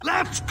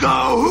Let's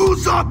go!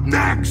 Who's up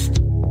next?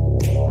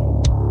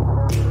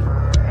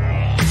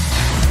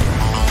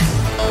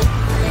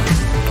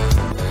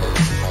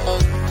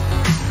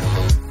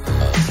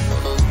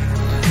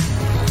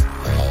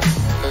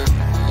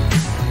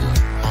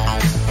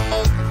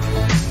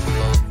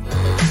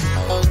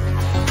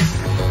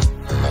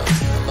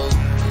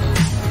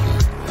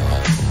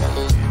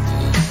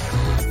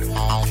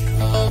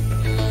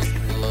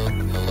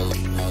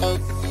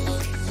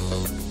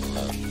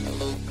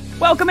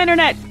 Welcome,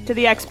 Internet, to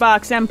the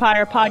Xbox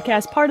Empire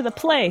podcast, part of the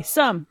Play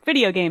Some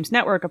Video Games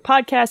network of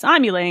podcasts.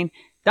 I'm Elaine.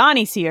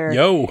 Donnie's here.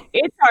 Yo.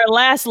 It's our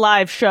last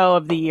live show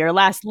of the year.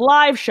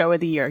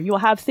 You will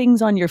have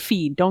things on your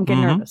feed. Don't get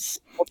nervous.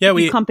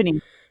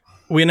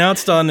 We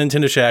announced on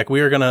Nintendo Shack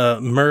we are going to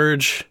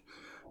merge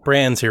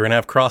brands here and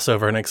have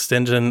crossover, an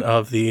extension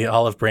of the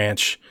Olive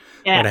Branch.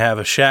 Yeah. We're going to have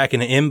a Shack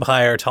and an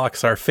Empire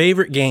talks our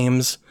favorite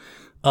games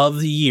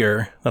of the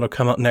year that'll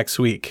come up next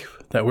week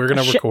that we're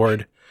going to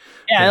record.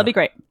 Yeah, it'll be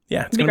great.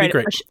 Yeah, it's going to be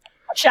great.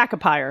 A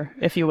Shackapire,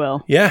 if you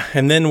will. Yeah,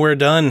 and then we're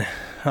done.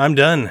 I'm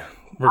done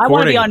recording. I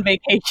want to be on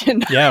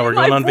vacation. Yeah, we're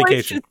going on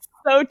vacation. Is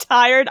so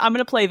tired. I'm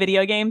going to play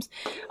video games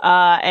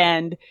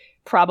and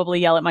probably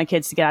yell at my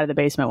kids to get out of the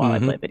basement while I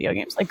play video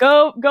games. Like,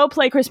 go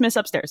play Christmas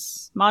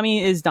upstairs.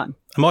 Mommy is done.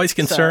 I'm always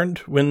concerned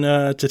when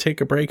to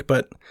take a break,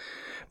 but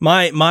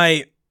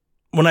my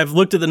when I've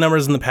looked at the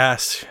numbers in the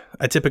past,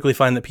 I typically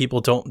find that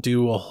people don't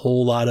do a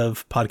whole lot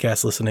of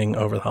podcast listening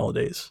over the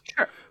holidays.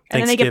 Sure.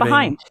 And then they get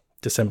behind.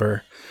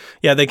 December.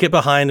 Yeah, they get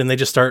behind and they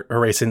just start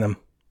erasing them.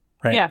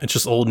 Right? Yeah. It's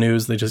just old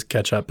news. They just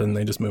catch up and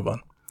they just move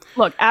on.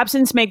 Look,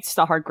 absence makes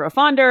the heart grow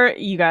fonder.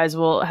 You guys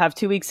will have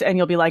 2 weeks and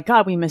you'll be like,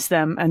 God, we miss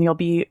them. And you'll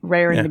be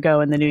raring to go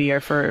in the new year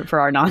for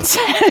our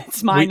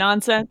nonsense.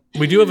 Nonsense.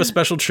 We do have a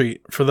special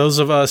treat for those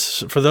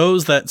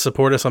that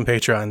support us on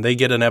Patreon. They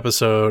get an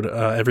episode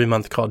every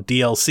month called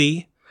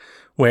DLC,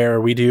 where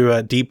we do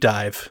a deep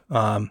dive.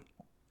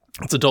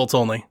 It's adults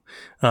only,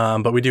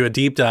 but we do a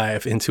deep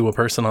dive into a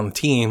person on the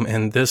team,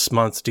 and this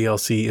month's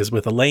DLC is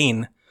with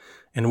Elaine,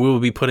 and we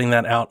will be putting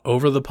that out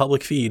over the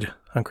public feed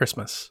on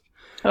Christmas.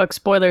 Look,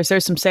 spoilers,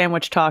 there's some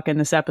sandwich talk in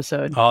this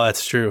episode. Oh,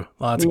 that's true.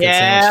 Lots of good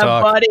sandwich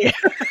talk. Buddy.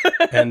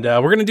 And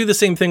we're going to do the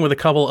same thing with a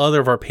couple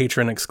other of our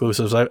Patreon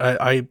exclusives.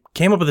 I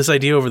came up with this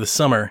idea over the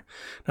summer.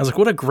 I was like,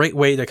 what a great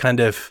way to kind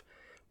of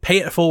pay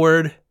it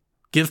forward,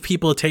 give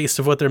people a taste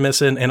of what they're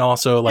missing, and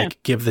also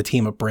give the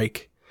team a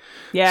break.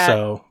 Yeah.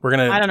 So we're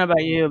going to, I don't know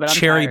about you, but I'm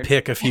cherry tired.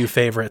 pick a few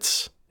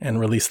favorites and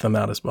release them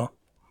out as well.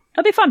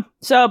 It'll be fun.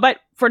 So, but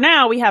for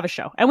now, we have a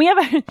show. And we have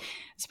a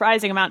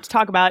surprising amount to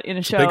talk about in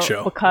a show. Big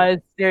show. Because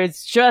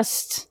there's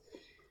just...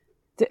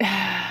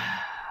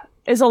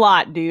 There's a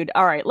lot, dude.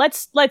 All right,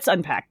 let's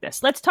unpack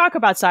this. Let's talk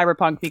about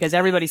Cyberpunk, because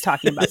everybody's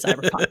talking about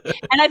Cyberpunk.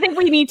 And I think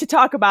we need to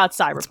talk about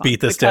Cyberpunk. Let's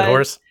beat this dead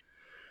horse.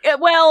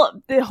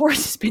 Well, the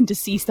horse has been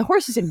deceased. The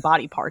horse is in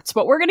body parts,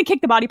 but we're going to kick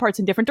the body parts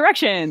in different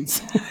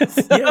directions.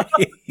 So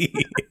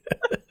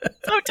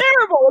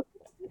terrible.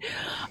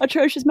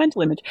 Atrocious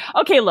mental image.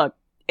 Okay, look,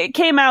 it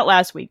came out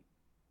last week.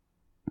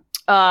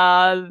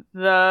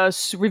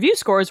 The review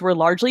scores were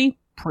largely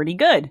pretty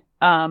good.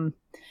 And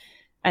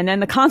then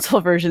the console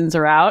versions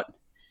are out.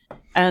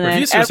 And then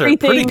review scores are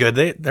pretty good.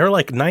 They're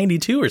like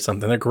 92 or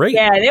something. They're great.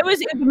 Yeah,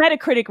 the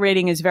Metacritic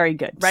rating is very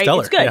good, right? Stellar.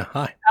 It's good. Yeah,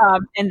 high.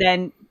 And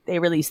then they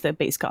released the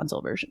base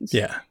console versions.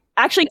 Yeah.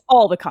 Actually,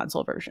 all the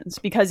console versions,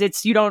 because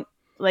it's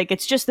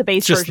just the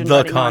base version.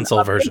 Just the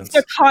console versions. It's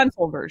the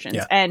console versions.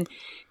 Yeah. And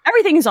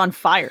everything is on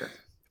fire.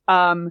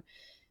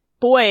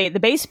 Boy, the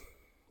base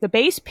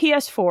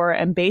PS4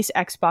 and base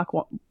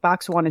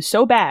Xbox One is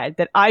so bad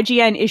that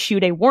IGN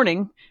issued a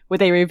warning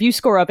with a review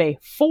score of a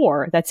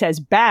 4 that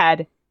says,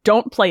 bad,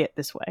 don't play it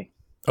this way.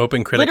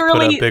 OpenCritic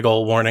put a big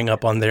old warning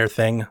up on their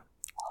thing.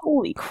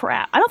 Holy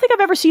crap. I don't think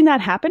I've ever seen that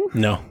happen.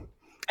 No.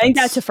 I think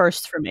that's a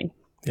first for me.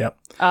 Yep.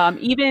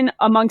 Even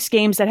amongst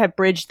games that have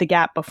bridged the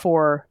gap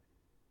before.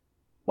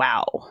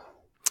 Wow.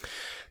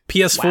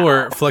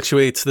 PS4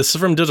 fluctuates. This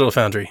is from Digital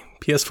Foundry.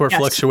 PS4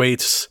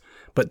 fluctuates,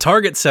 but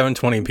targets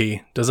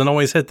 720p. Doesn't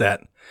always hit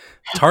that.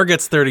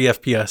 Targets 30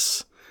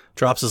 FPS.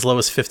 Drops as low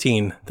as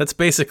 15. That's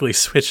basically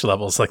Switch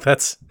levels. Like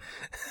that's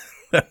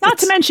not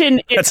to mention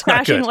it's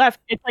crashing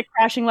left. It's like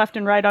crashing left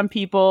and right on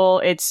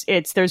people. It's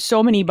there's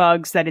so many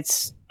bugs that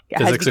has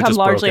become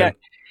largely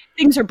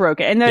things are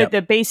broken. And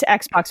the base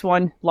Xbox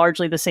One,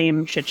 largely the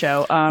same shit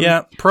show.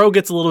 Pro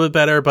gets a little bit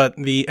better, but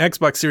the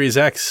Xbox Series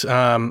X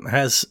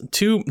has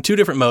two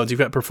different modes. You've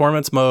got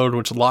performance mode,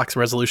 which locks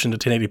resolution to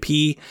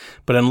 1080p,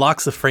 but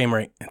unlocks the frame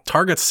rate. It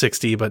targets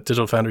 60, but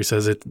Digital Foundry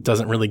says it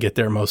doesn't really get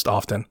there most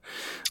often.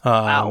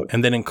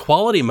 And then in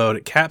quality mode,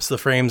 it caps the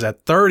frames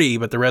at 30,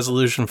 but the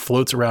resolution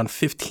floats around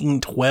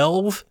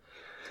 1512.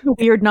 A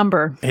weird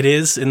number. It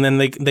is, and then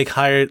they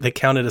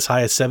count it as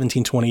high as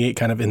 1728,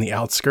 kind of in the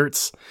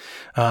outskirts.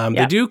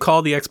 They do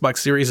call the Xbox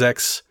Series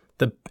X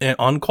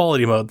on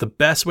quality mode the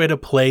best way to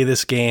play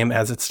this game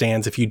as it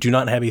stands if you do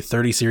not have a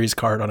 30 series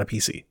card on a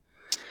PC.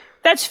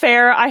 That's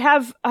fair.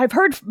 I've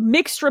heard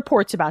mixed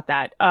reports about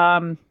that.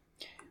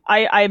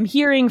 I'm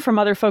hearing from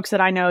other folks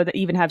that I know that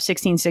even have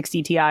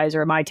 1660 Ti's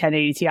or my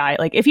 1080 Ti.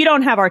 Like, if you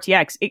don't have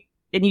RTX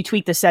and you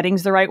tweak the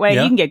settings the right way,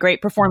 you can get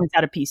great performance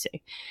out of PC.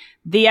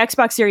 The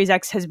Xbox Series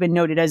X has been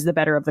noted as the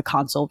better of the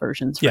console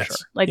versions for sure.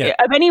 Like,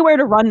 of anywhere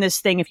to run this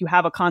thing, if you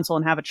have a console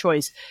and have a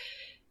choice,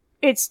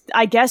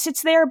 I guess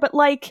it's there, but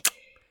like,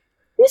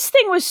 this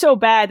thing was so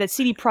bad that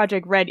CD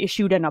Projekt Red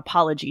issued an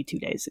apology 2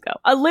 days ago.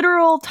 A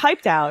literal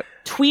typed out,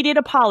 tweeted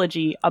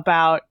apology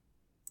about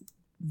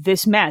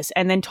this mess,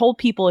 and then told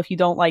people if you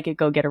don't like it,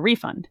 go get a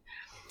refund.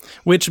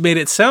 Which made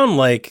it sound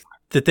like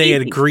that they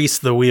had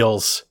greased the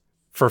wheels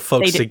for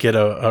folks to get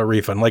a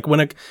refund. Like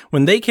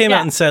when they came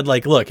out and said,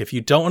 like, look, if you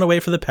don't want to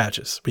wait for the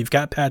patches, we've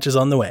got patches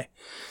on the way.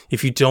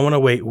 If you don't want to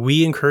wait,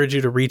 we encourage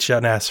you to reach out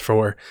and ask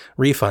for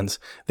refunds.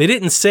 They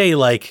didn't say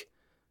like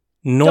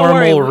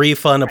normal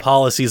refund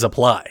policies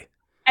apply.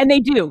 And they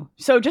do.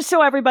 So just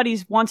so everybody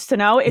wants to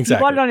know, if you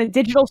bought it on a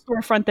digital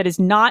storefront that is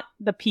not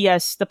the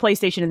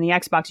PlayStation and the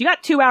Xbox, you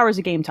got 2 hours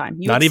of game time.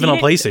 Not even on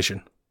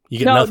PlayStation. You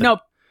get nothing. No,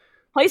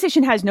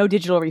 PlayStation has no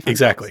digital refund.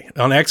 Exactly.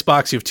 On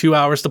Xbox, you have 2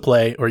 hours to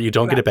play or you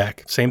don't get it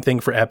back. Same thing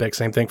for Epic.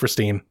 Same thing for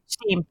Steam.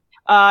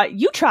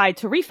 You tried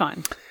to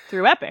refund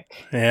through Epic.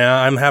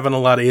 Yeah, I'm having a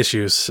lot of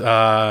issues.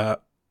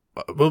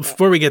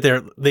 Before we get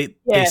there, they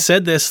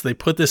said this, they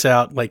put this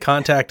out, like,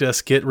 contact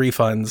us, get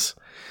refunds.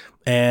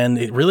 And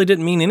it really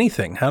didn't mean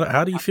anything.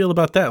 How do you feel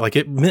about that? Like,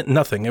 it meant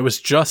nothing. It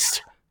was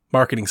just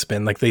marketing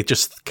spin. Like, they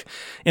just,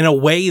 in a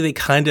way, they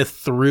kind of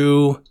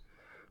threw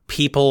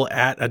people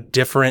at a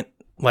different,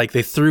 like,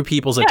 they threw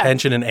people's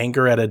attention and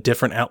anger at a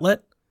different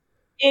outlet.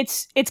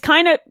 It's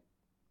kind of,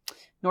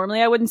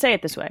 normally I wouldn't say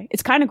it this way.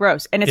 It's kind of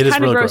gross. And it's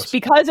kind of gross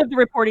because of the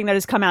reporting that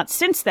has come out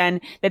since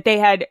then, that they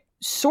had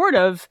sort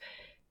of,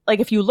 like,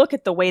 if you look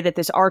at the way that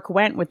this arc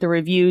went with the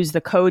reviews,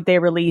 the code they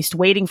released,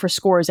 waiting for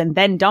scores, and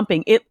then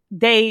dumping it,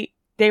 they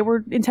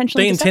were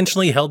intentionally. They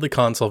intentionally held the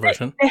console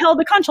version. They held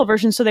the console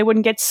version so they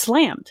wouldn't get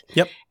slammed.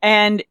 Yep.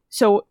 And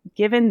so,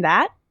 given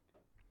that,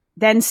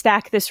 then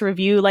stack this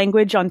review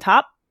language on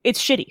top.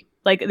 It's shitty.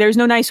 Like, there's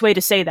no nice way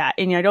to say that,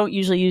 and I don't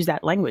usually use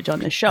that language on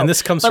this show. And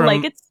this comes from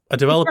a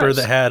developer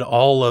that had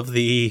all of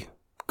the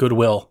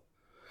goodwill.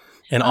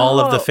 And all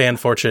of the fan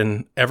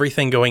fortune,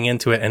 everything going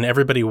into it, and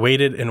everybody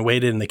waited,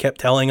 and they kept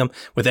telling them,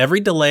 with every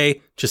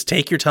delay, just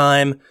take your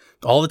time,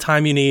 all the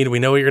time you need. We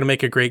know you're going to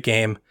make a great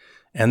game.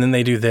 And then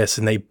they do this,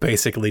 and they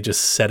basically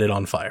just set it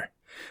on fire.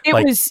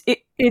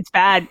 It's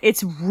bad.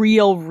 It's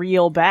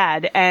real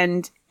bad,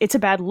 and it's a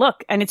bad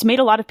look. And it's made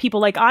a lot of people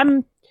like, I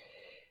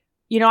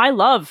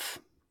love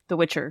The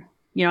Witcher.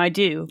 I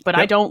do, but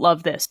I don't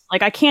love this.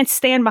 Like, I can't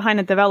stand behind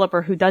a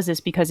developer who does this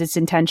because it's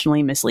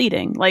intentionally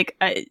misleading. Like,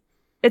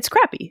 it's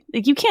crappy.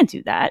 Like, you can't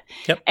do that.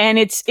 Yep. And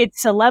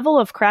it's a level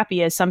of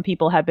crappy, as some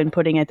people have been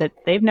putting it, that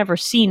they've never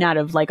seen out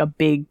of like a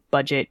big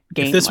budget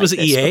game. If this was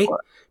EA, before.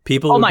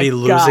 People would be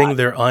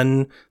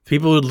losing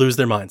people would lose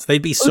their minds.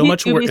 They'd be so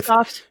much worse. If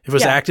it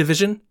was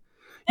Activision.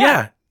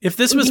 Yeah. If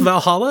this was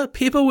Valhalla,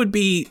 people would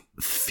be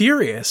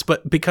furious.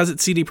 But because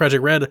it's CD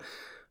Projekt Red,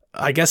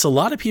 I guess a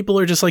lot of people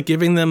are just like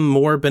giving them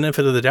more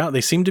benefit of the doubt.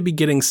 They seem to be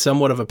getting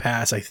somewhat of a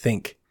pass, I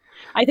think.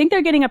 I think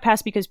they're getting a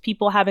pass because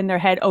people have in their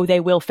head, they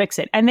will fix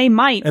it. And they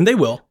might. And they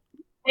will.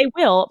 They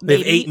will. They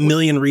have 8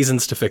 million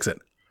reasons to fix it.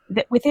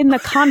 Within the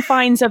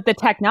confines of the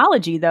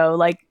technology, though,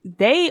 like,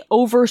 they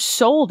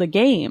oversold a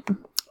game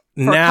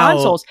for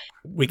consoles.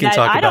 We can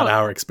talk about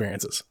our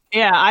experiences.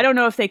 Yeah, I don't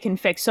know if they can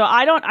fix. So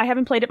I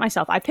haven't played it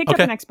myself. I picked up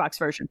an Xbox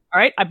version.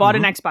 All right. I bought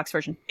an Xbox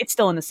version. It's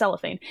still in the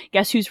cellophane.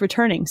 Guess who's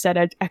returning said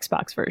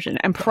Xbox version?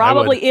 And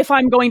probably if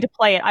I'm going to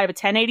play it, I have a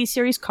 1080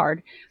 series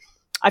card.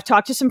 I've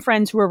talked to some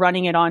friends who are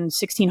running it on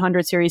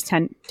 1600 series,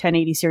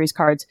 1080 series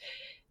cards.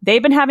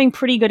 They've been having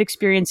pretty good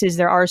experiences.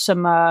 There are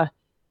some,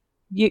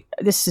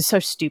 this is so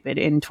stupid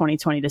in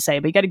 2020 to say,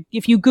 but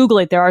if you Google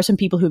it, there are some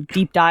people who've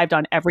deep dived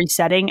on every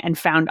setting and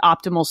found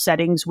optimal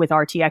settings with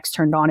RTX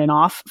turned on and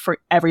off for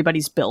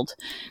everybody's build.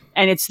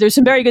 And there's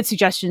some very good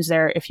suggestions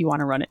there if you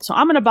want to run it. So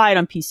I'm going to buy it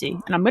on PC,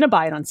 and I'm going to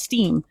buy it on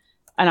Steam,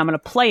 and I'm going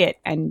to play it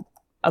and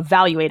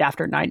evaluate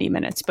after 90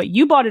 minutes. But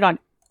you bought it on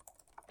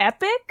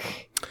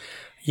Epic?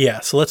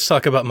 Yeah, so let's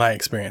talk about my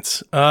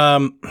experience.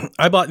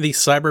 I bought the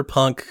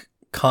Cyberpunk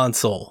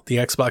console, the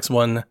Xbox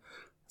One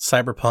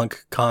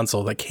Cyberpunk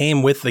console that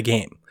came with the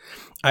game.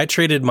 I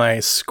traded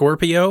my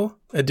Scorpio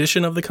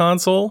edition of the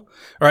console,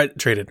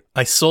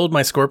 I sold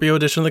my Scorpio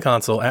edition of the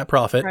console at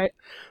profit,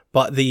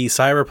 bought the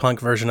Cyberpunk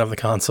version of the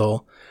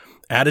console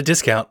at a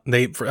discount.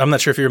 I'm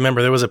not sure if you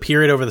remember, there was a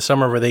period over the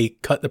summer where they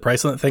cut the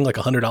price on that thing like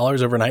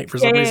 $100 overnight for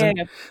some reason.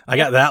 Yeah. I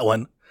got that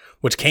one,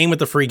 which came with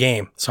the free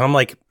game. So I'm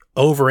like,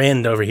 over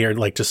here,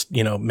 like, just,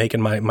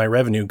 making my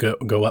revenue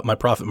go up, my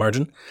profit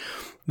margin.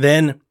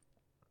 Then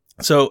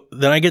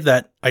I get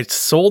that. I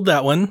sold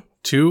that one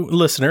to a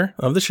listener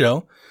of the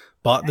show,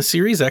 bought the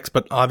Series X,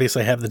 but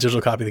obviously I have the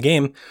digital copy of the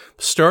game,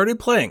 started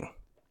playing.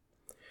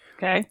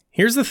 Okay.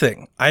 Here's the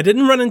thing. I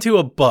didn't run into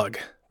a bug,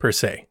 per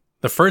se.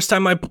 The first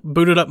time I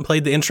booted up and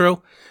played the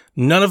intro,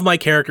 none of my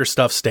character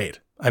stuff stayed.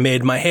 I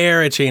made my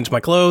hair, I changed my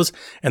clothes,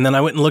 and then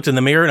I went and looked in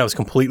the mirror and I was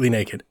completely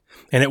naked.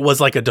 And it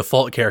was like a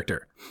default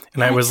character.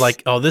 And I was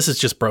like, oh, this is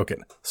just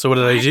broken. So what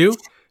did I do?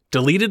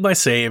 Deleted my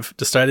save,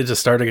 decided to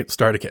start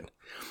again.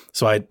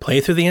 So I'd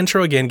play through the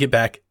intro again, get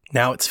back.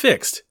 Now it's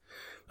fixed.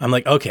 I'm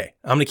like, okay,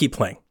 I'm going to keep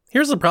playing.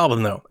 Here's the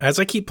problem though. As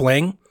I keep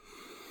playing,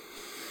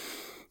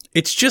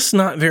 it's just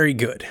not very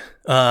good.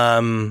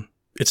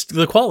 It's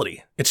the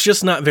quality. It's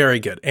just not very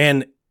good.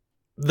 And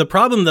the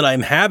problem that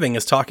I'm having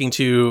is talking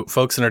to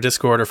folks in our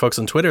Discord or folks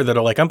on Twitter that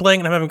are like, I'm playing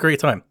and I'm having a great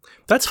time.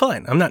 That's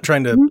fine. I'm not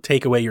trying to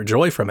take away your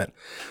joy from it.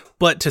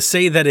 But to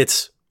say that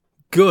it's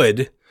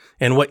good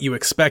and what you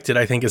expected,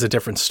 I think is a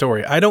different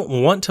story. I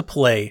don't want to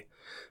play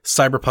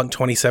Cyberpunk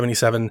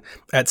 2077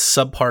 at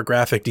subpar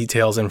graphic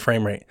details and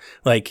frame rate.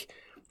 Like,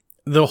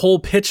 the whole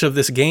pitch of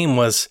this game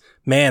was,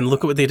 man,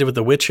 look at what they did with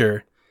The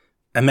Witcher.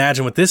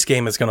 Imagine what this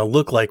game is going to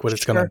look like, what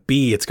it's going to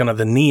be. It's going to have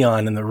the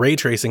neon and the ray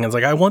tracing. It's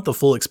like, I want the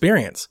full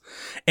experience.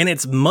 And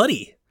it's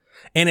muddy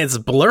and it's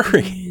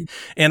blurry.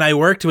 And I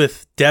worked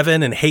with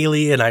Devin and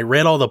Haley and I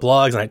read all the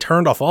blogs and I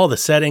turned off all the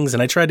settings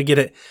and I tried to get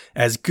it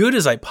as good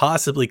as I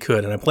possibly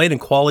could. And I played in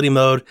quality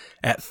mode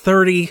at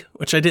 30,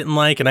 which I didn't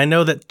like. And I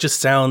know that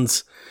just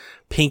sounds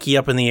pinky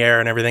up in the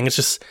air and everything. It's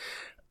just,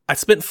 I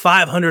spent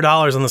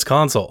 $500 on this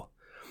console.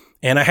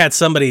 And I had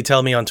somebody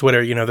tell me on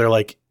Twitter, you know, they're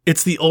like,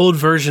 it's the old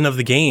version of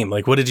the game.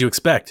 Like, what did you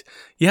expect?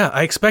 Yeah,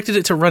 I expected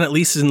it to run at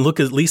least and look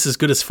at least as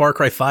good as Far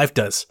Cry 5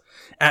 does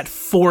at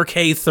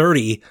 4K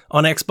 30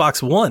 on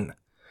Xbox One.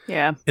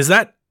 Yeah. Is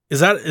that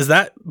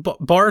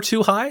bar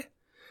too high?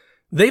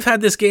 They've had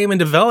this game in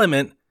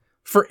development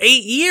for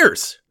 8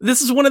 years.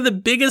 This is one of the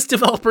biggest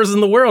developers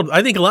in the world.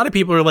 I think a lot of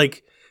people are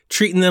like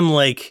treating them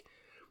like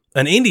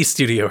an indie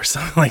studio or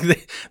something.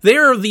 Like they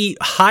are the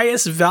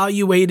highest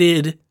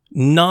valuated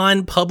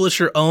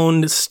non-publisher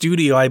owned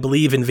studio, I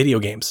believe, in video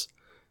games.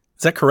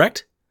 Is that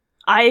correct?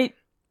 I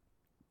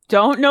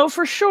don't know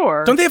for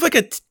sure. Don't they have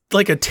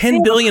like a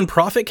 10 billion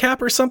profit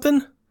cap or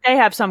something? They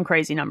have some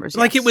crazy numbers.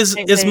 Like yes. it was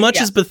as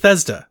much as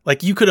Bethesda.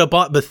 Like you could have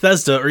bought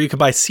Bethesda or you could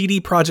buy CD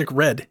Projekt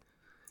Red.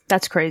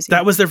 That's crazy.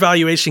 That was their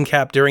valuation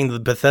cap during the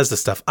Bethesda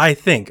stuff, I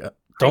think.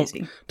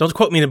 Don't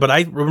quote me, but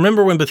I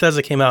remember when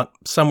Bethesda came out,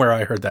 somewhere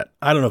I heard that.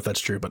 I don't know if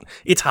that's true, but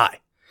it's high.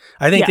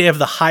 I think they have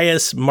the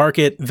highest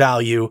market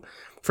value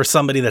for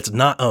somebody that's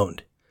not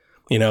owned,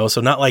 you know,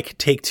 so not like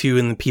Take-Two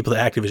and the people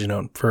that Activision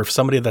own, for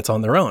somebody that's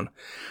on their own.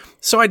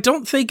 So I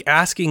don't think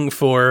asking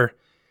for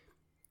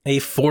a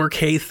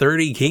 4K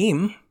 30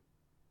 game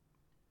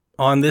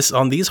on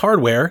these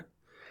hardware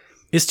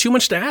is too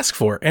much to ask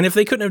for. And if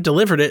they couldn't have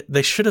delivered it,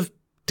 they should have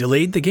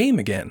delayed the game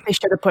again. They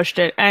should have pushed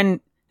it,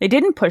 and they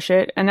didn't push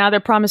it, and now they're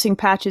promising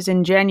patches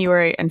in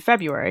January and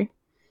February.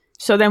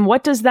 So then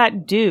what does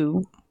that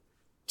do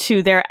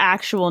to their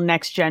actual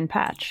next-gen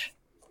patch?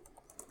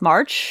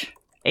 March,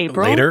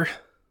 April, later,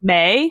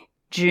 May,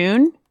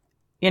 June,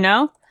 you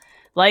know,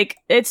 like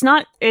it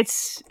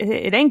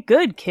ain't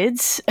good,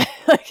 kids.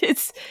 Like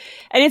it's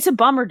a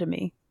bummer to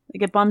me.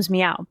 Like it bums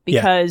me out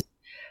because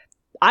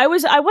I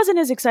wasn't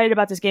as excited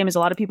about this game as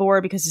a lot of people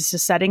were because it's a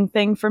setting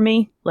thing for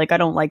me. Like I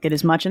don't like it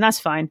as much, and that's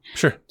fine.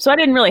 Sure. So I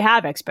didn't really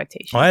have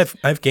expectations. Well,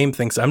 I have game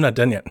things. I'm not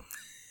done yet.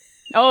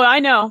 Oh, I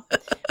know,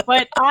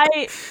 but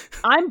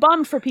I'm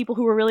bummed for people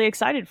who were really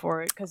excited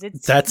for it because it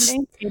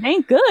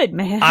ain't good,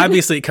 man.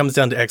 Obviously, it comes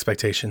down to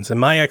expectations, and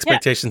my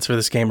expectations for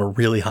this game are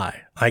really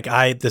high.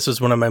 Like this was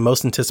one of my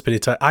most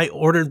anticipated. I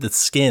ordered the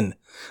skin.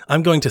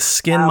 I'm going to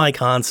skin my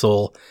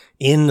console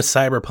in the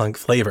Cyberpunk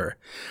flavor,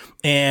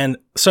 and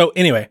so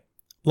anyway,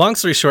 long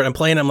story short, I'm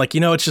playing. I'm like,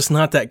 it's just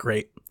not that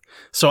great.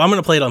 So I'm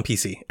going to play it on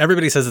PC.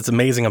 Everybody says it's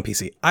amazing on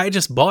PC. I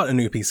just bought a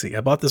new PC.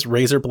 I bought this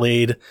Razer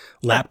Blade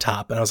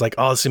laptop and I was like,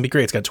 oh, this is going to be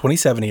great. It's got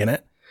 2070 in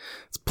it.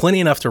 It's plenty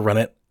enough to run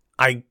it.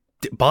 I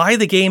buy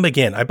the game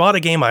again. I bought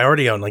a game I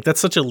already own. Like that's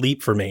such a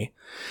leap for me.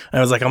 And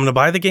I was like, I'm going to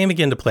buy the game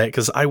again to play it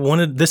because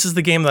this is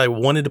the game that I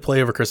wanted to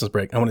play over Christmas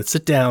break. I want to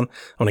sit down.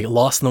 I want to get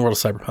lost in the world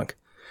of Cyberpunk.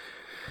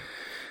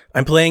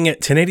 I'm playing it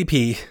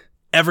 1080p.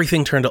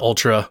 Everything turned to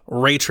ultra,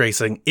 ray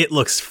tracing. It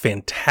looks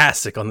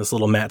fantastic on this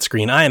little matte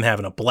screen. I am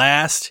having a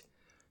blast.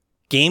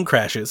 Game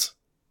crashes.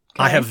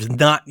 Okay. I have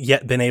not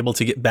yet been able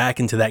to get back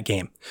into that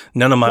game.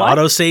 None of my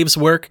auto saves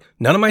work.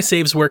 None of my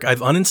saves work. I've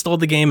uninstalled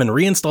the game and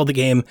reinstalled the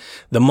game.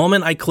 The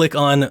moment I click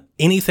on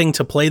anything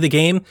to play the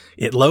game,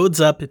 it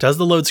loads up. It does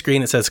the load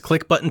screen. It says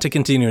click button to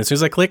continue. As soon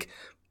as I click,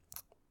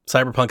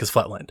 Cyberpunk is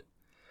flatlined.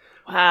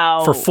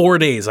 Wow. For 4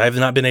 days, I have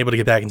not been able to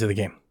get back into the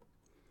game.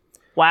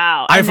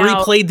 Wow. I've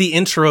replayed the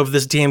intro of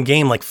this damn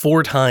game like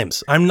 4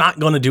 times. I'm not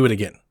going to do it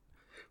again.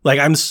 Like,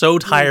 I'm so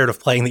tired of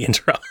playing the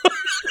intro.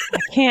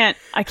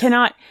 I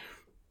cannot.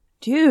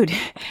 Dude.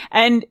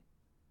 And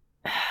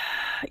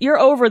you're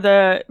over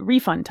the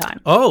refund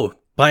time. Oh,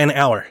 by an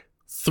hour.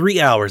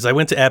 3 hours. I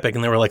went to Epic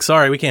and they were like,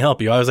 sorry, we can't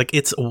help you. I was like,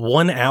 it's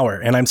 1 hour.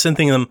 And I'm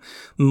sending them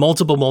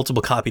multiple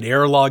copied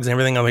error logs and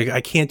everything. I'm like,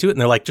 I can't do it.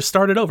 And they're like, just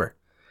start it over.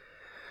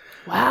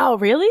 Wow,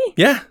 really?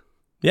 Yeah.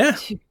 Yeah.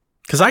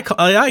 Because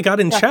I got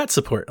in chat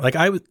support. Like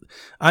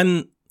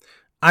I'm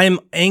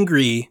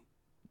angry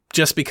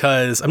just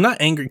because I'm not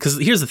angry. Because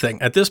here's the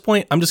thing. At this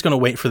point, I'm just going to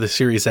wait for the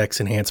Series X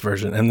enhanced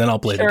version, and then I'll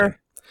play the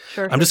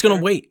game. I'm just going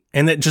to wait.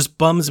 And it just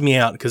bums me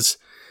out because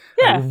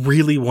I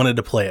really wanted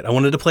to play it. I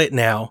wanted to play it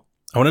now.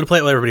 I wanted to play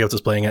it while everybody else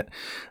was playing it.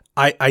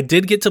 I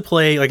did get to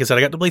play, like I said,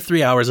 I got to play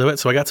 3 hours of it,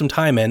 so I got some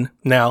time in.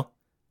 Now,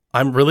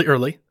 I'm really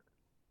early.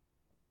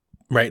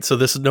 Right? So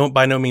this is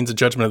by no means a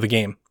judgment of the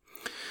game.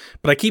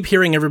 But I keep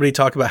hearing everybody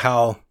talk about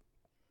how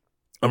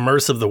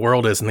immersive the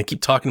world is, and they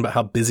keep talking about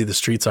how busy the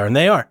streets are, and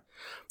they are.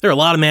 There are a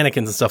lot of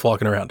mannequins and stuff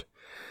walking around.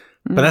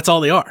 But that's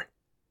all they are.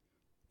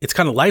 It's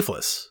kind of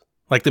lifeless.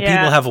 Like the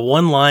people have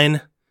one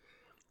line.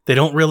 They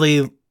don't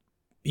really,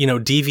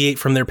 deviate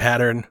from their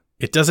pattern.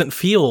 It doesn't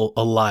feel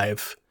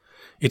alive.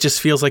 It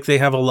just feels like they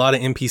have a lot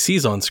of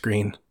NPCs on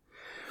screen.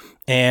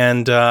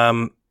 And,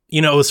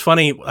 it was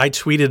funny. I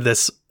tweeted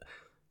this.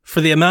 For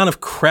the amount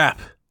of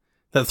crap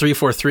that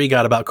 343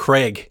 got about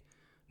Craig,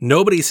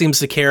 nobody seems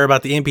to care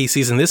about the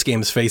NPCs in this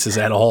game's faces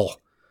at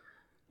all.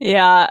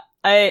 Yeah,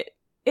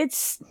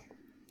 this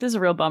is a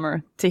real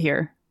bummer to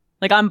hear.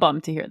 Like, I'm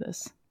bummed to hear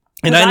this.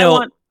 And I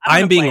know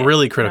I'm being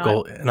really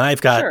critical, and I've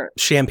got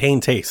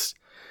champagne taste.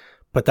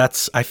 But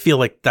I feel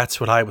like that's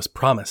what I was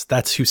promised.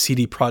 That's who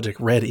CD Projekt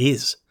Red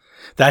is.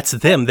 That's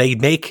them. They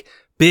make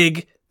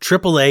big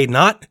AAA,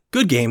 not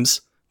good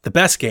games, the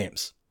best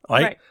games,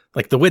 right?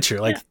 Like The Witcher.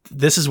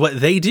 This is what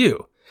they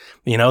do.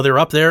 They're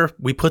up there.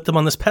 We put them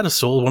on this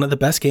pedestal, one of the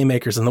best game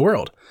makers in the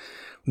world.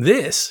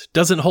 This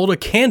doesn't hold a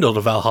candle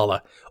to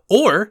Valhalla.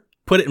 Or,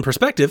 put it in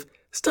perspective,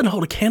 this doesn't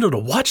hold a candle to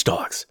Watch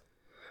Dogs.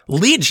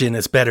 Legion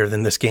is better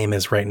than this game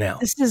is right now.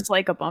 This is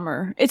like a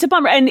bummer. It's a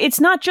bummer. And it's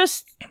not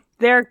just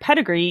their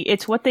pedigree,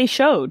 it's what they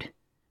showed.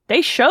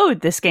 They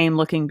showed this game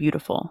looking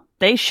beautiful.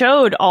 They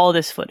showed all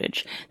this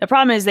footage. The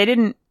problem is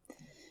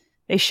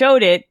they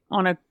showed it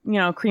on a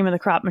cream of the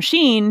crop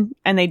machine,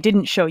 and they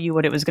didn't show you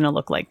what it was going to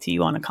look like to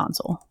you on a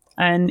console.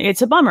 And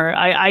it's a bummer.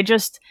 I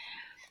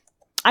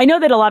know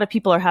that a lot of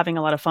people are having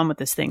a lot of fun with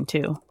this thing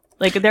too.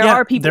 Like there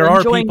are people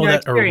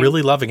that are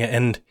really loving it.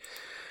 And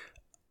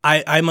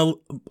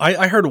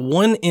I heard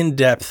one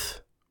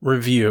in-depth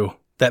review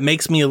that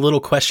makes me a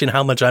little question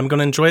how much I'm going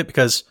to enjoy it,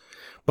 because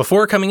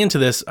before coming into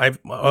this, I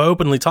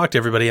openly talked to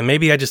everybody, and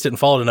maybe I just didn't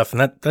follow it enough,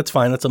 and that's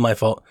fine. That's my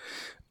fault.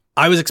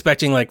 I was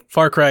expecting like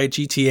Far Cry,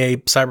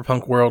 GTA,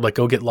 Cyberpunk world, like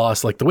go get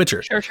lost, like The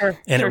Witcher. Sure.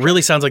 And it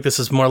really sounds like this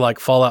is more like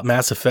Fallout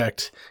Mass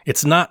Effect.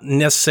 It's not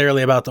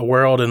necessarily about the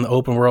world and the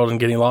open world and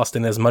getting lost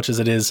in as much as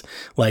it is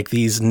like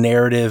these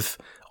narrative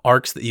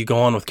arcs that you go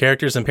on with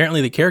characters. And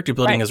apparently the character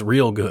building is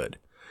real good.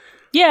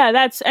 Yeah,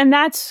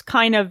 that's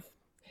kind of,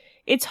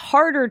 it's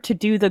harder to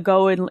do the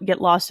go and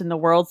get lost in the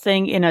world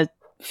thing in a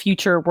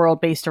future world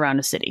based around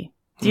a city.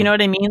 Do you know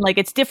what I mean? Like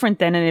it's different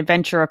than an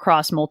adventure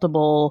across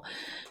multiple,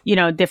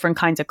 different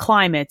kinds of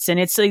climates. And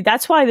it's like,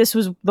 that's why this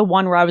was the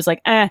one where I was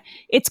like,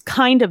 it's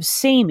kind of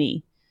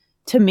samey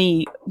to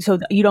me. So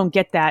you don't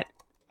get that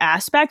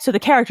aspect. So the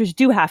characters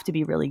do have to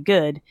be really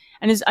good.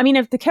 And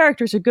if the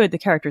characters are good, the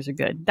characters are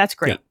good. That's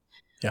great.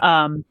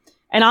 Yeah.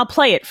 And I'll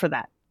play it for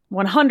that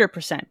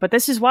 100%. But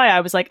this is why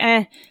I was like,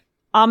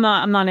 I'm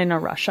not in a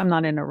rush. I'm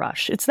not in a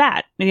rush. It's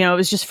that, it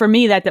was just for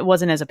me that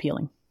wasn't as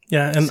appealing.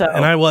 Yeah,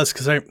 and I was,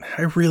 because I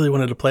really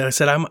wanted to play it. I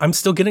said, I'm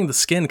still getting the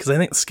skin, because I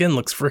think the skin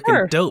looks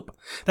freaking dope.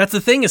 That's the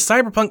thing, is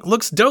Cyberpunk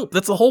looks dope.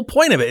 That's the whole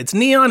point of it. It's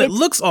neon. It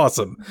looks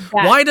awesome.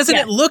 Why doesn't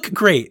it look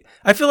great?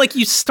 I feel like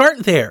you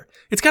start there.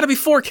 It's got to be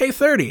 4K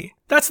 30.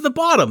 That's the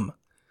bottom.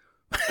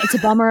 It's a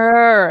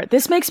bummer.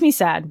 This makes me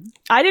sad.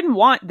 I didn't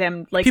want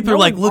them. Like people are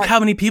like, look how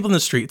many people in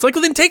the street. It's like,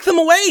 well, then take them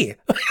away.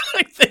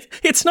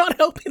 It's not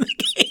helping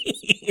the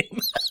game.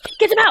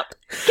 Get them out.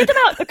 Get them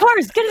out. The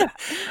cars. Get them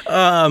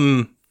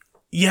out.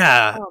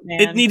 Yeah,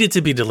 it needed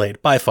to be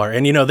delayed by far.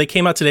 And, they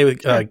came out today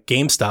with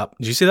GameStop.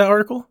 Did you see that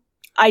article?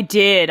 I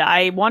did.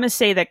 I want to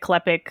say that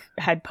Klepek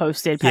had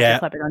posted,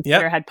 Patrick Klepek on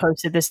Twitter had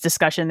posted this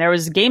discussion. There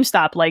was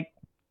GameStop,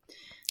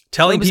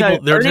 telling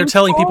people, they're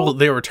telling people,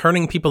 they were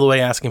turning people away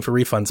asking for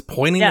refunds,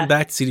 pointing them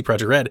back to CD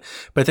Projekt Red,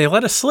 but they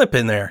let a slip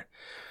in there.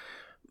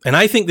 And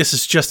I think this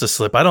is just a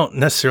slip. I don't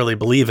necessarily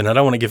believe in it. I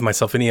don't want to give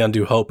myself any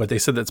undue hope, but they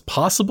said that it's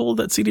possible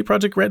that CD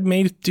Projekt Red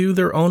may do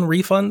their own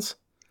refunds.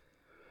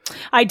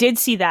 I did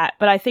see that,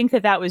 but I think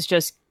that was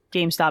just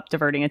GameStop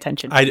diverting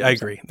attention. I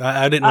agree.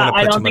 I didn't want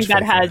to put too much faith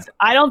in that.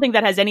 I don't think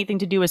that has anything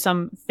to do with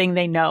something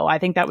they know. I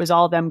think that was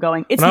all them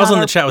going. When I was on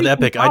the chat with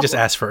Epic, I just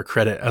asked for a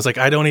credit. I was like,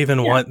 I don't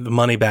even want the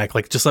money back.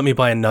 Like, just let me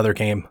buy another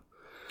game.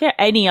 Yeah,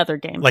 any other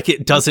game. Like,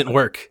 it doesn't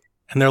work.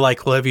 And they're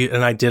like, well,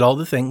 and I did all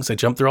the things. I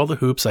jumped through all the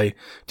hoops. I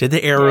did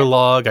the error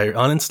log. I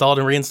uninstalled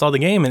and reinstalled the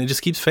game, and it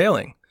just keeps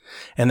failing.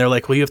 And they're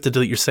like, well, you have to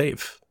delete your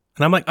save.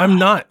 And I'm like, I'm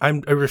not. I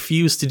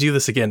refuse to do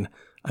this again.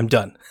 I'm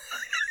done.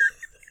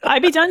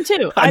 I'd be done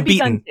too. I'm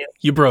beaten.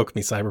 You broke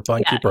me,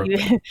 Cyberpunk. You broke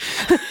me.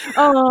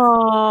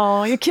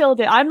 Oh, you killed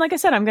it. I'm like I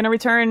said, I'm going to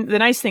return. The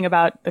nice thing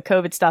about the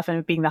COVID stuff and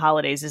it being the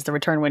holidays is the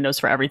return windows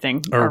for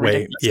everything are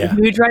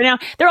huge right now.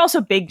 They're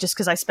also big just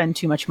because I spend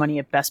too much money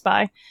at Best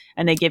Buy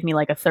and they give me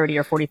like a 30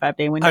 or 45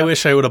 day window. I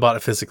wish I would have bought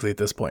it physically at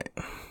this point.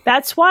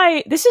 That's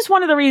why this is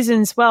one of the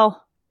reasons.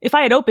 Well, if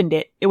I had opened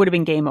it, it would have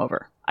been game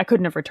over. I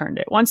couldn't have returned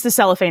it. Once the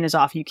cellophane is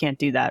off, you can't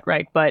do that,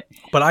 right? But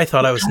I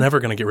thought I was never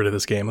going to get rid of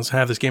this game. I was going to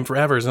have this game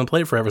forever. I was going to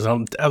play it forever.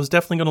 So I was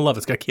definitely going to love it.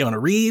 It's got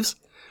Keanu Reeves.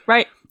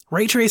 Right.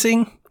 Ray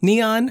tracing,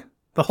 neon,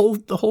 the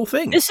whole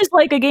thing. This is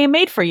like a game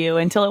made for you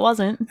until it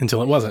wasn't.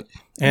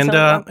 And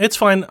it's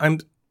fine.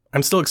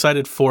 I'm still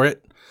excited for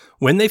it.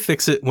 When they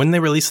fix it, when they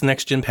release the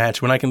next gen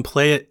patch, when I can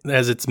play it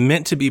as it's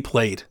meant to be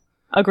played.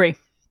 Agree.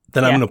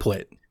 Then I'm going to play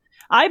it.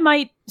 I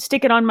might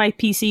stick it on my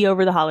PC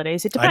over the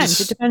holidays. It depends.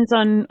 It depends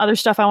on other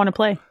stuff I want to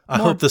play. I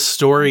hope the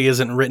story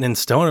isn't written in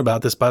stone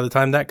about this by the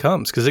time that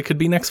comes, because it could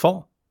be next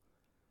fall.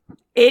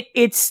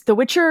 It's The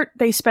Witcher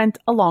they spent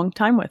a long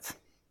time with.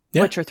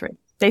 Yeah. Witcher 3.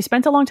 They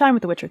spent a long time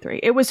with The Witcher 3.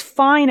 It was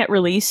fine at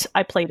release.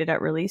 I played it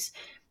at release.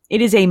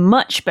 It is a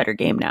much better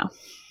game now.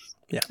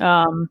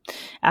 Yeah.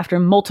 After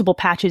multiple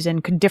patches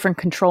and different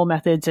control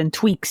methods and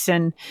tweaks,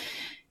 and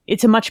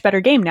it's a much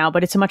better game now,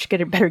 but it's a much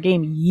better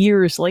game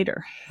years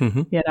later.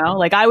 Mm-hmm. You know,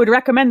 like I would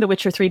recommend The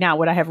Witcher 3 now.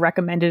 Would I have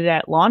recommended it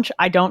at launch?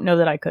 I don't know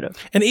that I could have.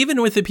 And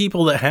even with the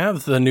people that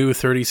have the new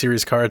 30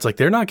 series cards, like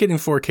they're not getting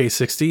 4K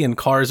 60 and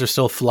cars are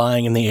still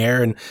flying in the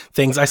air and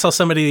things. I saw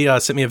somebody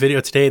sent me a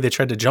video today. They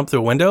tried to jump through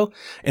a window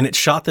and it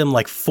shot them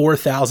like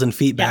 4,000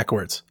 feet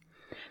backwards.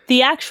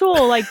 The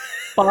actual like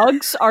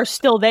bugs are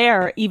still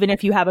there, even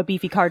if you have a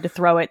beefy card to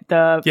throw at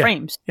the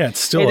frames. Yeah, it's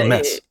still a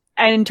mess.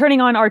 And turning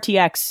on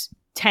RTX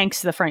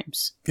tanks the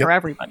frames for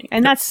everybody.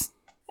 And that's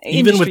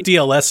even with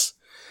DLS.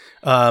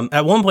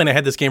 At one point I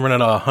had this game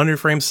running at 100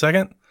 frames a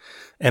second,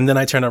 and then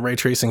I turned on ray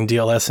tracing and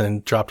DLS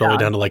and dropped all the way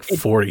down to like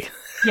 40.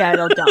 Yeah,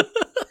 it'll dump.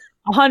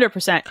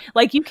 100%.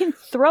 Like you can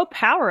throw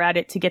power at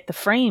it to get the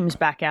frames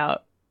back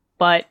out,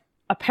 but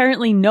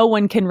apparently no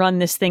one can run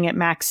this thing at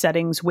max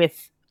settings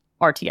with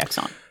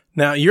RTX on.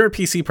 Now, you're a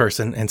PC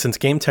person, and since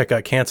Game Tech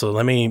got canceled,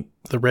 let me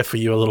riff for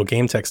you a little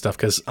Game Tech stuff,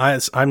 because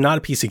I'm not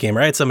a PC gamer.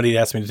 I had somebody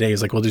ask me today,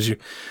 he's like, well, did you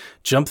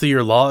jump through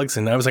your logs?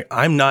 And I was like,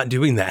 I'm not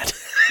doing that.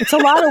 It's a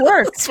lot of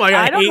work. That's why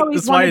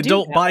I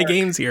don't buy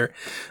games here.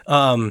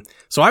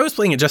 So I was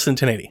playing it just in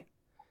 1080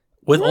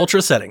 with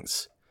ultra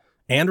settings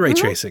and ray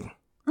tracing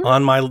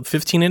on my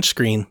 15-inch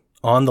screen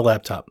on the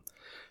laptop.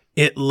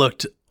 It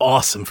looked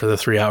awesome for the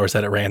 3 hours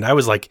that it ran. I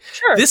was like,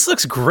 this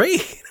looks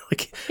great.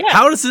 Like,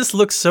 how does this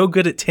look so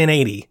good at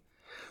 1080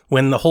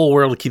 when the whole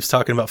world keeps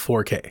talking about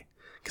 4K?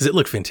 Because it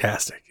looked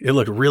fantastic. It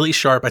looked really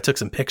sharp. I took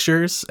some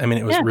pictures. I mean,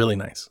 it was really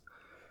nice.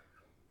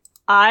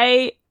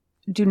 I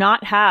do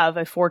not have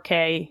a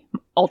 4K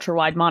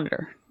ultra-wide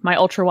monitor. My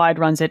ultra-wide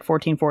runs at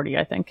 1440,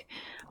 I think.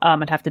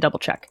 I'd have to double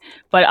check.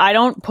 But I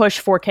don't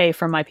push 4K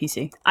from my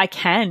PC. I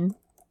can.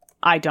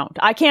 I don't.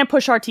 I can't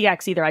push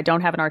RTX either. I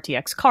don't have an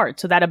RTX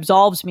card. So that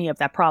absolves me of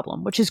that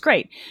problem, which is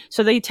great.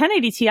 So the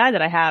 1080 Ti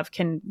that I have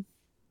can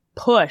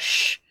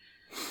push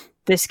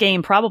this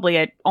game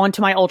probably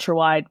onto my ultra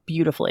wide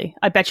beautifully.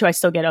 I bet you I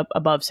still get up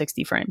above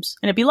 60 frames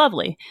and it'd be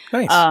lovely.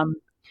 Nice.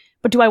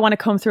 But do I want to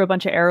comb through a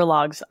bunch of error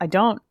logs? I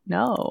don't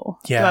know.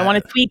 Yeah. Do I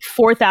want to tweak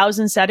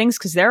 4,000 settings?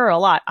 Because there are a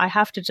lot. I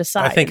have to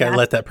decide. I think I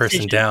let that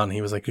person down.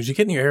 He was like, did you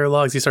get in your error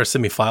logs? He started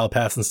sending me file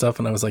paths and stuff.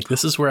 And I was like,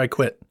 this is where I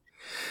quit.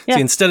 Yeah.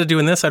 See, instead of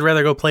doing this, I'd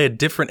rather go play a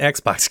different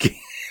Xbox game.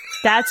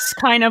 That's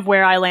kind of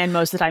where I land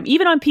most of the time.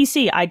 Even on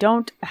PC, I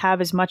don't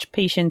have as much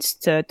patience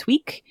to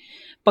tweak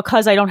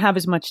because I don't have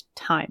as much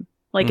time.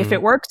 Like if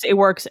it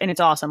works, and it's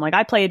awesome. Like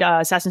I played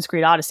Assassin's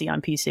Creed Odyssey on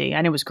PC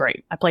and it was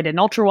great. I played it in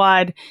ultra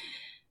wide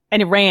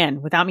and it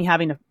ran without me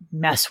having to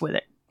mess with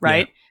it.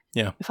 Right.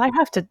 Yeah. If I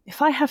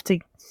have to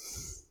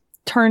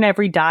turn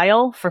every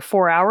dial for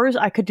 4 hours,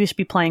 I could just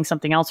be playing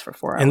something else for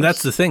 4 hours. And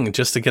that's the thing,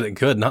 just to get it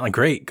good, not like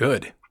great,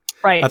 good.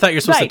 Right. I thought you're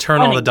supposed to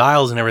turn all the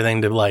dials and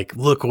everything to like,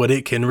 look what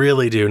it can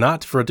really do.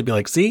 Not for it to be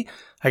like, see,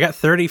 I got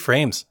 30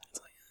 frames.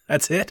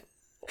 That's it.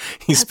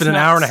 You spent an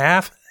hour and a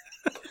half.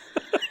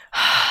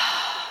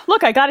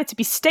 Look, I got it to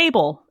be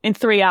stable in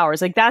 3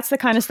 hours. Like that's the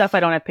kind of stuff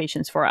I don't have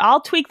patience for. I'll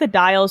tweak the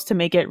dials to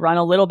make it run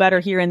a little better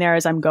here and there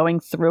as I'm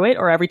going through it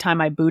or every time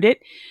I boot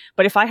it.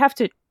 But if I have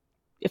to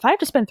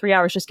spend 3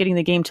 hours just getting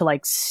the game to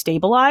like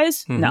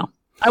stabilize, no,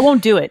 I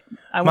won't do it.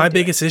 My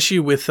biggest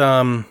issue with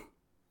the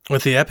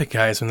Epic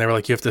guys, when they were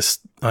like, you have to,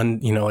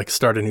 like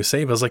start a new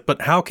save. I was like,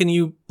 but how can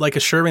you like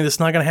assure me this is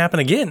not going to happen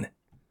again?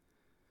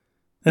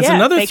 That's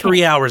another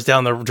 3 hours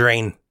down the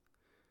drain.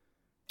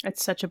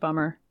 It's such a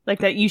bummer. Like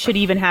that you should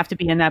even have to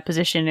be in that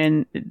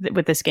position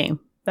with this game.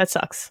 That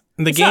sucks.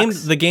 The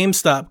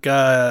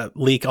GameStop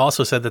leak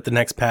also said that the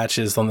next patch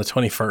is on the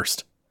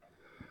 21st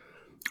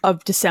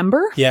of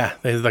December. Yeah,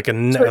 there's like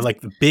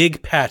like the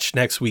big patch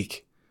next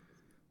week.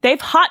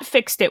 They've hot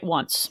fixed it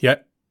once.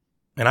 Yep.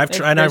 And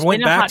I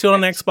went back to it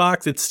on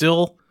Xbox. It's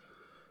still,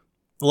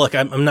 look,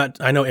 I'm not,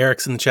 I know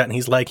Eric's in the chat and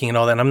he's liking and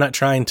all that. And I'm not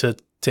trying to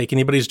take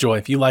anybody's joy.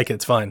 If you like it,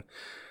 it's fine.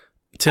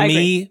 To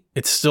me,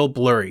 it's still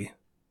blurry.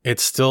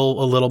 It's still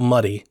a little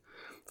muddy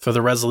for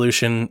the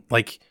resolution.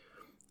 Like,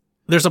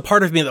 there's a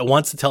part of me that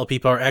wants to tell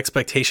people our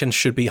expectations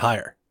should be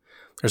higher.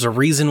 There's a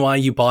reason why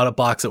you bought a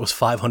box that was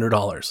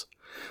 $500.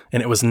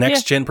 And it was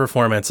next-gen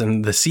performance.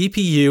 And the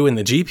CPU and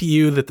the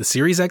GPU that the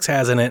Series X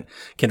has in it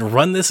can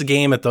run this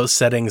game at those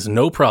settings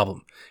no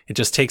problem. It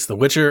just takes The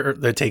Witcher,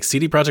 it takes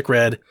CD Projekt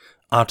Red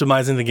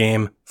optimizing the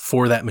game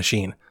for that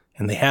machine,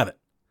 and they have it.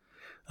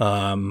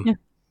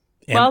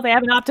 Well, they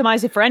haven't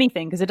optimized it for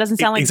anything because it doesn't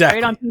sound like exactly.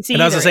 it's great on PC.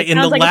 And I was going to say, in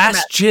the like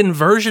last gen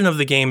version of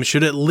the game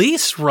should at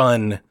least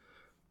run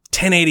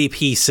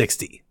 1080p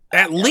 60.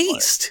 At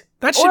least.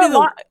 That should be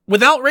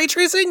without ray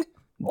tracing?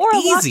 Or a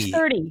easy.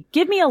 locked 30.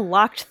 Give me a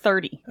locked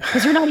 30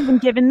 because you're not even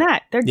given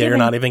that. You're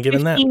not even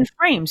given 15 that.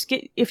 frames.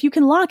 If you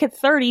can lock at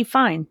 30,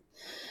 fine.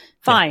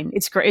 Fine. Yeah.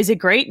 It's great. Is it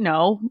great?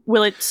 No.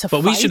 Will it suffice?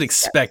 But we should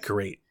expect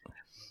great.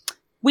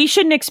 We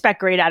shouldn't expect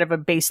great out of a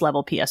base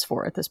level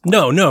PS4 at this point.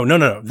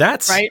 No.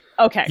 That's right.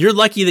 Okay. You're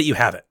lucky that you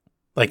have it.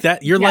 Like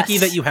that. You're lucky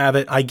that you have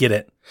it. I get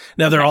it.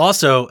 Now they're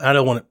also, I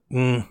don't want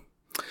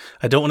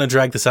to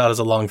drag this out as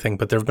a long thing,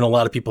 but there have been a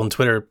lot of people on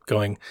Twitter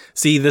going,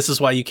 see, this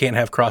is why you can't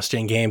have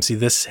cross-gen games. See,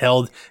 this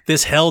held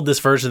this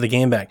version of the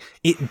game back.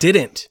 It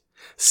didn't.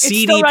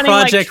 CD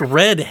Projekt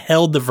Red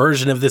held the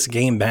version of this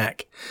game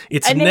back.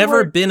 It's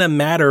never been a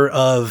matter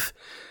of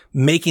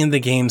making the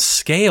game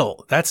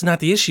scale. That's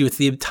not the issue. It's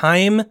the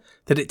time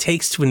that it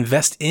takes to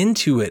invest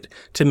into it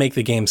to make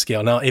the game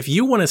scale. Now, if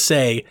you want to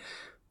say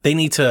they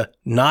need to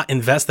not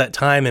invest that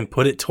time and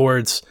put it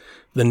towards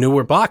the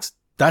newer box,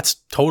 that's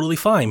totally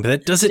fine, but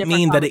that doesn't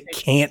mean that it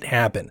can't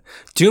happen.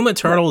 Doom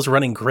Eternal is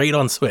running great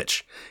on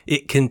Switch.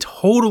 It can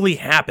totally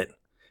happen.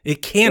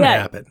 It can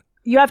happen.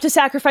 You have to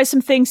sacrifice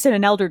some things to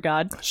an elder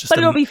god, but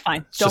it'll be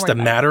fine. It's just a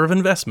matter of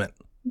investment.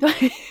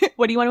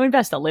 What do you want to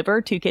invest? A liver,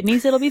 2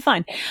 kidneys? It'll be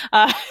fine.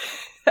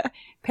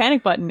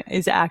 Panic Button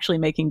is actually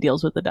making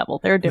deals with the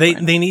devil. They're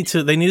different. They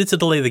needed to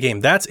delay the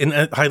game.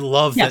 I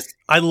love that.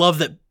 I love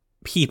that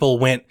people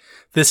went,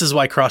 this is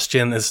why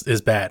cross-gen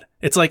is bad.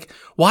 It's like,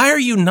 why are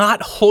you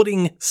not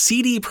holding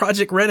CD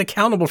Projekt Red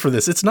accountable for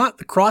this? It's not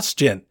the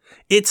cross-gen.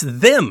 It's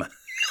them.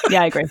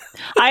 Yeah, I agree.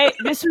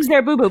 This was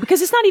their boo-boo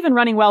because it's not even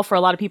running well for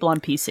a lot of people on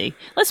PC.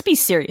 Let's be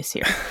serious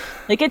here.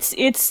 Like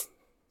it's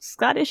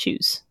got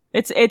issues.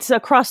 It's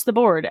across the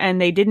board,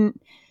 and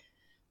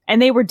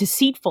they were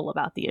deceitful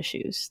about the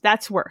issues.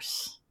 That's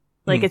worse.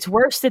 Like it's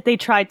worse that they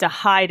tried to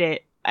hide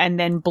it and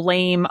then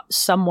blame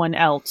someone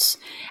else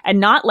and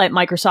not let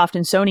Microsoft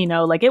and Sony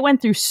know. Like it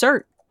went through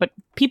CERT, but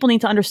people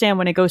need to understand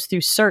when it goes through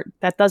CERT,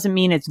 that doesn't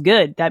mean it's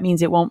good. That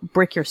means it won't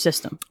brick your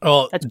system.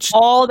 Well, that's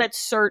all that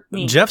CERT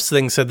means. Jeff's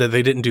thing said that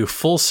they didn't do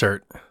full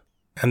CERT,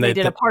 and they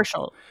did a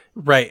partial.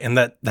 Right, and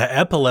that the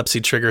epilepsy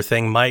trigger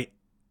thing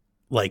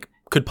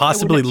could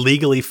possibly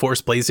legally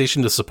force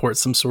PlayStation to support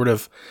some sort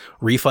of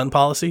refund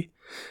policy.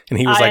 And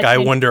he was like, I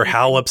wonder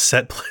how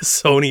upset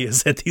Sony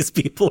is at these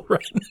people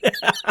right now.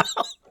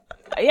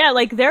 Yeah,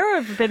 like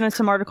there have been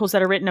some articles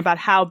that are written about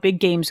how big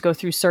games go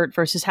through CERT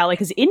versus how,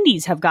 because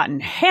indies have gotten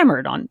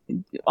hammered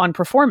on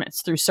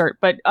performance through CERT,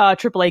 but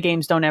AAA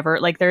games don't ever.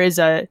 Like there is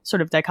a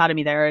sort of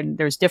dichotomy there, and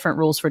there's different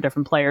rules for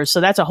different players. So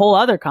that's a whole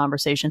other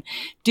conversation.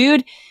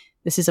 Dude,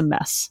 this is a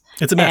mess.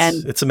 It's a mess.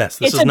 It's a mess.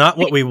 This is not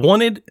what we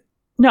wanted.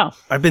 No.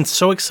 I've been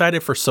so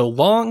excited for so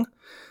long.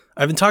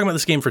 I've been talking about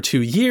this game for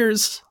 2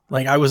 years.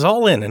 Like I was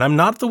all in, and I'm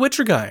not the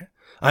Witcher guy.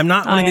 I'm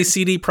not one of these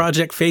CD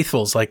Projekt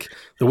faithfuls. Like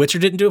The Witcher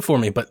didn't do it for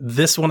me, but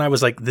this one I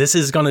was like, this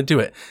is going to do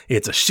it.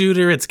 It's a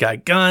shooter. It's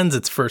got guns.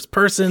 It's first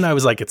person. I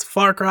was like, it's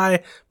Far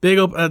Cry.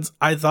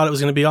 I thought it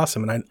was going to be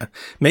awesome. And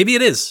maybe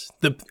it is.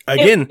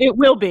 It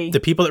will be.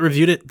 The people that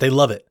reviewed it, they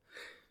love it.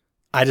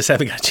 I just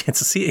haven't got a chance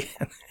to see it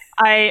yet.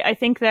 I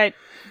think that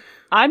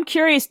I'm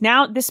curious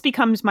now. This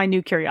becomes my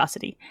new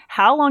curiosity.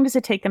 How long does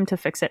it take them to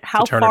fix it?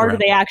 How far do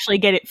they actually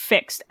get it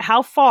fixed?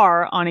 How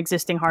far on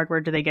existing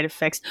hardware do they get it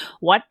fixed?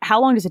 How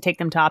long does it take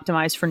them to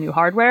optimize for new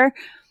hardware?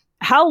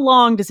 How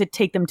long does it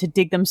take them to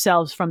dig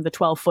themselves from the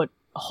 12-foot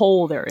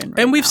hole they're in right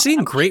And we've now?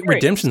 seen great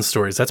redemption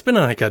stories. That's been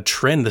like a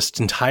trend this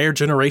entire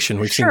generation.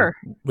 We've seen,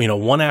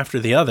 one after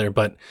the other,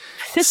 but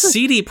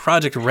CD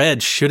Projekt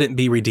Red shouldn't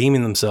be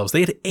redeeming themselves.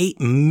 They had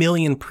 8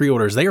 million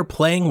pre-orders. They are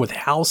playing with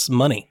house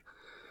money.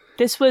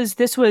 This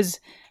was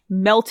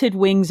melted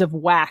wings of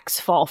wax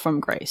fall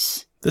from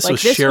grace. This was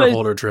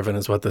shareholder driven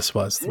is what this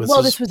was.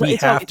 We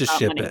have to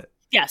ship it.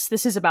 Yes,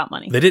 this is about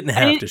money. They didn't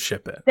have to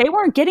ship it. They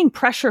weren't getting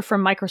pressure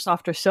from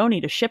Microsoft or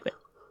Sony to ship it.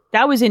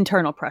 That was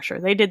internal pressure.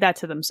 They did that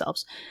to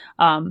themselves.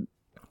 I'm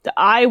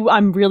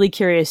really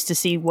curious to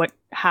see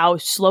how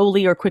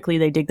slowly or quickly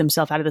they dig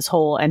themselves out of this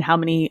hole and how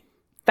many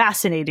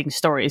fascinating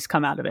stories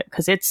come out of it,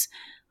 because it's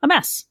a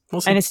mess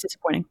and it's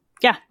disappointing.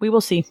 Yeah, we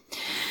will see.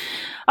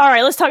 All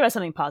right, let's talk about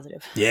something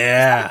positive.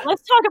 Yeah.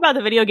 Let's talk about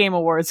the Video Game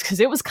Awards, because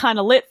it was kind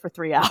of lit for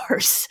 3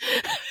 hours.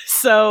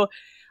 So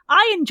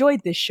I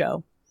enjoyed this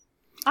show.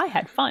 I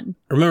had fun.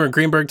 Remember,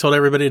 Greenberg told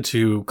everybody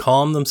to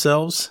calm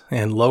themselves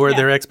and lower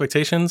their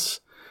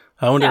expectations.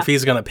 I wonder if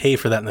he's going to pay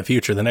for that in the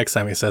future. The next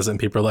time he says it, and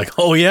people are like,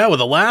 oh, yeah, well,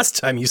 the last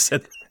time you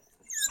said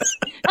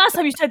last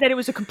time you said that it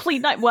was a complete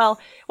night. Well,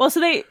 so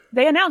they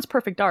announced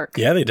Perfect Dark.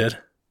 Yeah, they did.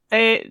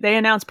 They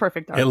announced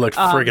Perfect Dark. It looked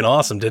friggin'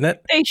 awesome, didn't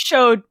it? They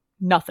showed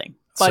nothing.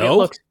 But it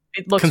looks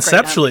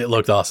conceptually, great. It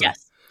looked awesome.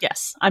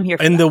 Yes, I'm here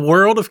for In that. the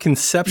world of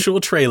conceptual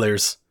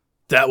trailers,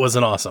 that was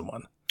an awesome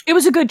one. It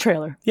was a good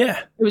trailer.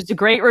 Yeah. It was a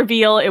great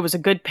reveal. It was a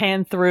good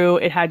pan through.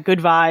 It had good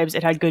vibes.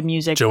 It had good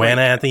music.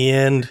 Joanna at the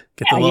end.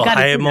 Get the little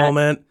Hyatt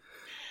moment.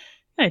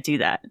 I'm gonna do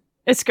that.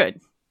 It's good.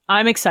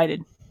 I'm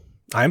excited.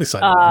 I'm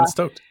excited. I'm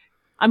stoked.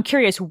 I'm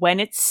curious when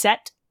it's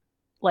set,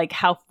 like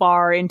how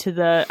far into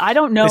the. I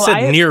don't know. They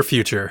said near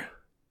future.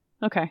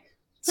 Okay.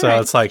 So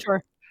it's like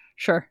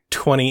sure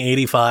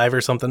 2085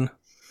 or something.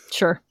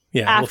 Sure.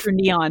 Yeah. After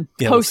Neon.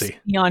 Yeah, Post we'll see.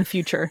 Neon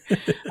future.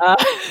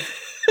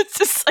 It's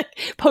just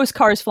like post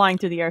cars flying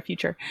through the air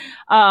future.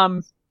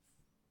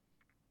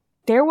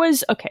 There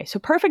was so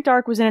Perfect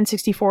Dark was in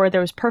N64.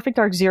 There was Perfect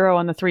Dark Zero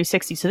on the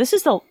 360. So this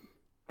is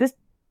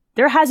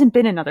there hasn't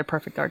been another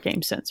Perfect Dark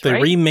game since. They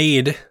right?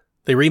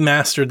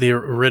 remastered the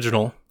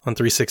original on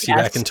 360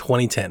 back in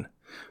 2010.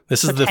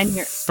 This is the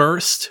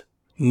first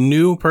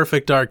new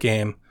Perfect Dark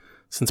game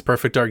since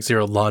Perfect Dark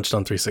Zero launched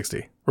on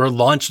 360. Or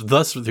launched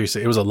thus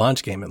 360. It was a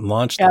launch game. It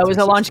launched. Yeah, it was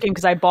a launch game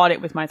because I bought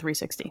it with my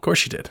 360. Of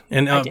course you did.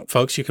 And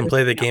folks, you can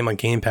play the game on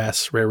Game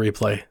Pass, Rare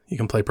Replay. You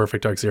can play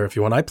Perfect Dark Zero if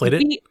you want. I played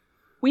it.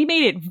 We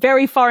made it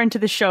very far into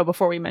the show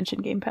before we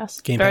mentioned Game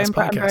Pass.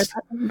 Podcast.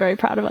 I'm very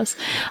proud of us.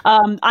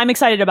 I'm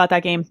excited about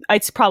that game.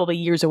 It's probably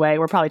years away.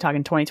 We're probably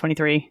talking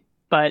 2023,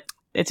 but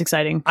it's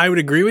exciting. I would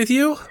agree with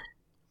you,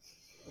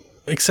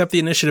 except the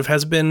initiative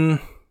has been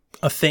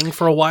a thing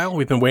for a while.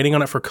 We've been waiting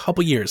on it for a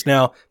couple years.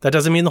 Now, that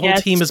doesn't mean the whole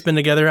team has been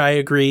together. I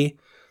agree.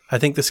 I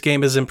think this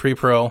game is in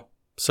pre-pro.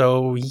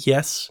 So,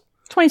 yes.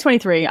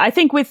 2023. I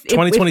think with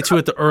 2022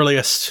 at the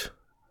earliest.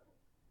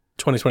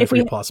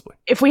 2023 possibly.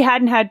 If we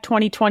hadn't had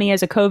 2020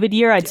 as a COVID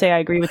year, I'd say I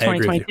agree with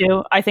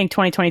 2022. I think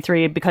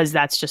 2023 because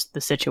that's just the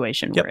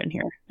situation we're in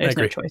here. There's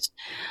no choice.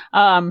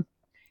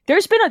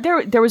 There's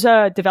been there was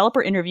a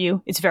developer interview.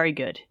 It's very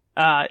good.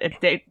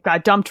 It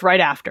got dumped right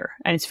after,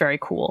 and it's very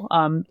cool.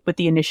 With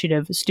the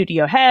Initiative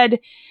studio head,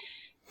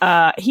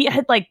 he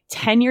had like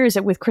 10 years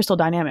with Crystal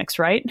Dynamics,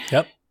 right?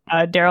 Yep.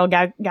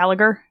 Daryl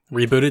Gallagher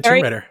rebooted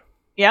Tomb Raider.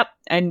 Yep,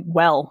 and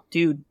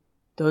dude,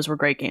 those were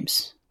great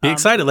games. Be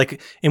excited,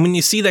 and when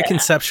you see that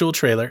conceptual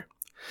trailer,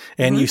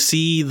 and you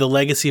see the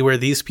legacy where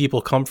these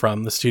people come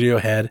from, the studio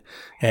head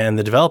and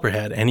the developer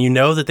head, and you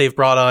know that they've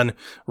brought on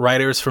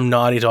writers from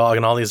Naughty Dog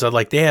and all these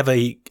other, they have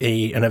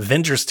an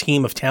Avengers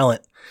team of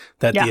talent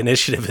that the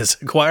Initiative is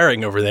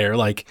acquiring over there.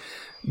 Like,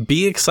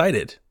 be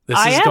excited. This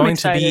is going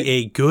to be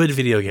a good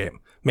video game.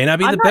 May not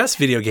be the best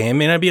video game,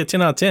 may not be a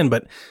 10 out of 10,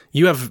 but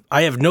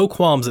I have no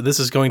qualms that this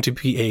is going to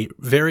be a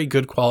very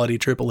good quality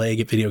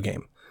AAA video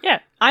game. Yeah,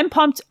 I'm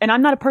pumped, and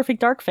I'm not a Perfect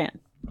Dark fan,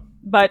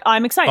 but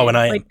I'm excited. Oh, and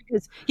I am.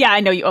 Because,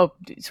 I know you. Oh,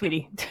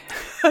 sweetie,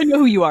 I know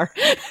who you are.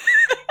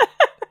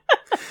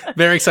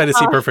 Very excited to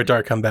see Perfect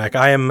Dark come back.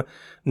 I am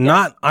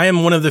not. I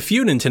am one of the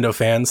few Nintendo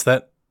fans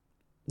that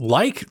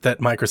like that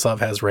Microsoft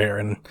has Rare,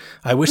 and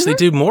I wish they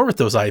do more with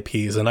those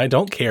IPs. And I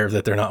don't care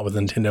that they're not with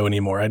Nintendo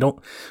anymore. I don't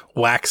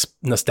wax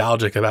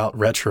nostalgic about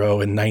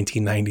retro in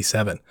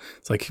 1997.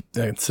 It's like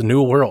it's a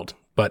new world,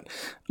 but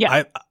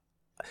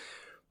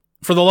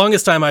for the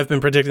longest time, I've been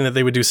predicting that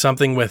they would do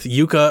something with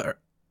Yuka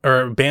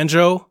or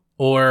Banjo,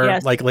 or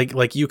like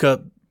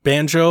Yuka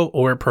Banjo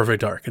or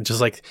Perfect Dark. It's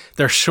just like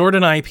they're short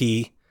an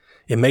IP.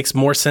 It makes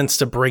more sense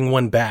to bring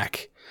one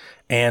back,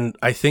 and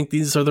I think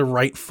these are the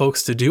right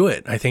folks to do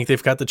it. I think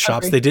they've got the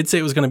chops. They did say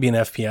it was going to be an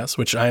FPS,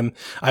 which I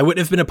wouldn't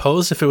have been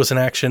opposed if it was an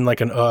action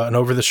like an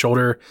over the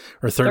shoulder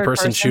or third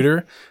person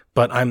shooter.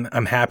 But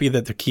I'm happy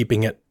that they're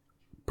keeping it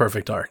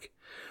Perfect Dark.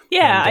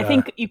 Yeah, and, I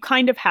think you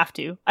kind of have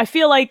to. I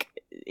feel like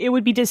it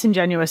would be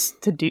disingenuous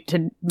to make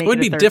it would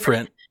be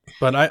different,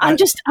 but I'm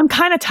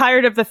kind of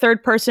tired of the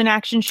third person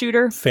action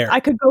shooter. Fair. I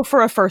could go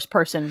for a first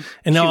person.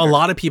 And now a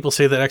lot of people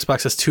say that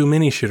Xbox has too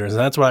many shooters, and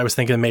that's what I was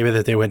thinking maybe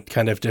that they would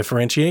kind of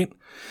differentiate.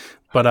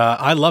 But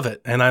I love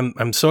it, and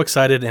I'm so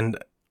excited. And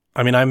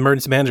I mean, I'm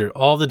emergency manager.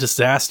 All the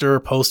disaster,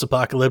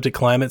 post-apocalyptic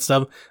climate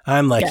stuff,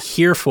 I'm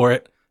here for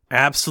it.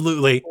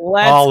 Absolutely.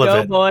 All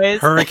of it. Boys.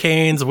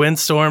 Hurricanes,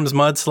 windstorms,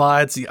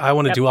 mudslides. I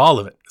want to do all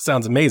of it. It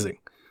sounds amazing.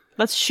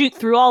 Let's shoot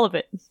through all of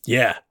it.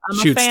 Yeah. I'm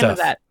a fan of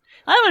that.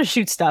 I want to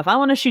shoot stuff. I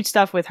want to shoot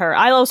stuff with her.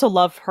 I also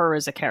love her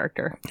as a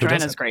character.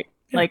 Joanna's great.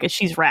 Yeah. Like,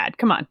 she's rad.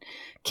 Come on.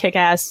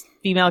 Kick-ass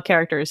female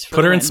characters.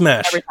 Put her in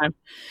Smash. Every time.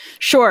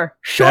 Sure.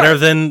 Better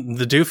than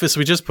the doofus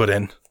we just put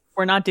in.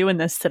 We're not doing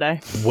this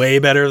today. Way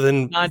better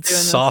than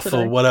soft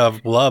or whatever.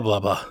 Blah, blah,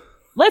 blah.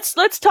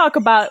 Let's talk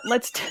about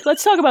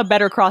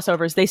better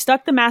crossovers. They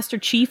stuck the Master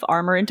Chief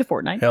armor into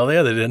Fortnite. Hell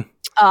yeah, they did.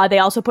 They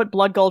also put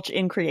Blood Gulch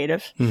in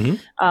creative.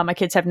 Mm-hmm. My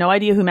kids have no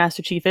idea who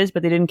Master Chief is,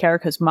 but they didn't care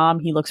because Mom,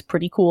 he looks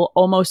pretty cool,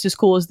 almost as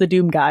cool as the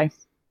Doom guy.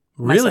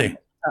 Really?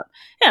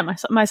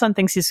 My son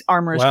thinks his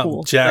armor is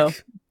cool.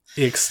 Jack,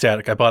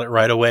 ecstatic. I bought it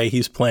right away.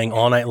 He's playing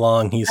all night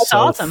long. He's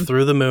awesome.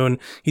 Through the moon.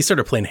 He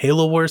started playing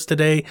Halo Wars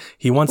today.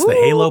 He wants the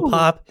Halo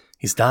pop.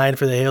 He's dying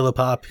for the Halo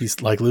pop.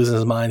 He's like losing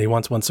his mind. He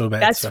wants one so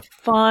bad. That's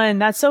fun.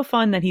 That's so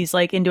fun that he's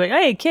like into it.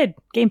 Hey, kid,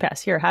 Game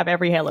Pass. Here, have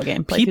every Halo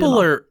game.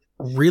 People are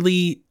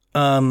really,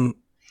 what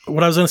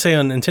I was going to say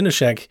on Nintendo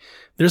Shack,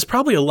 there's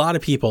probably a lot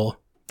of people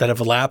that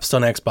have lapsed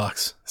on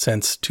Xbox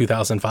since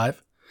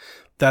 2005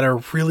 that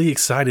are really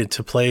excited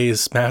to play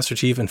as Master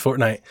Chief in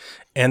Fortnite.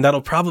 And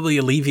that'll probably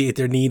alleviate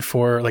their need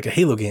for like a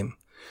Halo game.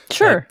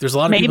 Sure. Like, there's a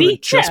lot of people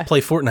that just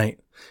play Fortnite.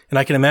 And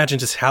I can imagine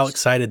just how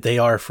excited they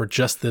are for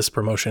just this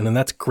promotion. And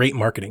that's great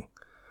marketing.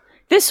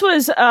 This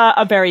was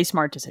a very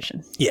smart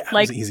decision. Yeah, it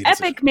Like was an easy Epic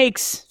decision.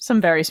 makes some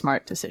very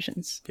smart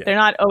decisions. Yeah. They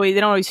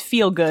don't always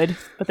feel good,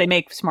 but they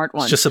make smart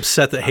ones. Just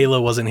upset that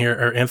Halo wasn't here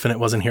or Infinite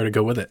wasn't here to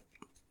go with it.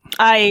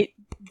 I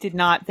did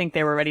not think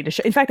they were ready to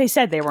show. In fact, they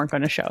said they weren't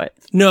going to show it.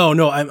 No,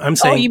 I'm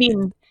saying Oh, you mean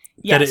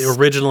that yes? it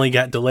originally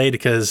got delayed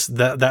because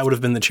that would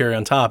have been the cherry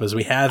on top. Is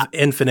we have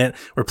Infinite,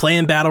 we're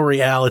playing Battle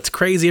Royale, it's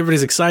crazy,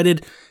 everybody's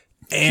excited,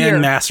 and Here.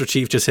 Master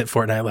Chief just hit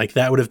Fortnite. Like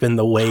that would have been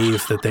the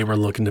wave that they were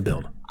looking to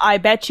build. I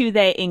bet you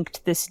they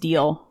inked this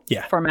deal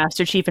Yeah. for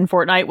Master Chief and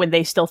Fortnite when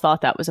they still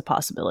thought that was a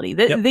possibility.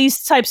 Yep.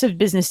 These types of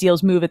business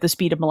deals move at the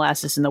speed of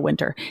molasses in the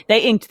winter. They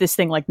inked this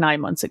thing like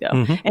 9 months ago,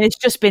 and it's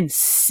just been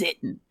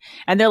sitting.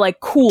 And they're like,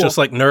 cool. Just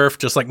like Nerf,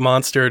 just like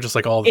Monster, just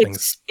like all the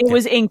things. It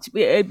was inked.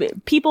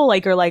 People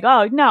are like,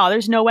 oh no,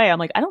 there's no way. I'm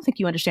like, I don't think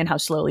you understand how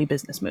slowly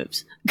business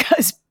moves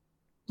because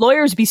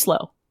lawyers be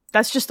slow.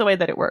 That's just the way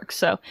that it works.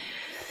 So,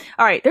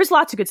 all right, there's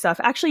lots of good stuff.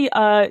 Actually,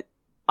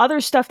 other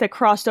stuff that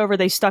crossed over,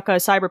 they stuck a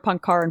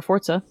Cyberpunk car in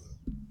Forza,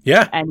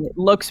 Yeah, and it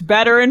looks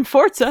better in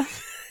Forza.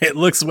 it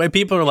looks way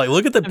people are like,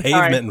 look at the I'm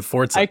pavement sorry. in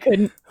Forza. I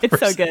couldn't. It's so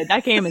Forza. good.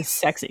 That game is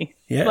sexy.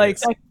 Yeah, it like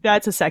is.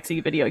 that's a sexy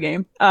video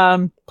game.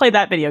 Play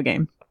that video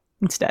game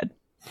instead.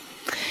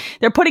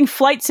 They're putting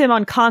Flight Sim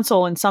on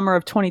console in summer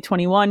of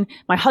 2021.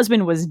 My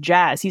husband was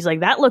jazzed. He's like,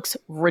 that looks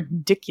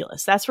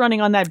ridiculous. That's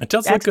running on that. It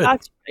does look good.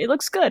 Xbox. It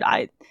looks good.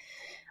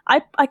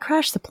 I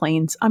crashed the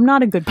planes. I'm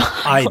not a good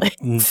I pilot.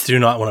 do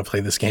not want to play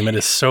this game. It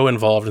is so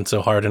involved and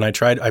so hard. And I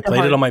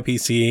played it on my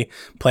PC.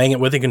 Playing it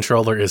with a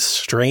controller is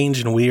strange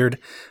and weird.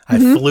 I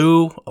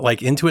flew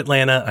like into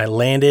Atlanta. I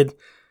landed.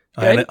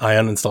 I Good.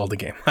 uninstalled the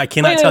game. I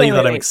cannot Wait, tell wait, you wait,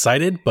 that I'm wait.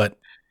 excited, but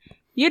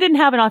You didn't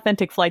have an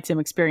authentic Flight Sim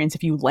experience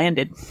if you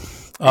landed and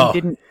oh,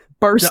 didn't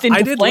burst no, into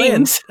I did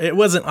flames. land. It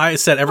wasn't. I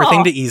set everything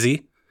Oh. to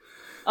easy,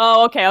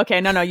 Oh, okay.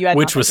 No, you had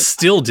which was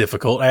still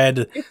difficult. I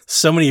had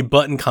so many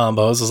button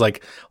combos. It was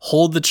like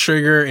hold the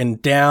trigger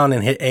and down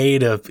and hit A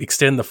to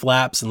extend the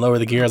flaps and lower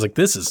the gear. I was like,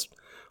 this is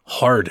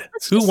hard.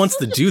 Who wants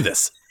to do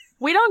this?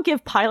 We don't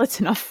give pilots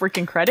enough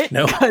freaking credit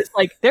No. because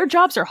like their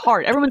jobs are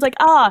hard. Everyone's like,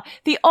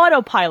 the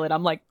autopilot.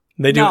 I'm like,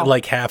 They do No. it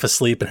like half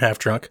asleep and half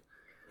drunk.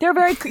 they're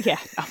very, yeah,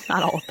 no,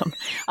 not all of them.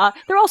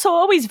 They're also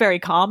always very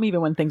calm, even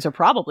when things are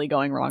probably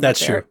going wrong.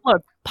 That's out there. true.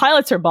 Look,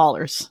 pilots are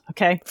ballers.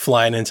 Okay.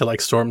 Flying into like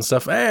storm and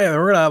stuff. Hey,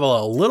 we're gonna have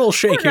a little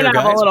shake We're here, going to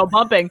have guys. a little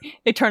bumping.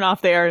 They turn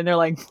off the air and they're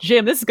like,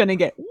 Jim, this is going to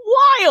get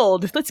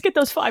wild. Let's get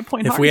those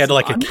 5-point If we had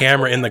like a harnesses on.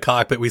 camera in the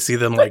cockpit, we see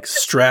them like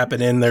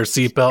strapping in their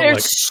seatbelt, They're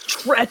like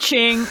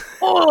stretching.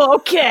 Oh,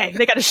 okay.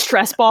 They got a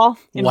stress ball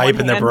in one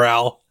wiping their hand.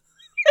 brow.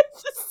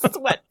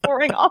 Sweat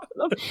pouring off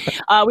of them.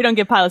 We don't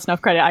give pilots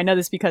enough credit. I know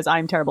this because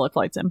I'm terrible at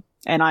Flight Sim,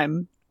 and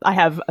I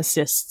have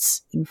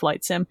assists in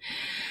Flight Sim.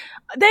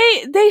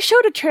 They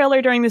showed a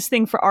trailer during this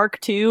thing for Arc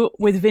 2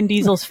 with Vin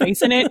Diesel's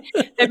face in it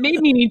that made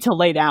me need to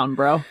lay down,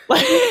 bro.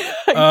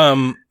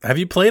 Have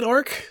you played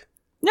Ark?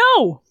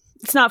 No,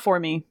 it's not for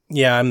me.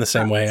 Yeah, I'm the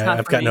same way. it's not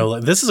I've for got me. no.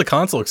 This is a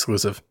console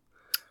exclusive.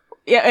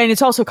 Yeah, and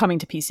it's also coming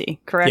to PC,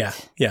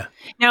 correct? Yeah.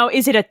 Now,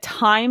 is it a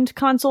timed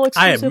console I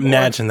exclusive? or-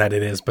 imagine that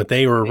it is, but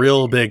they were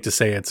real big to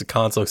say it's a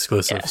console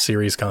exclusive, Yeah.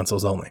 series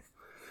consoles only.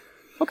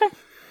 Okay.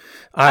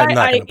 I'm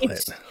not going to play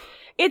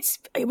it.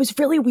 It was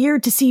really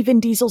weird to see Vin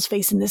Diesel's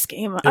face in this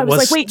game. I It was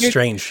was like, wait,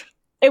 strange.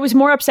 it was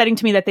more upsetting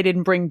to me that they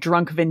didn't bring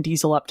drunk Vin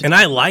Diesel up to And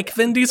I like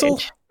Vin Diesel,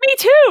 Me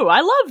too.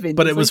 I love Vin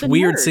but Diesel. it was He's a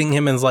weird nerd. seeing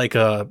him as like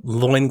a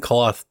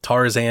loincloth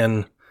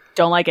Tarzan.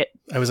 Don't like it.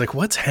 I was like,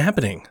 what's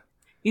happening?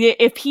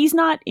 If he's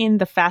not in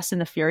the Fast and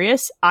the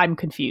Furious, I'm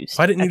confused.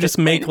 Why didn't you at this just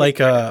make point.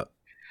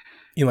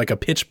 like a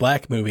Pitch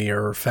Black movie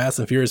or Fast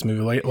and Furious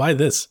movie? Why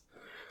this?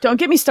 Don't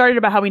get me started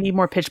about how we need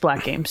more Pitch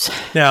Black games.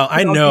 Now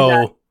I Don't do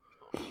know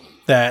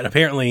that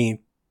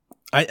apparently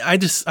I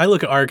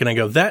look at Ark and I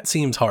go, that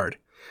seems hard.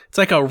 It's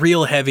like a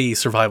real heavy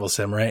survival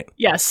sim, right?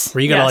 Yes.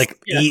 Where you gotta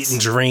yes. eat and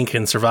drink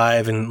and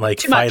survive and like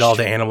Too fight much. all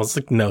the animals.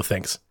 Like, no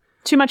thanks.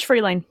 Too much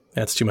free lane.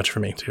 That's too much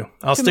for me too.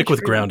 I'll Too stick much with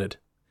for you. Grounded.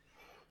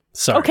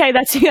 Sorry. Okay,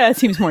 that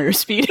seems more your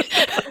speed.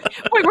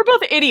 Wait, we're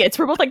both idiots.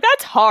 We're both like,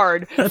 that's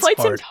hard. That's Flight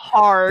hard. Sim's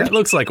hard. That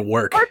looks like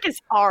work. Work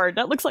is hard.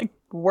 That looks like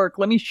work.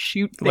 Let me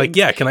shoot things. Like,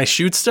 yeah, can I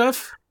shoot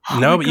stuff? Oh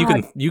no, my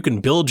but God. you can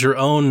build your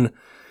own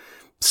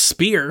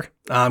spear.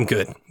 I'm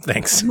good.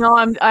 Thanks.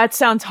 No, that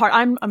sounds hard.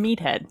 I'm a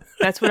meathead.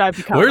 That's what I've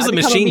become. Where's I've the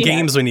become a machine meathead.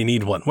 games when you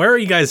need one? Where are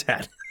you guys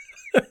at?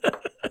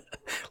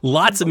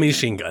 Lots of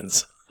machine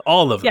guns.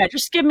 All of them. Yeah,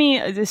 just give me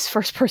this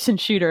first-person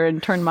shooter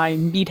and turn my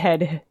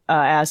meathead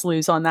ass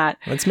loose on that.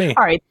 That's me.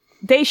 All right,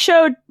 they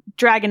showed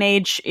Dragon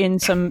Age in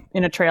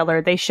a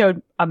trailer. They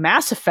showed a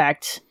Mass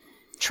Effect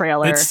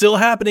trailer. It's still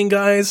happening,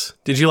 guys.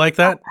 Did you like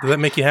that? Did that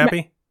make you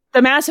happy?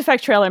 The Mass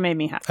Effect trailer made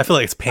me happy. I feel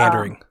like it's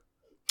pandering.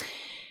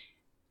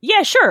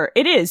 Yeah, sure,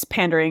 it is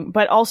pandering,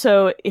 but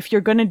also if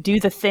you're going to do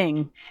the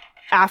thing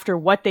after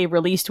what they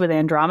released with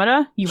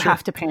Andromeda, you Sure.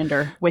 have to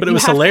pander. With, But it you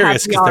was have to have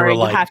hilarious the because they aura, were you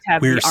like, have to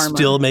have we're the armor.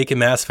 still making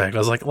Mass Effect. I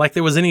was like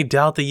there was any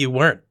doubt that you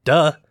weren't.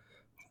 Duh.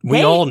 We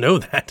They- all know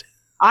that.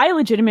 I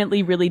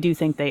legitimately really do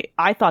think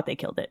I thought they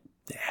killed it.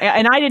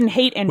 And I didn't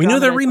hate Andromeda. We knew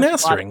they're as much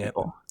as a lot of remastering it.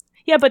 people.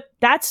 Yeah, but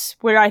that's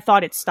where I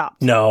thought it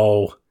stopped.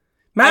 No.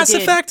 Mass I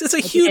did. Effect is a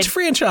huge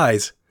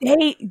franchise.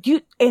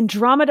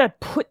 Andromeda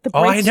put the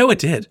Oh, I brakes know on it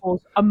did.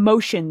 people's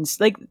emotions.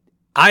 Like,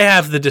 I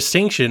have the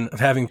distinction of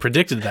having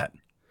predicted that.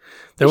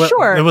 There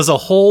Sure. was a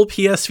whole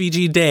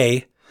PSVG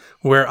day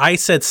where I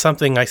said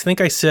something. I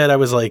think I said, I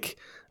was like,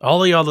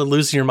 all of y'all are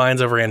losing your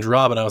minds over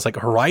Andromeda. I was like,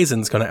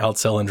 Horizon's going to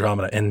outsell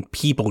Andromeda, and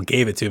people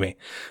gave it to me.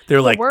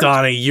 They're like,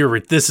 Donna,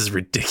 this is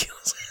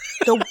ridiculous.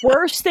 The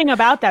worst thing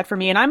about that for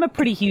me, and I'm a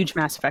pretty huge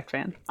Mass Effect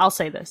fan. I'll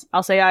say this.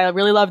 I'll say I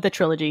really love the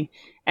trilogy,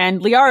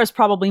 and Liara is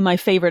probably my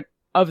favorite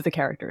of the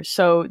characters.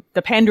 So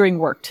the pandering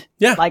worked.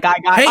 Yeah. Like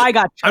I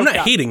got. I'm not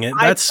up. hating it.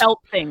 I felt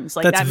things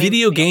like that's that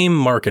video game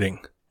marketing.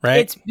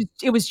 Right?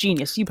 It was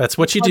genius. That's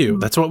what you do.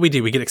 That's what we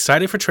do. We get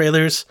excited for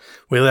trailers.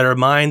 We let our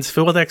minds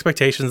fill with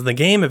expectations. And the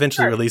game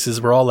eventually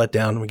releases. We're all let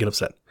down and we get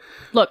upset.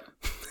 Look,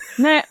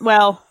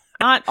 well,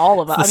 not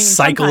all of us. The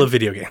cycle of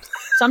video games.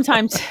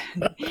 Sometimes,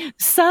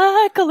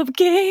 cycle of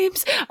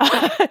games.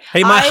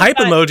 Hey, my hype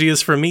emoji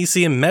is from me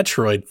seeing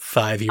Metroid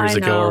 5 years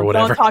ago or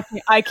whatever. Don't talk to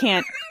me. I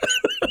can't.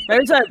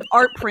 There's an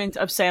art print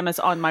of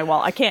Samus on my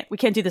wall. We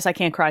can't do this. I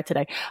can't cry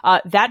today.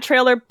 That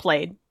trailer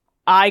played.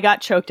 I got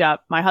choked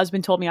up. My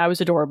husband told me I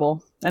was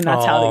adorable, and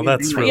that's how.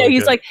 That's really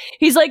he's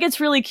like, it's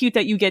really cute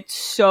that you get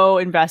so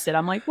invested.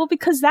 I'm like, well,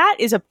 because that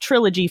is a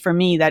trilogy for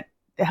me that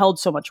held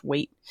so much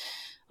weight.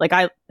 Like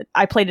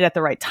I played it at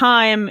the right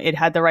time. It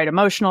had the right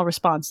emotional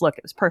response. Look,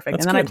 it was perfect.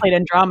 And then I played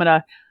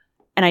Andromeda,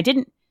 and I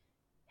didn't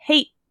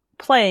hate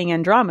playing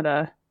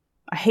Andromeda.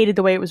 I hated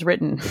the way it was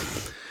written.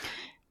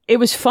 It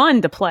was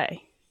fun to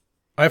play.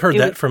 I've heard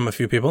that from a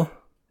few people.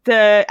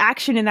 The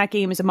action in that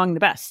game is among the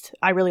best.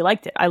 I really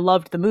liked it. I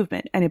loved the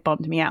movement, and it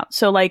bummed me out.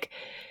 So, like,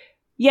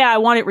 yeah, I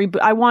want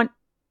it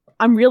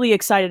I'm really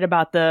excited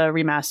about the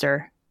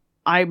remaster.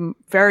 I'm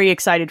very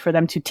excited for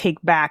them to take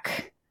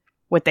back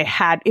what they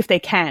had, if they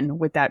can,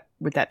 with that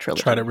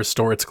trilogy. Try to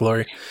restore its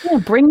glory. Yeah,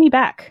 bring me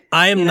back.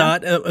 I am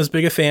not as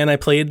big a fan. I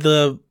played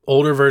the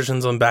older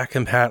versions on back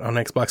and pat on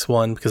Xbox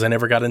One because I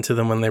never got into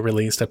them when they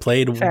released. I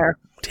played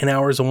 10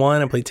 hours of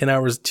one. I played 10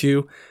 hours of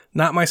two.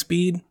 Not my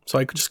speed, so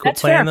I could just quit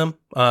playing them.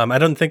 I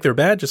don't think they're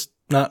bad, just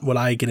not what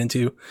I get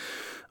into.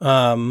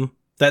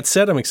 That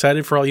said, I'm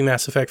excited for all you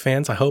Mass Effect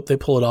fans. I hope they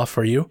pull it off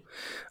for you.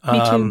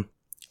 Me too.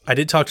 I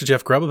did talk to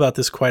Jeff Grubb about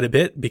this quite a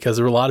bit because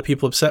there were a lot of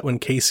people upset when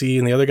Casey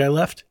and the other guy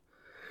left.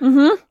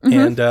 Mm-hmm.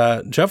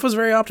 And Jeff was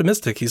very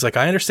optimistic. He's like,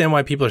 I understand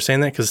why people are saying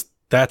that because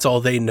that's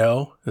all they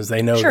know is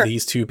they know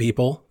these two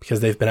people because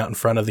they've been out in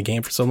front of the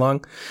game for so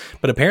long.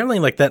 But apparently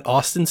like that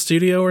Austin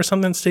studio or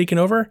something's taken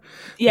over.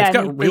 Yeah.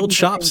 They've got real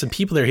chops and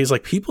people there. He's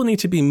like, people need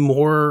to be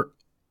more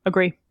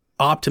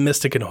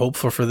optimistic and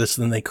hopeful for this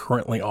than they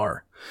currently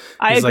are.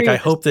 He's like, I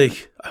hope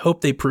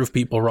they prove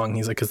people wrong.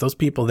 He's like, because those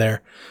people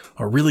there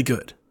are really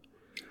good.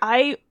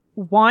 I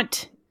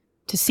want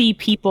to see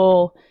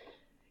people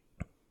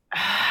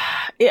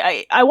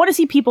I want to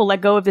see people let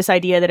go of this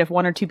idea that if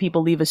one or two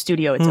people leave a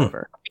studio, it's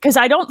over. Because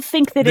I don't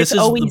think that it's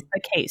always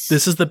the case.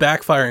 This is the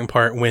backfiring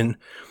part when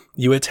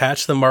you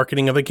attach the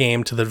marketing of a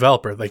game to the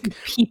developer. Like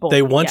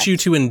they want you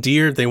to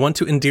endear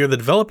the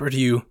developer to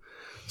you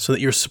so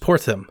that you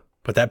support them.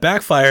 But that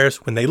backfires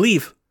when they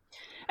leave.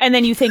 And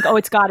then you think, oh,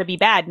 it's got to be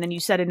bad. And then you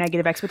set a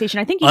negative expectation.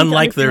 I think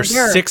unlike there's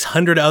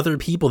 600 other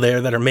people there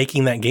that are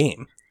making that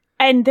game.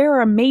 And there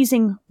are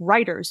amazing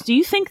writers. Do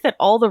you think that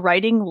all the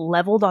writing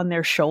leveled on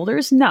their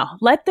shoulders? No.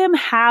 Let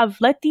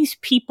these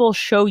people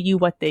show you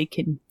what they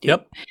can do.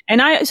 Yep. And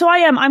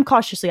I'm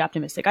cautiously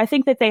optimistic. I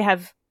think that they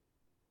have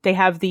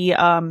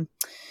the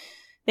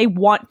they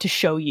want to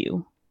show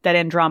you that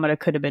Andromeda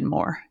could have been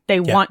more.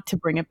 They want to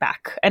bring it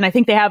back. And I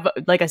think they have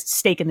like a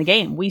stake in the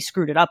game. We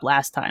screwed it up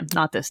last time,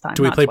 not this time.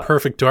 Do we play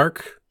Perfect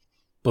Dark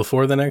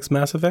before the next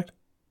Mass Effect?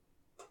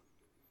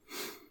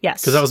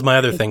 Yes. Because that was my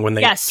other thing. When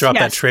they dropped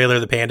that trailer,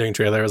 the pandering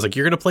trailer, I was like,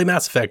 you're going to play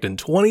Mass Effect in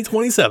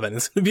 2027.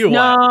 It's going to be a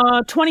while.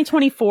 No,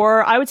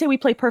 2024. I would say we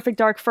play Perfect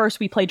Dark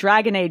first. We play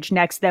Dragon Age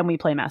next. Then we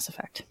play Mass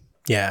Effect.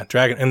 Yeah,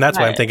 Dragon. And that's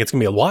why I'm thinking it's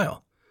going to be a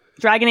while.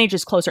 Dragon Age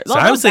is closer. So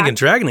I was thinking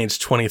Dragon Age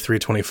 23,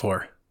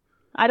 24.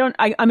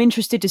 I'm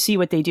interested to see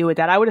what they do with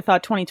that. I would have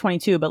thought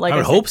 2022, but like I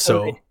would hope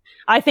so.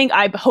 I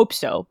hope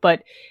so,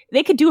 but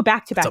they could do a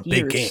back-to-back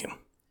years.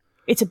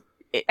 It's a big game.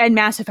 And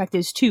Mass Effect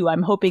is too.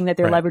 I'm hoping that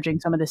they're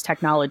leveraging some of this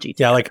technology.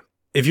 Yeah, like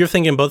if you're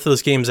thinking both of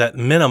those games at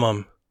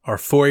minimum are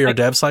 4-year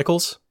dev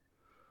cycles.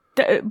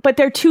 But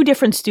they're two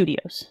different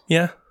studios.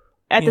 Yeah.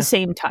 At the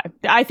same time.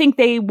 I think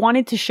they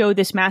wanted to show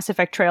this Mass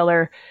Effect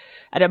trailer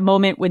at a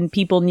moment when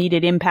people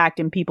needed impact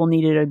and people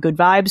needed a good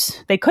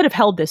vibes. They could have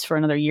held this for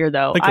another year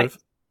though.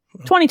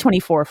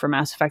 2024 for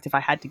Mass Effect if I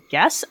had to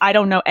guess. I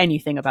don't know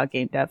anything about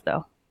game dev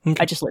though. Okay.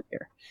 I just live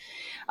here.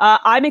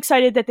 I'm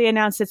excited that they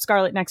announced that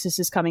Scarlet Nexus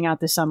is coming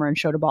out this summer and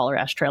showed a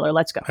baller-ass trailer.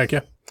 Let's go. Heck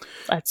yeah.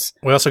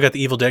 We also got the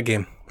Evil Dead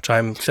game, which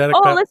I'm excited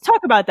about. Oh, let's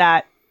talk about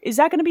that. Is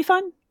that going to be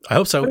fun? I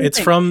hope so. It's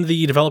from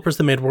the developers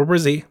that made World War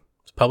Z.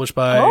 It's published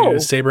by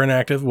Saber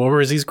Interactive. World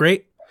War Z is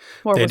great.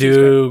 They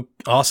do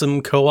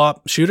awesome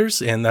co-op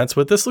shooters, and that's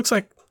what this looks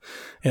like.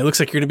 And it looks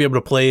like you're going to be able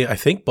to play, I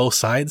think, both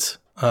sides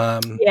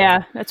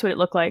Yeah, that's what it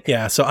looked like.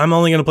 Yeah, so I'm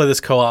only going to play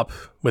this co-op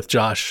with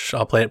Josh.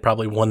 I'll play it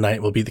probably one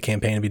night. We'll beat the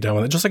campaign and be done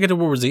with it, just like I did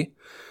World War Z.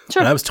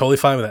 Sure. And I was totally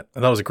fine with it. I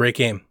thought it was a great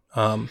game.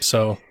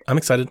 So I'm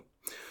excited.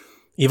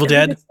 Evil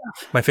Dead,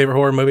 my favorite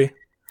horror movie.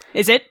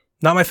 Is it?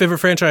 Not my favorite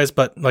franchise,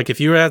 but like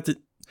if you were at the...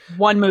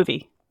 One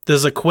movie.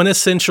 There's a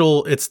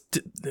quintessential... this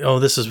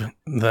is...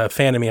 The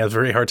fan of me has a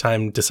very hard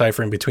time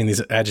deciphering between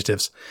these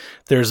adjectives.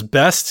 There's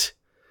best,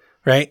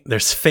 right?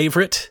 There's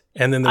favorite,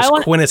 and then there's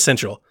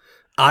quintessential.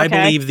 I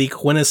believe the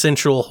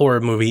quintessential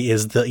horror movie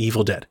is The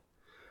Evil Dead.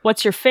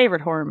 What's your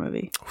favorite horror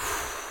movie?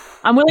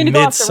 I'm willing to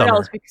go off the Midsommar.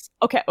 rails because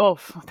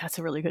that's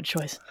a really good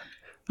choice.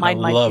 Mine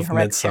I might love be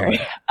Hereditary.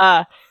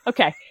 Midsommar.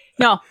 Okay.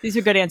 No, these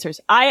are good answers.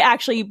 I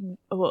actually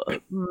I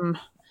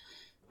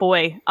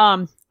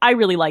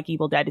really like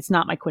Evil Dead. It's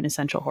not my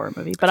quintessential horror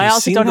movie, but I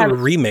also don't have a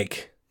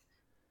remake.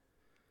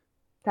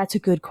 That's a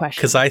good question.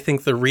 Because I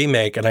think the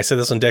remake, and I said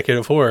this on Decade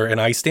of Horror,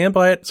 and I stand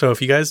by it. So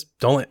if you guys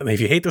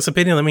if you hate this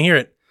opinion, let me hear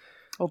it.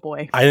 Oh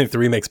boy. I think the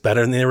remake's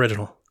better than the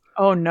original.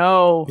 Oh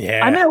no.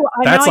 Yeah.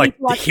 That's like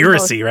the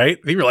heresy,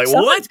 right? People are like,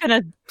 what?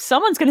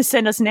 Someone's gonna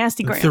send us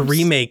nasty grams. The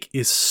remake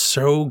is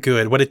so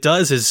good. What it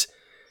does is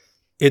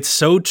it's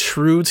so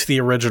true to the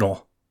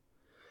original,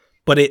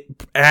 but it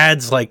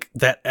adds like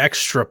that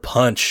extra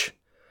punch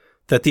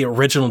that the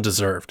original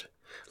deserved.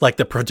 Like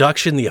the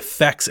production, the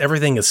effects,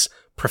 everything is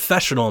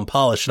professional and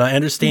polished. And I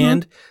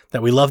understand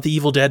that we love The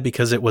Evil Dead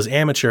because it was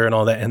amateur and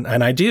all that,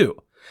 and I do.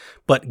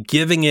 But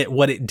giving it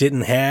what it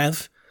didn't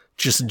have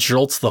just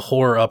jolts the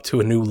horror up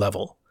to a new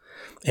level.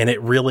 And it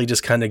really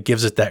just kind of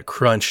gives it that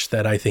crunch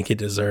that I think it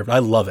deserved. I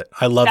love it.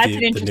 I love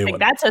the new one.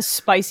 That's a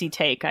spicy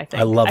take, I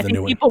think. I love the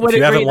new one. If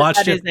you haven't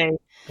watched it,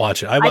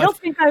 watch it. I don't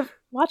think I've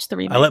watched the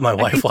remake. I let my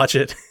wife watch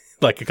it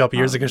like a couple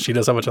years ago. She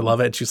knows how much I love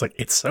it. And she's like,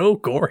 it's so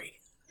gory.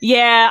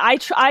 Yeah,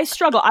 I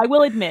struggle. I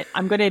will admit,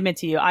 I'm going to admit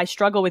to you, I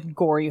struggle with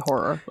gory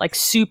horror, like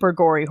super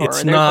gory horror.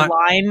 It's not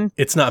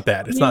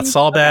bad. It's not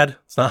Saw bad.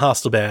 It's not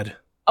Hostel bad.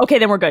 Okay,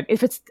 then we're good.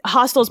 If it's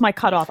Hostel's my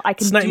cutoff, I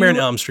can. It's Nightmare on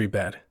Elm Street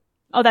bad.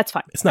 Oh, that's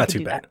fine. It's not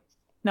too bad.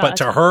 No, but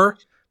to her,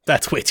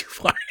 that's way too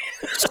far.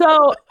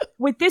 So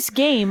with this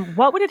game,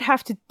 what would it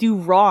have to do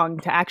wrong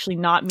to actually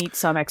not meet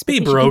some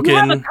expectation? Be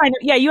broken.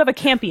 You have a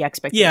campy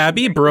expectation. Yeah,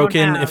 be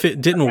broken if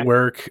it didn't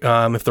work.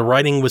 If the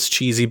writing was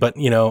cheesy, but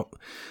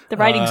the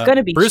writing's going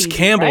to be Bruce cheesy,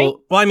 Campbell. Right?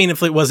 Well, I mean,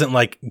 if it wasn't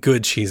like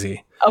good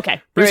cheesy.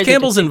 Okay. Bruce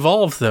Campbell's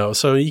involved though,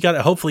 so you got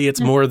to. Hopefully,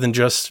 it's more than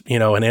just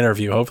an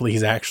interview. Hopefully,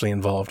 he's actually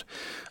involved.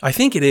 I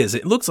think it is.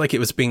 It looks like it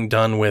was being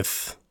done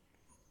with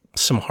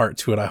some heart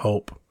to it. I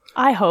hope.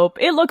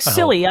 It looks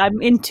silly.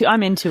 I'm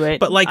into it.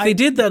 But they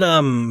did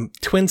that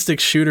twin stick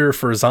shooter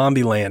for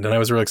Zombieland, and I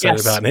was really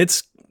excited about it, and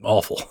it's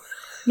awful.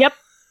 Yep.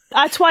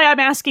 That's why I'm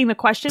asking the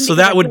question. So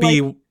that would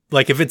be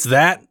like if it's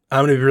that,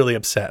 I'm going to be really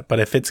upset. But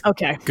if it's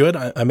good,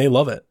 I may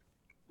love it.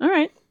 All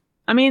right.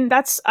 I mean,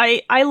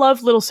 I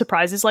love little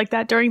surprises like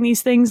that during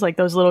these things, like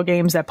those little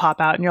games that pop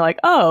out and you're like,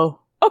 oh,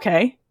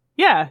 okay.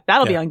 Yeah,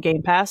 that'll be on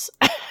Game Pass.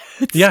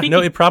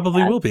 It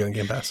probably will be on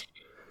Game Pass.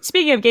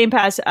 Speaking of Game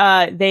Pass,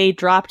 they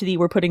dropped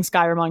we're putting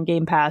Skyrim on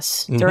Game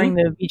Pass during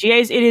the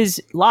VGAs. It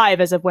is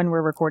live as of when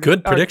we're recording.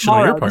 Good prediction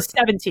on your part. The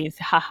 17th.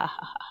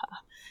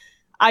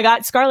 I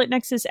got Scarlet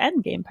Nexus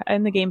and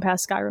the Game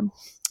Pass Skyrim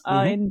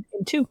in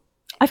 2.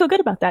 I feel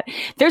good about that.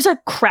 There's a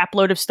crap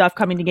load of stuff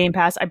coming to Game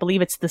Pass. I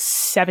believe it's the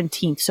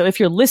 17th. So if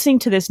you're listening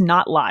to this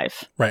not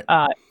live, right?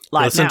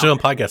 Listen to it on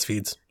podcast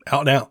feeds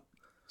out now.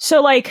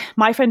 So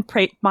my friend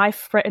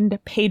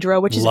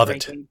Pedro, which is love a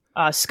great game.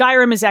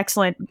 Skyrim is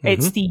excellent.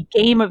 It's the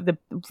game of the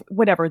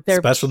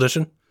special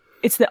edition.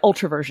 It's the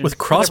ultra version with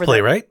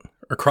crossplay, right?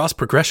 Or cross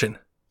progression.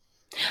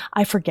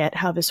 I forget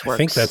how this works. I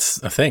think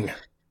that's a thing.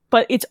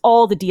 But it's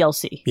all the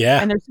DLC. Yeah,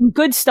 and there's some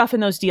good stuff in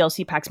those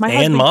DLC packs. My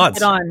husband mods.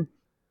 Put it on.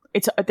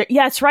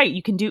 It's right.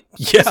 You can do.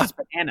 Yeah, this is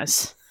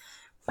bananas.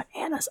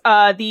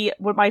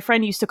 What my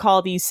friend used to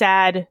call the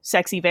sad,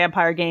 sexy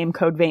vampire game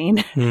Code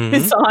Vein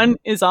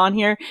is on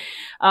here.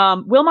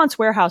 Wilmot's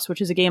Warehouse,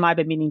 which is a game I've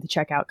been meaning to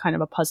check out, kind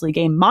of a puzzly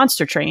game.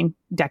 Monster Train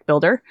deck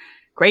builder,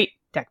 great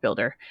deck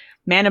builder.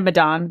 Man of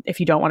Medan, if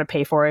you don't want to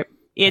pay for it,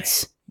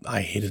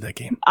 I hated that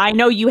game. I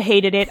know you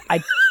hated it.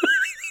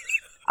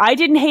 I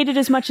didn't hate it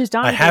as much as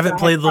Don. I haven't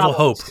played Little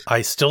Hope.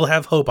 I still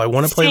have hope. I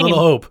want to play Little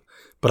Hope,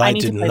 but I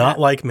did not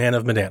like Man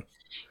of Medan.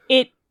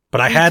 But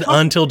I had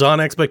Until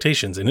Dawn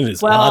expectations, and it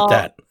is not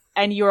that.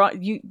 And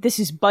this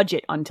is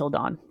budget Until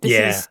Dawn.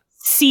 This is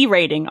C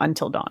rating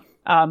Until Dawn.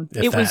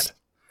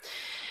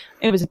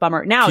 It was a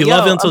bummer. Now, if you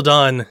love Until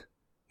Dawn,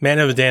 Man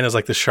of Medan is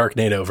like the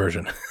Sharknado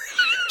version.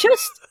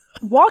 Just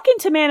walk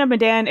into Man of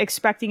Medan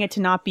expecting it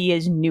to not be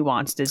as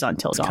nuanced as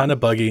Until Dawn. It's kind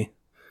of buggy.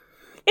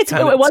 It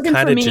wasn't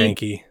for me.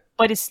 Janky.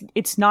 But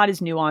it's not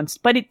as nuanced.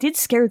 But it did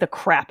scare the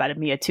crap out of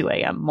me at 2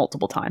 a.m.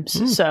 multiple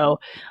times.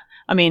 So,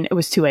 I mean, it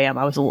was 2 a.m.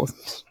 I was a little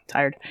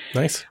tired.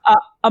 Nice.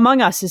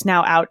 Among Us is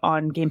now out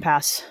on Game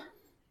Pass.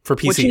 For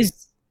PC. Which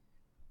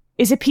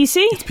is it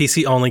PC? It's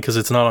PC only because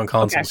it's not on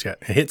consoles yet.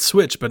 It hit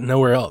Switch, but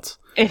nowhere else.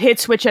 It hit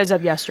Switch as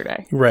of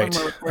yesterday. Right.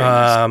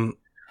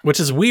 Which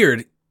is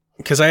weird.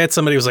 because I had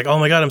somebody who was like, "Oh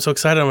my god, I'm so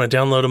excited! I'm going to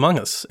download Among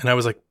Us," and I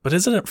was like, "But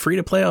isn't it free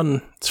to play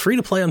on? It's free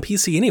to play on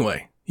PC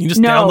anyway. You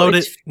just download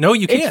it. No,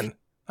 you can.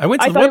 I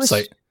went to the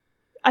website.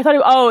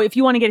 If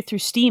you want to get it through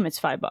Steam, it's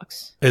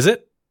 $5. Is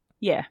it?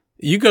 Yeah.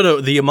 You go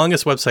to the Among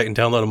Us website and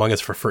download Among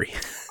Us for free.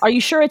 Are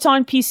you sure it's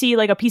on PC,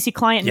 like a PC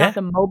client, not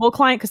the mobile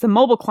client? Because the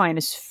mobile client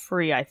is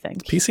free, I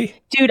think. PC?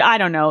 Dude, I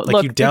don't know. Like,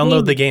 look, you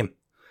download the game.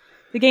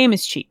 The game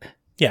is cheap.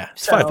 Yeah,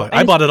 it's $5.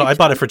 I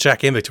bought it for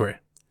Jack and Victoria.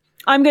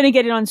 I'm going to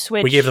get it on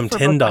Switch. We gave them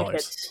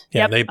 $10.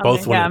 Yeah, they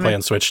both wanted to play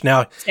on Switch.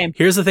 Now,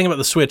 here's the thing about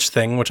the Switch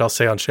thing, which I'll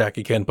say on Shack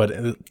again, but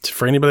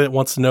for anybody that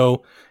wants to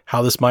know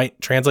how this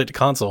might translate to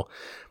console,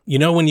 you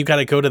know when you got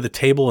to go to the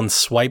table and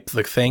swipe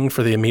the thing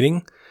for the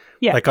meeting?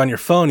 Yeah. Like on your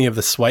phone, you have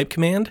the swipe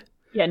command.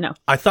 Yeah, no.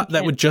 I thought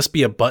that would just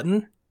be a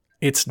button.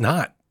 It's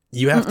not.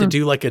 You have to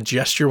do like a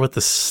gesture with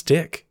the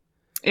stick.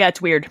 Yeah,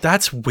 it's weird.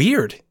 That's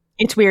weird.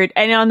 It's weird.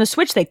 And on the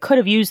Switch, they could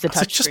have used the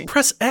touch screen. Just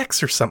press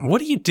X or something.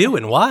 What are you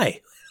doing? Why?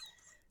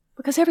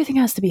 Because everything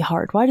has to be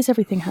hard. Why does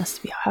everything have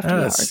to be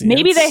hard?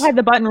 Maybe they had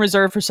the button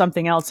reserved for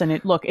something else, and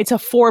it's a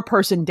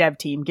 4-person dev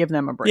team. Give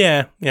them a break.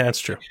 Yeah, that's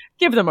true.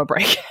 Give them a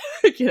break.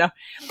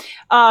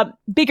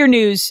 Bigger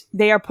news: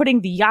 they are putting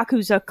the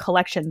Yakuza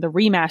collection, the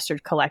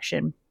remastered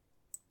collection,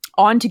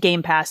 onto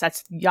Game Pass.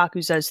 That's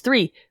Yakuza's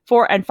 3,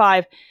 4, and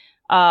 5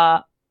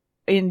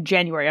 in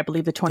January, I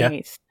believe, the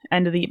 28th,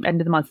 end of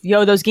the month.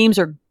 Those games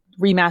are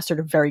remastered,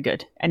 are very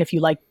good, and if you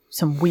like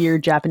some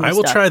weird Japanese I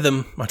will stuff. try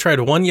them. I tried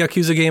one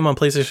Yakuza game on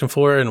PlayStation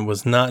 4 and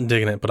was not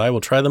digging it, but I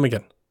will try them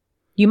again.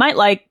 You might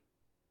like...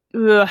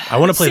 I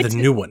want to play the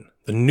new one.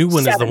 The new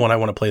one is the one I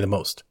want to play the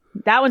most.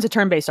 That one's a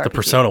turn-based RPG. The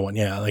Persona one,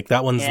 yeah. Like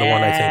that one's the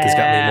one I think has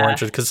got me more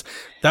interested, because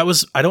that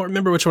was... I don't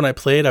remember which one I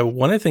played.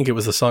 I think it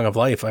was the Song of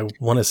Life, I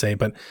want to say,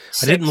 but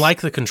 6. I didn't like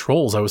the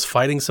controls. I was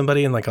fighting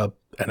somebody in like an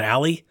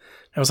alley.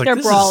 I was like,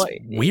 this is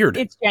weird.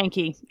 It's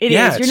janky. It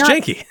is. It's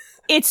janky.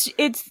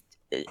 It's...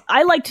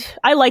 I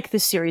like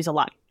this series a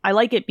lot. I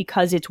like it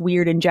because it's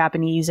weird in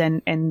Japanese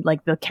and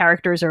like the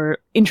characters are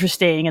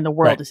interesting and the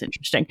world is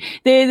interesting.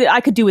 I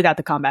could do without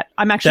the combat.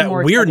 I'm actually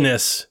more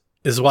weirdness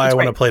is why I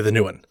want to play the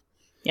new one.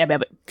 Yeah,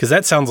 but because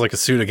that sounds like a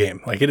Suda game.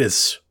 Like it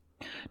is.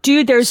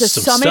 Dude, there's a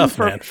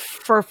summon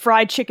for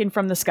fried chicken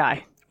from the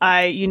sky.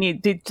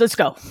 Let's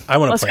go. I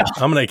want to play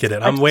it. I'm gonna get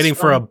it. I'm waiting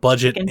for a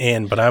budget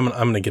but I'm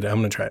gonna get it. I'm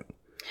gonna try it.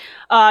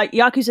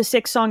 Yakuza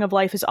 6 Song of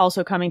Life is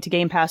also coming to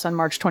Game Pass on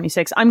March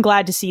 26th. I'm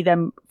glad to see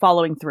them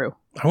following through.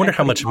 I wonder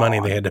how much money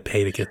they had to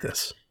pay to get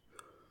this.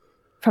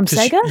 From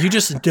Sega? You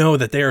just know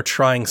that they are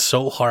trying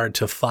so hard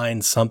to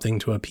find something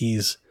to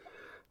appease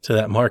to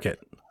that market.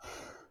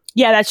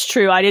 Yeah, that's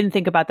true. I didn't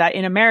think about that.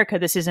 In America,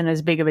 this isn't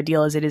as big of a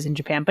deal as it is in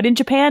Japan. But in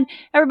Japan,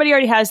 everybody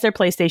already has their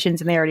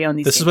PlayStations and they already own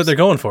these games. Is what they're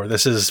going for.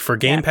 This is for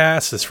Game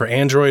Pass. It's for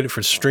Android,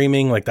 for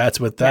streaming. Like that's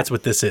what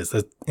this is.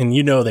 And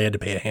they had to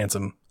pay a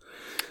handsome...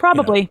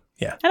 Probably.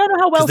 Yeah. I don't know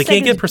how well they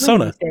can't get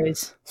Persona. These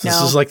days.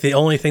 This is like the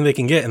only thing they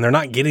can get, and they're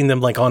not getting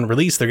them like on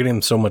release. They're getting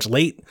them so much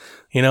late.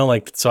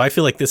 So I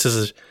feel like this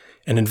is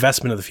an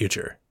investment of the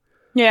future.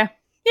 Yeah.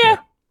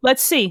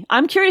 Let's see.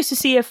 I'm curious to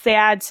see if they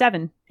add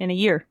 7 in a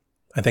year.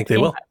 I think they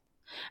will.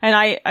 And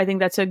I think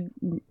that's a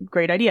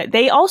great idea.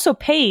 They also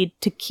paid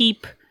to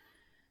keep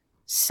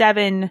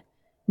 7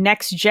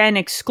 next gen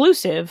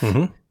exclusive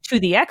to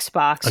the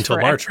Xbox until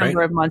for March, X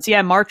number of months.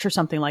 Yeah, March or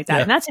something like that.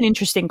 Yeah. And that's an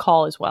interesting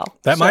call as well.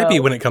 That might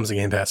be when it comes to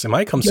Game Pass. It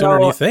might come sooner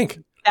than you think.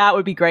 That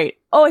would be great.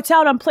 Oh, it's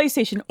out on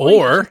PlayStation.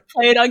 Or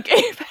play it on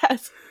Game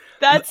Pass.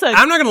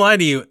 I'm not going to lie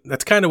to you.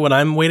 That's kind of what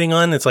I'm waiting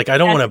on. It's like I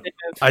don't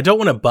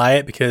want to buy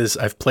it because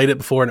I've played it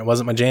before and it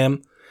wasn't my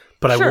jam,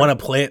 but I want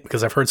to play it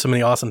because I've heard so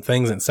many awesome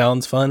things and it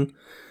sounds fun.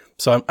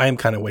 So I'm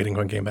kind of waiting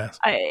on Game Pass.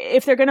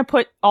 If they're going to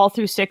put all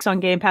through 6 on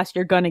Game Pass,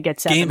 you're going to get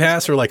 7. Game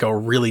Pass or like a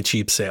really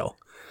cheap sale.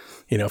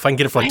 If I can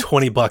get it for like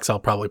 $20, I'll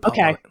probably pop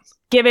on it.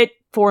 Give it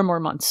 4 more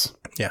months.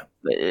 Yeah.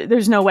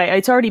 There's no way.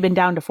 It's already been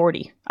down to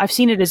 40. I've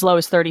seen it as low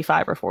as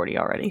 35 or 40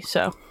 already.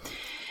 So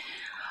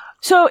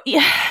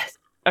yeah.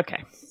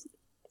 Okay.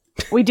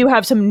 We do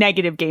have some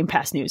negative Game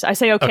Pass news. I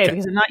say okay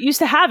because I'm not used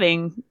to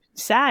having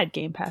sad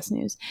Game Pass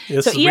news.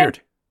 This is weird.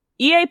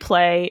 EA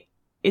Play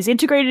is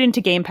integrated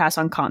into Game Pass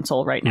on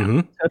console right now.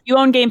 So if you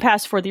own Game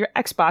Pass for your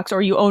Xbox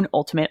or you own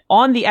Ultimate,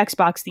 on the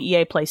Xbox, the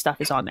EA Play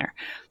stuff is on there.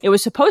 It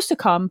was supposed to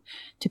come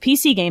to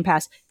PC Game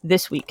Pass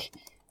this week.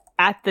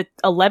 At the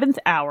 11th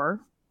hour,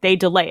 they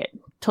delay it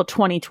till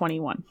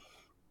 2021.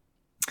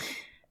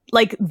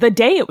 Like the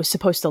day it was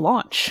supposed to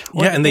launch.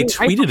 Yeah, and they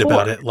tweeted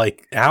about it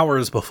like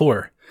hours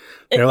before.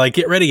 They're like,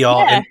 get ready, y'all.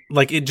 Yeah. And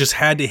like it just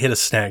had to hit a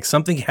snag.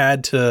 Something's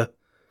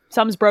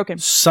broken.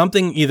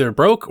 Something either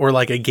broke or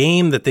like a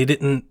game that they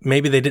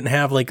didn't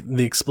have like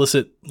the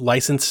explicit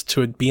license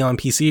to be on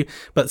PC,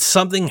 but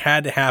something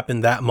had to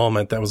happen that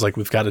moment that was like,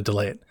 we've got to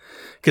delay it.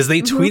 Because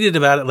they tweeted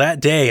about it that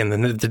day and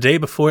then the day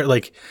before,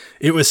 like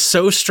it was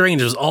so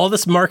strange. It was all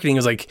this marketing. It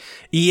was like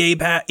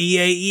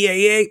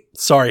EA.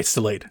 Sorry, it's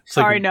delayed. It's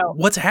no.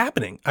 What's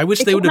happening? I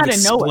wish they would have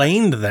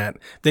explained that.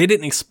 They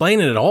didn't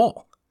explain it at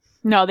all.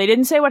 No, they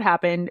didn't say what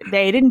happened.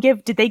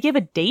 Did they give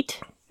a date?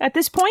 At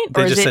this point?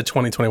 They just said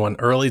 2021,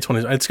 early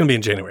 2020. It's going to be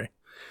in January.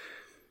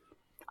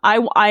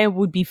 I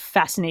would be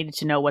fascinated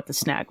to know what the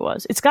snag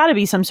was. It's got to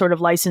be some sort of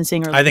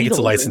licensing or I think it's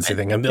a legal licensing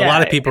agreement. thing. A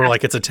lot of people are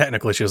like, it's a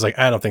technical issue. It's like,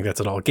 I don't think that's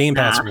at all. Game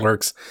Pass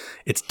works.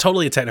 It's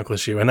totally a technical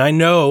issue. And I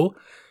know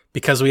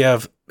because we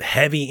have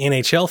heavy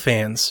NHL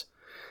fans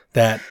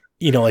that,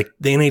 like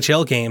the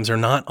NHL games are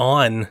not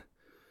on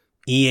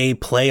EA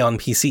Play on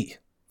PC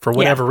for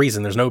whatever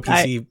reason. There's no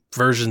PC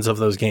versions of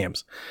those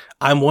games.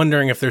 I'm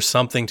wondering if there's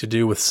something to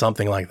do with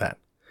something like that.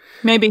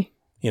 Maybe.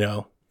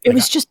 It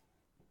was just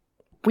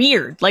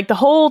weird. Like the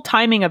whole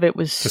timing of it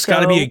was There's got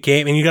to be a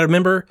game. And you got to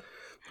remember,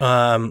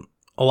 a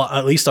lot,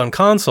 at least on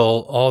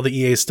console, all the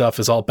EA stuff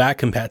is all back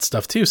compat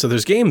stuff too. So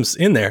there's games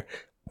in there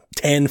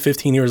 10,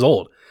 15 years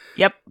old.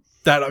 Yep.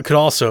 That could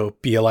also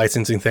be a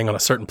licensing thing on a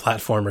certain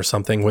platform or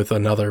something with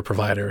another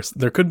provider.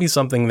 There could be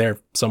something there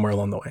somewhere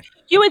along the way.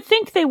 You would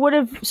think they would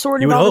have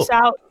sorted all this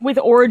out with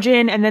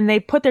Origin, and then they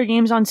put their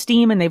games on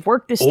Steam and they've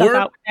worked this stuff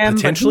out with them.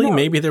 Potentially,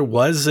 maybe there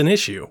was an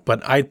issue,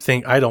 but I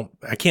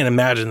can't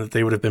imagine that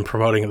they would have been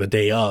promoting it the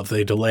day of.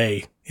 They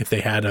delay if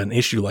they had an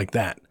issue like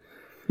that.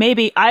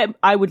 Maybe.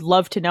 I would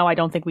love to know. I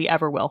don't think we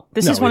ever will.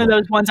 This is one of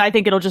those ones I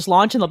think it'll just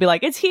launch and they'll be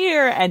like, it's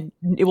here, and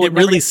it will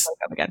never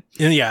come again.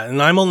 Yeah,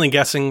 and I'm only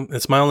guessing.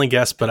 It's my only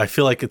guess, but I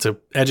feel like it's an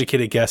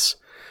educated guess.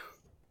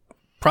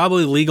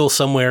 Probably legal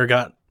somewhere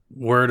got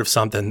word of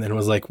something and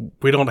was like,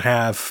 we don't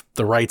have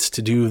the rights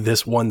to do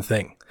this one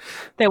thing.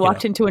 They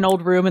walked into an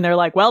old room and they're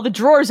like, well, the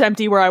drawer's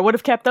empty where I would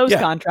have kept those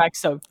contracts,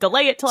 so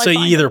delay it till I find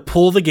you either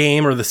pull the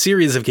game or the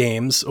series of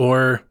games,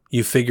 or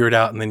you figure it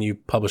out and then you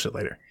publish it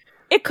later.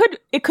 It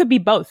could be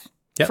both.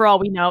 Yep. For all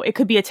we know, it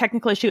could be a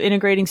technical issue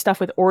integrating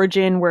stuff with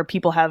Origin where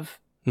people have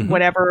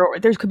whatever. Or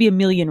there could be a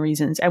million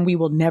reasons, and we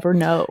will never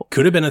know.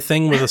 Could have been a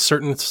thing with a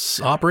certain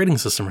operating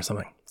system or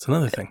something. It's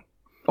another thing.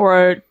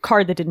 Or a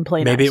card that didn't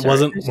play. Maybe it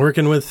wasn't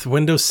working with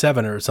Windows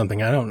 7 or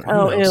something. I don't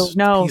know. Oh, ew,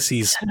 no.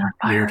 PC's Set it on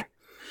fire. weird.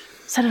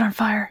 Set it on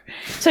fire.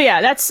 So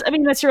yeah, that's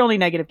your only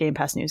negative Game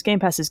Pass news. Game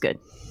Pass is good.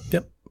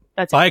 Yep.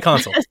 That's Buy a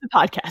console. That's the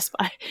podcast.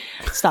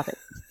 Stop it.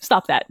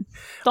 Stop that.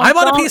 I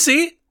bought a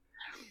PC.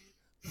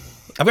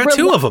 I've got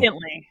two of them.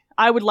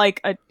 I would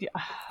like I've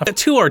got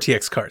two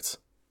RTX cards.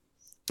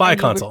 Buy a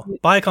console.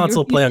 Buy a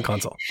console, play on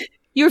console.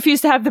 You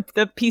refuse to have the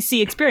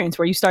PC experience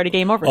where you start a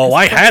game over. Oh,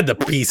 I had the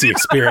PC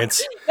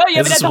experience.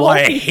 This is why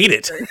I hate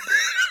it.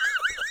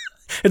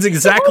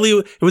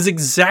 It was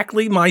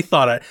exactly my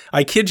thought.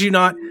 I kid you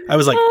not. I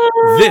was like,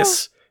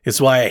 this is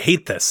why I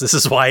hate this. This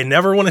is why I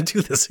never want to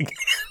do this again.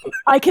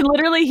 I can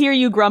literally hear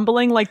you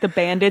grumbling like the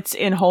bandits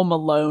in Home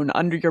Alone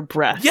under your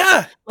breath.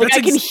 Yeah. Like I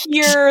can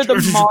hear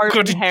the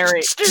Marvin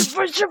Harry.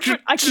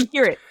 I can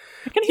hear it.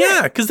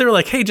 Yeah, because they were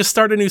like, hey, just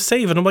start a new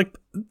save. And I'm like,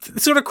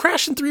 it's going to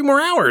crash in 3 more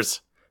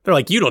hours. They're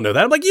like, you don't know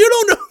that. I'm like, you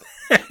don't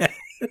know that.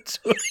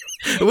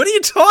 What are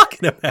you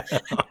talking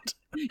about?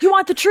 You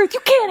want the truth? You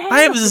can't handle it.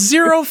 I have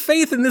zero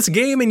faith in this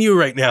game and you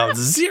right now.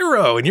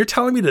 Zero. And you're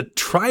telling me to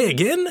try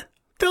again?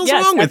 What the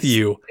hell's wrong with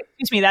you?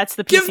 Excuse me, that's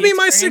the PC Give me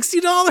my experience.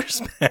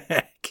 $60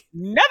 back.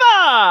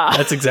 Never!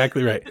 That's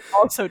exactly right.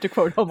 Also, to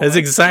quote Home Alone.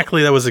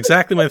 That was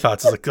exactly my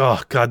thoughts. It's like, oh,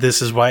 God,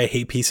 this is why I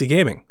hate PC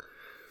gaming.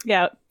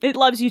 Yeah, it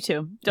loves you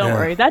too. Don't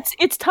worry.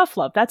 It's tough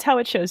love. That's how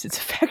it shows its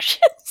affections.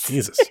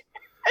 Jesus.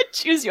 It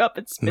chews you up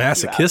and spits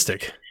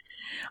masochistic. You out.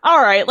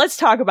 All right, let's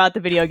talk about the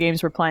video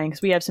games we're playing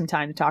because we have some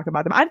time to talk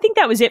about them. I think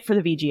that was it for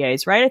the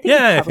VGAs, right?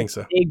 I think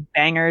so. Big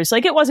bangers.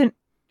 Like it wasn't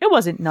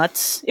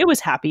nuts. It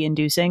was happy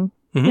inducing.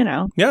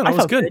 Yeah, that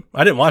was good.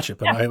 I didn't watch it,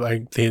 but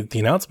the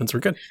announcements were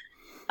good.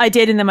 I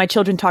did, and then my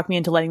children talked me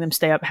into letting them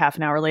stay up half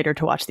an hour later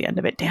to watch the end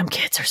of it. Damn,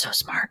 kids are so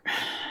smart.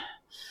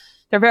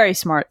 They're very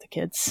smart, the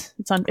kids.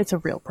 It's a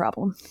real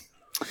problem.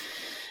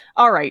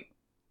 All right.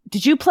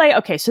 Did you play?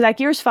 Okay, so that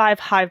Gears 5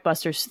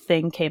 Hivebusters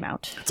thing came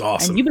out. It's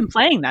awesome. And you've been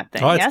playing that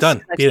thing. Oh, it's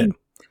done. Beat it.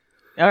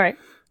 All right.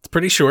 It's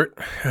pretty short,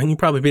 and you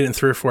probably beat it in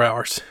 3 or 4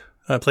 hours.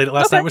 I played it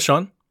last night with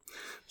Sean.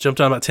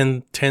 Jumped on about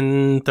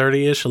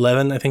 10:30ish,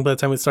 11, I think, by the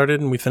time we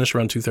started, and we finished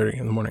around 2:30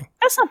 in the morning.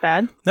 That's not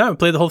bad. No, we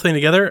played the whole thing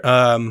together.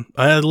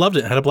 I loved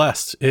it. Had a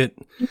blast.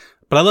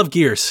 But I love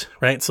Gears,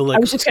 right? So, like, I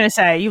was just going to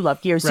say, you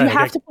love Gears. Right, you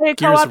have to play it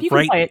co-op. You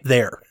can play it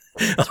there,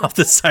 off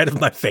the side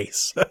of my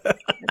face.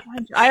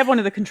 I have one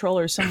of the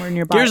controllers somewhere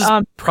nearby. Gears is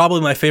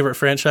probably my favorite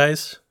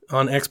franchise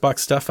on Xbox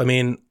stuff. I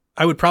mean,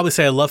 I would probably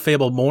say I love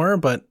Fable more,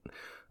 but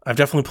I've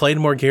definitely played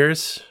more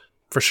Gears.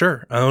 For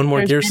sure. I own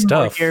more Gears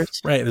stuff.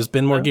 Right. There's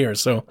been more Gears.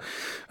 So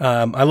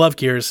I love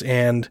Gears.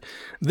 And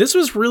this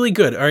was really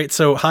good. All right.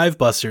 So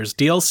Hivebusters,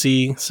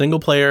 DLC, single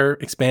player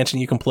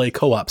expansion. You can play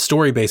co-op.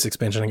 Story-based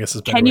expansion, I guess,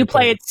 is better. Can you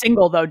play it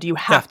single, though? Do you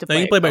have to play it?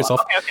 No, you play by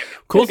yourself. Okay.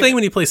 Cool thing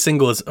when you play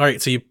single is, all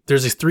right, so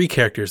there's these 3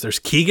 characters. There's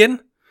Keegan,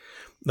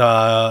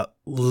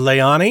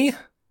 Leonie,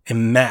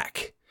 and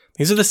Mac.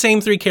 These are the same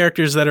 3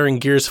 characters that are in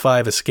Gears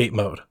 5 escape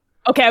mode.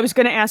 Okay, I was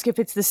going to ask if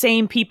it's the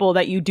same people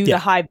that you do the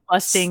hive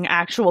busting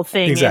actual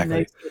thing. Exactly.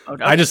 In the escape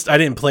mode. Okay. I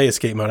didn't play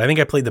escape mode. I think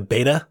I played the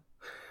beta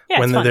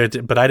when they're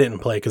there, but I didn't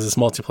play because it's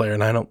multiplayer,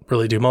 and I don't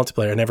really do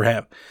multiplayer. I never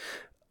have.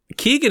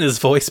 Keegan is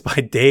voiced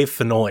by Dave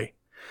Fennoy,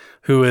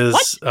 who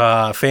is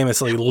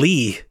famously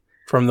Lee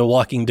from The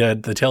Walking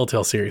Dead, the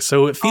Telltale series.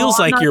 So it feels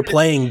like you're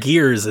playing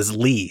Gears as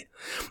Lee.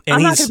 And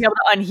I'm not going to be able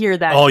to unhear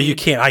that. Oh, dude. you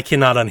can't. I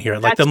cannot unhear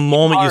it. Like the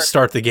moment you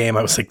start the game,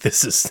 I was like,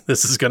 this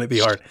is going to be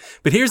hard.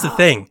 But here's the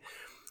thing.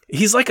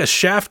 He's like a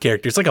Shaft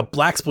character. It's like a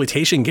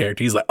blaxploitation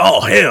character. He's like,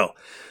 oh, hell,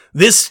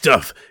 this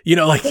stuff. You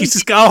know, like he's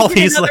just got all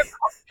these like...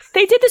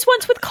 They did this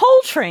once with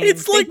Coltrane.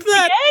 It's like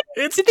that.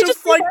 It's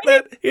just like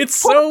that. It's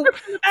so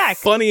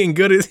funny and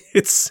good.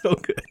 It's so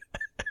good.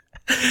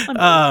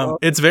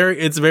 It's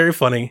very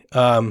funny.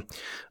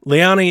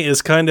 Leonie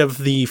is kind of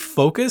the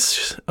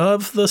focus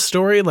of the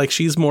story. Like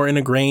she's more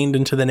ingrained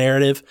into the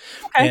narrative.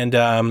 Okay. And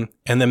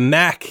then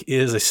Mac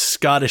is a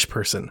Scottish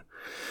person.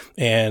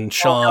 And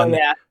Sean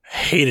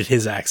hated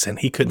his accent.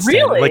 He couldn't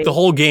stand it. Like the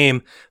whole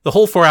game, the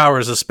whole 4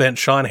 hours is spent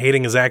Sean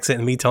hating his accent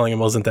and me telling him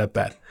it wasn't that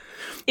bad.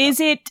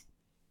 Is it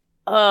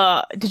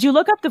did you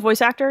look up the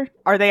voice actor?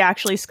 Are they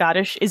actually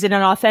Scottish? Is it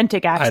an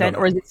authentic accent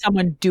or is it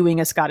someone doing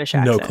a Scottish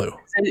accent? No clue.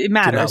 It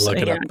matters. Did not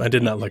look it up. I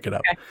did not look it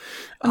up.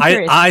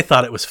 Okay. I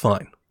thought it was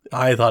fine.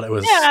 I thought it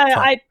was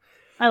fine.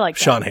 I like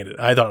that. Sean hated it.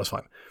 I thought it was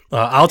fine.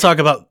 I'll talk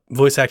about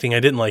voice acting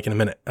I didn't like in a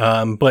minute.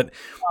 But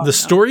the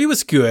story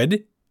was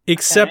good,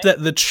 except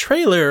that the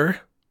trailer,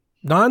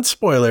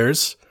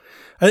 non-spoilers,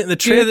 I think the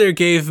trailer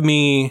gave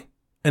me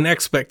an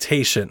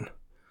expectation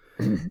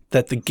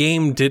that the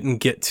game didn't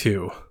get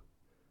to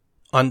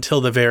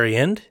until the very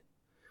end.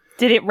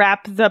 Did it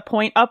wrap the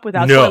point up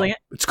without spoiling it?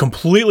 It's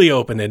completely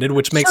open-ended,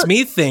 which makes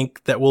me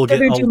think that we'll get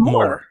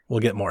more.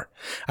 We'll get more.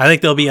 I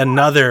think there'll be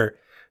another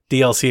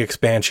DLC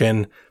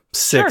expansion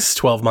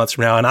 12 months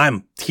from now, and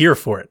I'm here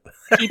for it.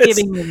 Keep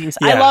giving me these.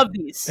 I love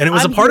these. And it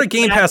was a part of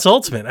Game Pass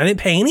Ultimate. I didn't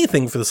pay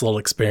anything for this little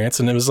experience,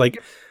 and it was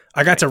like,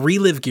 I got to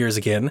relive Gears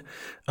again.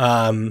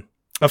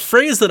 A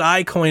phrase that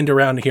I coined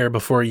around here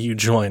before you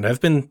joined. This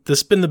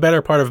has been the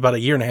better part of about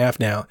 1.5 years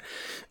now.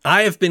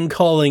 I have been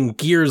calling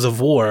Gears of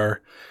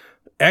War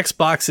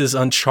Xbox's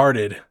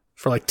Uncharted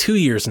for like 2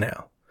 years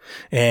now.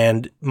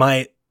 And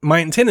my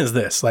intent is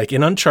this, like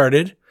in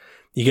Uncharted,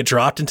 you get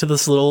dropped into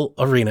this little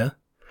arena.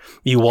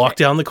 You walk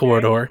down the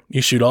corridor,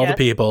 you shoot all the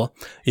people,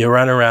 you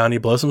run around, you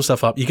blow some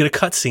stuff up, you get a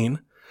cutscene,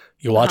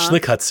 you watch the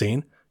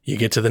cutscene, you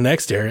get to the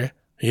next area,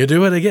 you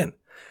do it again.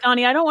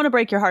 Donnie, I don't want to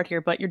break your heart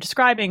here, but you're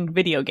describing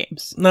video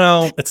games.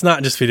 No, it's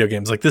not just video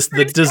games. Like this,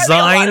 the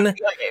design,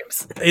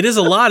 it is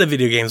a lot of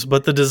video games,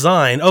 but the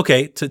design,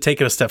 to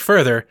take it a step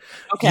further,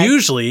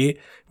 usually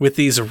with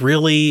these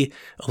really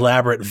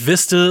elaborate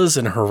vistas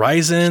and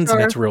horizons,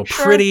 and it's real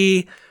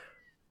pretty.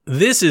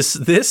 This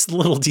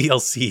little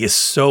DLC is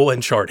so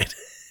Uncharted.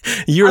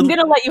 I'm going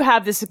to let you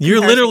have this.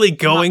 You're literally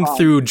going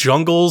through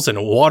jungles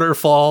and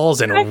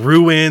waterfalls and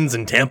ruins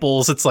and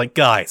temples. It's like,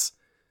 guys,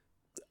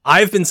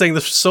 I've been saying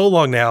this for so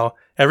long now.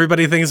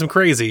 Everybody thinks I'm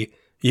crazy.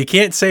 You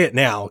can't say it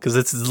now because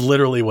it's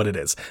literally what it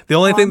is. The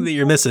only thing that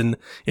you're missing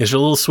is your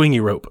little swingy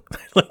rope.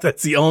 Like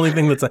that's the only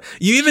thing that's.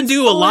 You even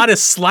do a lot of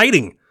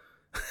sliding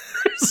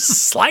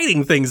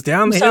things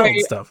down the hill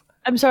and stuff.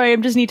 I'm sorry. I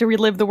just need to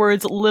relive the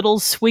words "little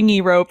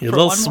swingy rope." Your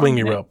little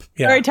swingy rope.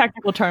 Yeah, very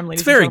technical term,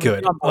 ladies. It's very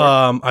good.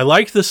 I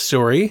liked the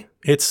story.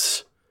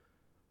 It's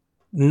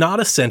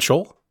not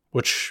essential,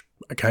 which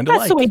I kind of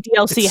like. That's the way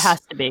DLC has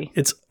to be.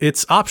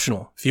 It's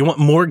optional. If you want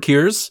more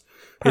Gears,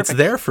 it's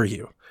there for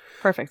you.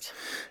 Perfect.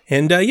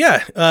 And I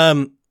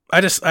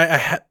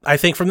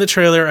think from the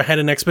trailer I had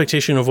an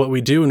expectation of what we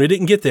do, and we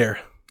didn't get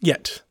there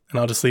yet. And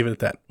I'll just leave it at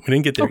that. We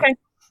didn't get there. Okay.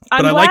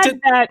 But I liked it.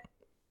 That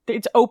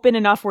it's open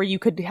enough where you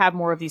could have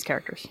more of these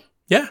characters.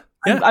 Yeah.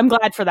 I'm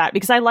glad for that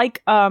because I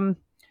like.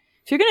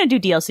 If you're going to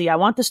do DLC, I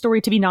want the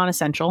story to be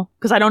non-essential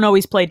because I don't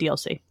always play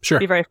DLC. Sure. To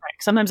be very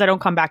frank. Sometimes I don't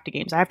come back to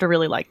games. I have to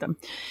really like them.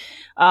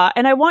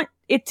 And I want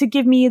it to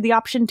give me the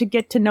option to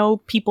get to know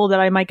people that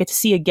I might get to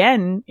see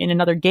again in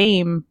another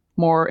game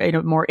in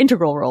a more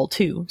integral role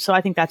too. So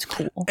I think that's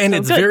cool. And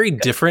it's very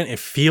different. It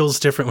feels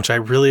different, which I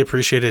really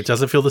appreciate. It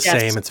doesn't feel the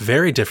same. It's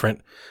very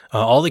different.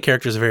 All the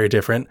characters are very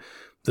different.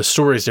 The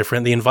story is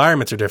different. The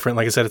environments are different.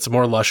 Like I said, it's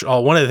more lush.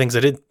 One of the things I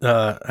did,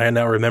 I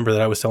now remember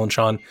that I was telling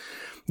Sean,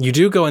 you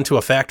do go into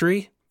a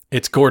factory.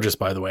 It's gorgeous,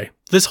 by the way.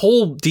 This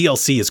whole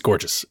DLC is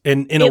gorgeous.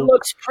 And it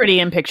looks pretty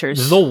in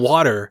pictures. The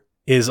water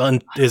is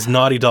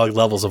Naughty Dog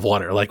levels of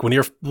water. Like when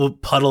you're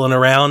puddling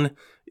around,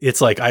 it's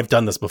like, I've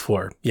done this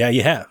before. Yeah,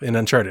 you have in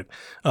Uncharted.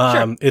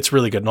 Sure. It's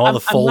really good. And all the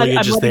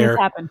foliage is there.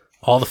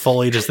 All the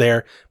foliage is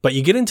there. But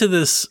you get into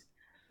this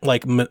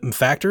like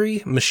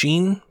factory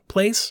machine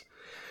place.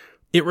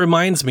 It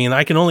reminds me, and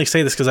I can only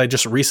say this because I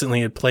just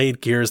recently had played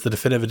Gears, the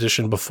Definitive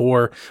Edition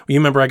before. You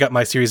remember I got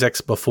my Series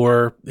X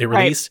before it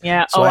released? Right.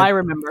 Yeah. So I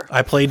remember.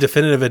 I played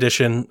Definitive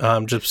Edition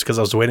just because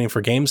I was waiting for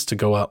games to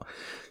go out.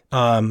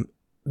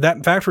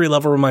 That factory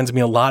level reminds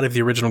me a lot of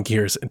the original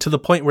Gears, and to the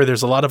point where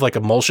there's a lot of like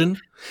emulsion,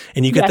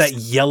 and you get that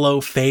yellow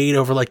fade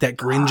over like that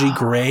grungy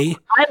gray.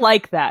 I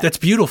like that. That's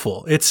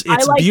beautiful. It's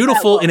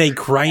beautiful in a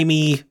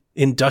grimy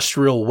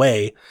industrial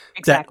way.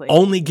 Exactly. That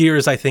only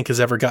Gears I think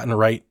has ever gotten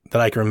right that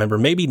I can remember.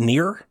 Maybe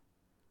Nier.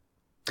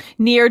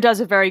 Nier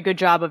does a very good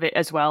job of it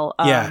as well.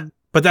 Yeah,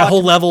 but that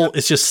whole level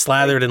is just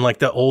slathered in like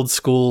the old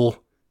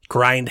school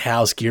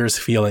grindhouse Gears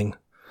feeling.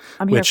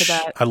 I'm here for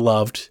that. I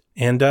loved,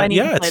 and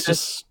it's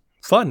just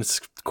fun. It's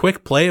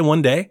quick play in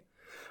one day.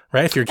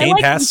 right? If you're I Game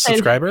like Pass you said-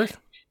 subscriber,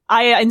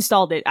 I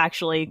installed it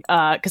actually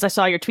because I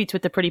saw your tweets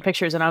with the pretty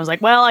pictures, and I was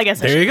like, well, I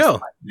guess I there you should go.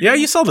 just- Yeah,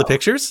 you saw the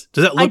pictures.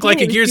 Does that I look like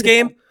did. a It was Gears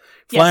beautiful. game?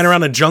 Flying Yes.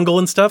 around a jungle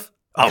and stuff?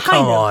 Oh, Kind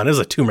come of. on. It was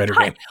a Tomb Raider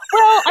game.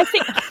 Well, I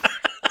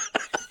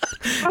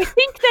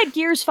think that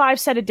Gears 5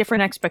 set a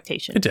different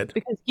expectation. It did.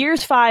 Because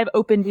Gears 5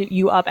 opened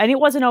you up, and it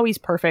wasn't always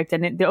perfect,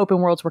 and the open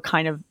worlds were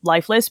kind of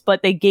lifeless,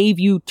 but they gave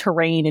you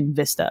terrain and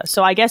vista.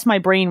 So I guess my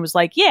brain was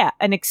like, yeah,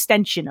 an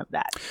extension of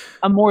that,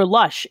 a more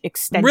lush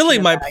extension. Really,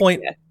 of my that point.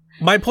 idea.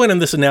 My point on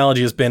this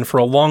analogy has been for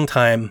a long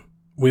time,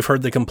 we've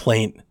heard the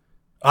complaint.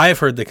 I've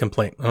heard the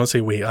complaint. I don't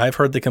say we. I've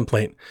heard the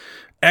complaint.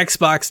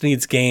 Xbox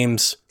needs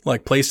games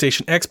like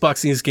PlayStation.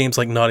 Xbox needs games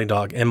like Naughty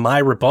Dog. And my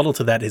rebuttal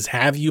to that is,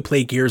 have you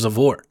played Gears of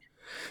War?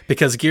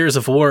 Because Gears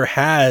of War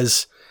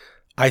has,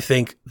 I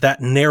think,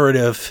 that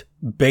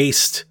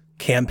narrative-based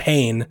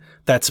campaign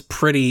that's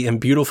pretty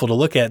and beautiful to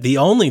look at. The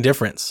only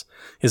difference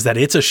is that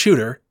it's a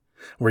shooter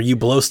where you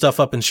blow stuff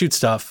up and shoot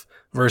stuff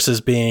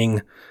versus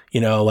being,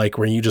 like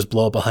where you just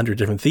blow up 100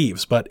 different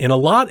thieves. But in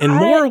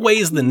more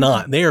ways than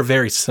not, they are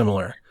very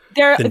similar.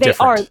 They are.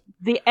 Different.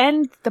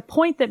 The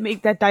point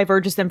that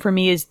diverges them for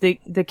me is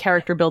the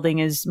character building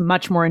is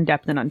much more in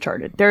depth than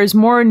Uncharted. There is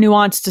more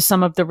nuance to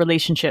some of the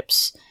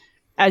relationships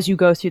as you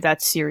go through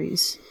that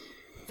series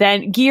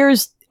than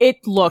Gears. I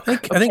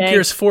think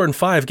Gears 4 and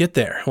 5 get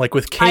there. Like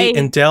with Kate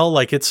and Del,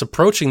 like it's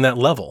approaching that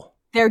level.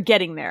 They're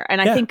getting there.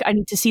 And I think I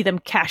need to see them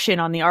cash in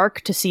on the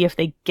arc to see if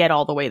they get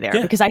all the way there.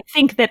 Yeah. Because I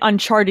think that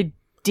Uncharted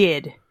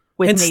did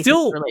with And Nathan's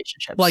still,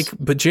 relationships.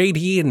 but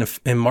JD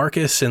and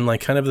Marcus and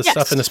like kind of the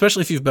stuff, and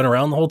especially if you've been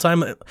around the whole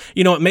time,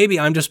 maybe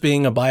I'm just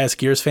being a biased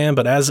Gears fan,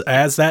 but as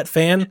that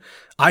fan,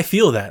 I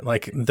feel that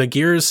like the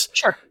Gears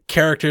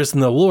characters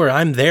and the lore,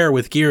 I'm there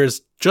with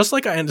Gears. Just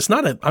like I'm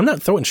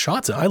not throwing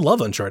shots at. I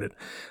love Uncharted.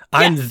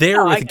 I'm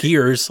there with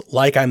Gears,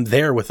 like I'm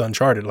there with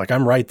Uncharted. Like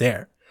I'm right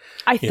there.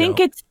 I think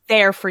it's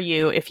there for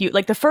you if you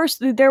like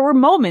there were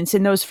moments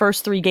in those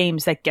first 3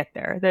 games that get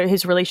there.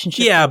 His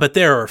relationship. Yeah, but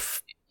there are.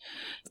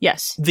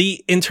 Yes.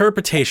 The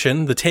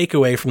interpretation, the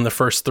takeaway from the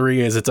first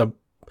 3 is it's a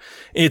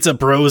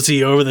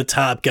brosy, over the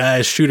top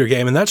guys shooter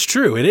game, and that's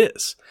true. It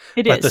is.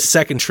 But the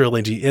second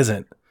trilogy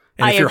isn't.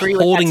 And if you're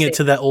holding it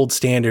to that old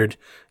standard,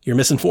 you're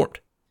misinformed.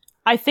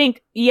 I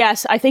think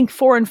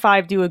 4 and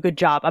 5 do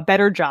a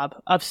better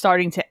job of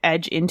starting to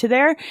edge into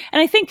there.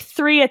 And I think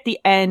 3 at the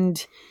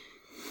end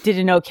did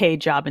an okay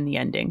job in the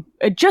ending.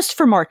 Just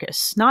for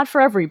Marcus, not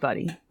for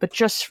everybody, but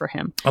just for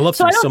him. I love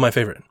 3, still my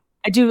favorite.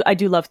 I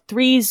do love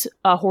 3's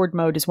Horde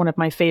mode is one of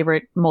my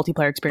favorite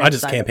multiplayer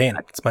experiences. Campaign.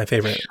 It's my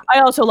favorite.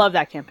 I also love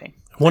that campaign.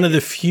 One of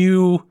the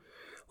few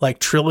like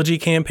trilogy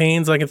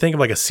campaigns I can think of,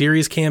 like a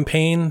series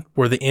campaign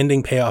where the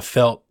ending payoff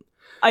felt.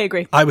 I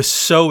agree. I was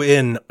so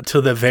in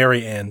to the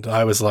very end.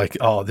 I was like,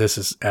 oh, this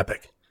is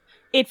epic.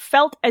 It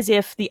felt as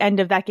if the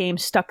end of that game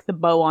stuck the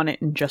bow on it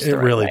in just the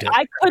right really way. did.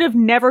 I could have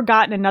never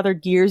gotten another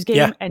Gears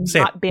game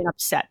same. not been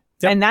upset.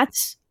 Yep. And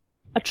that's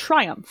a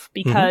triumph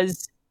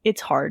because it's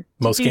hard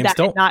to Most do games that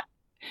don't.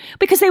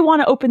 Because they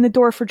want to open the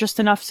door for just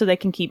enough so they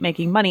can keep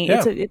making money.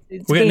 Yeah. It's We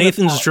got game of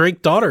Nathan's power.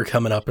 Drake daughter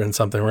coming up in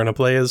something. We're going to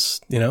play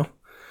as,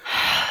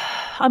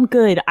 I'm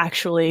good,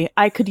 actually.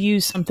 I could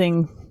use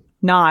something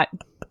not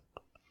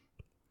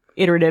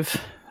iterative,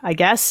 I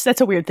guess.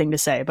 That's a weird thing to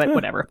say, but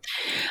whatever.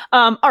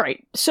 All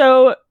right.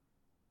 So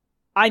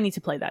I need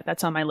to play that.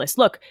 That's on my list.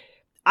 Look,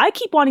 I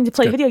keep wanting to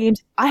play video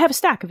games. I have a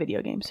stack of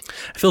video games.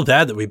 I feel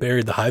bad that we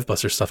buried the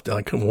Hivebuster stuff to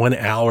like 1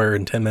 hour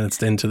and 10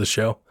 minutes into the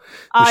show.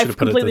 We should have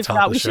put it at the top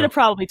of the We should show. have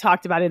probably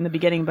taled about it in the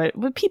beginning, but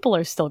people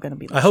are still going to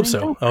be listening. I hope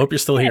so. I hope you're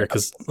still here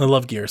because I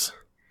love Gears.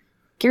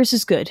 Gears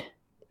is good.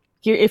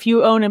 If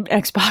you own an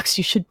Xbox,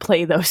 you should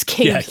play those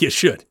games. Yeah, you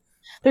should.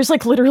 There's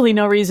like literally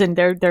no reason.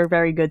 They're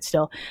very good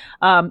still.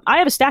 I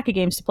have a stack of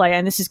games to play,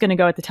 and this is going to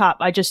go at the top.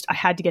 I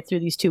had to get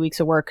through these 2 weeks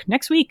of work.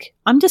 Next week,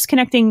 I'm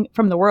disconnecting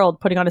from the world,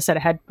 putting on a set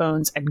of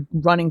headphones, and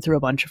running through a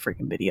bunch of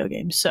freaking video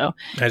games. So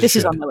this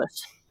is on my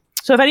list.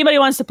 So if anybody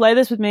wants to play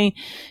this with me,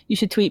 you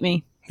should tweet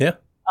me. Yeah.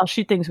 I'll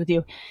shoot things with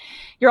you.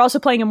 You're also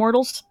playing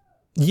Immortals?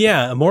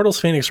 Yeah, Immortals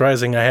Phoenix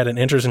Rising, I had an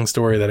interesting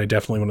story that I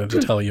definitely wanted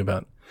to tell you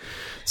about.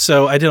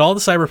 So I did all the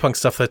Cyberpunk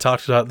stuff that I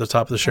talked about at the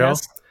top of the show.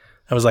 Yes.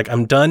 I was like,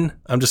 I'm done.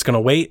 I'm just going to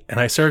wait. And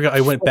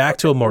I went back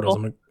to Immortals.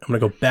 I'm going to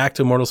go back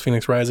to Immortals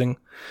Phoenix Rising.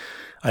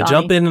 I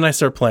jump in and I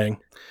start playing.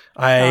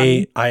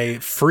 I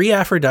free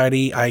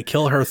Aphrodite. I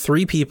kill her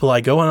 3 people.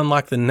 I go and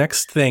unlock the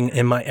next thing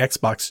and my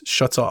Xbox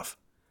shuts off.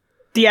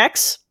 The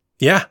X?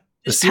 Yeah.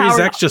 The Just Series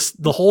powered X,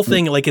 just the whole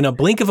thing, like in a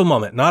blink of a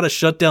moment, not a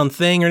shutdown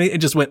thing or anything. It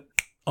just went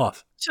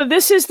off. So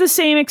this is the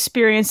same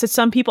experience that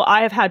some people,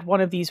 I have had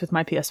one of these with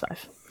my PS5.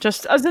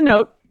 Just as a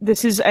note,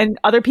 and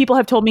other people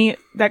have told me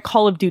that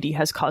Call of Duty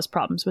has caused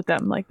problems with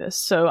them like this.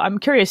 So I'm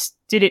curious,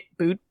 did it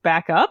boot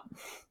back up?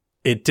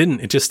 It didn't.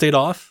 It just stayed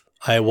off.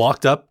 I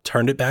walked up,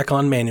 turned it back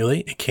on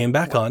manually. It came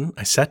back on.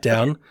 I sat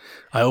down.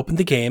 I opened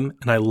the game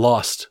and I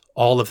lost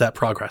all of that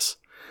progress.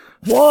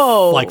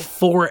 Whoa. Like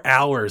 4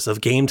 hours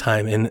of game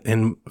time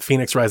in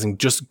Phoenix Rising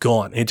just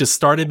gone. It just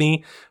started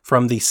me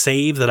from the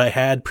save that I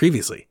had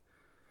previously.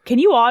 Can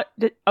you,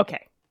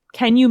 okay.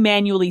 Can you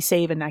manually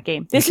save in that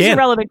game? This is a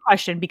relevant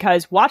question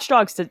because Watch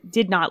Dogs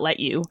did not let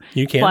you.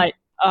 You can. But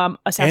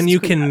Assassin's and you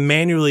Creed can does.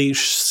 manually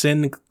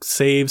send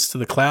saves to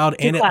the cloud,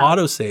 and it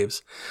auto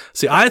saves.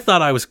 See, I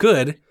thought I was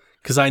good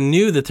because I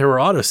knew that there were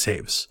auto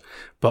saves.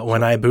 But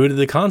when I booted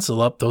the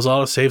console up, those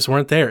auto saves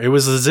weren't there. It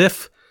was as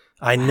if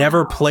I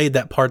never played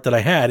that part that I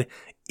had,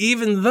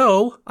 even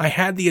though I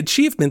had the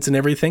achievements and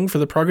everything for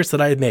the progress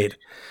that I had made.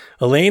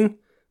 Elaine,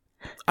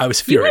 I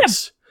was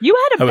furious. You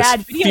had a bad I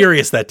was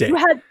furious that day. You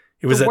had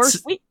it was the that.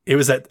 worst week. It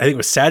was that. I think it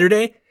was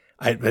Saturday.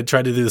 I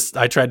tried to do this.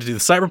 I tried to do the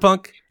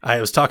Cyberpunk. I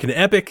was talking to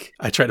Epic.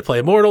 I tried to play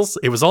Immortals.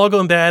 It was all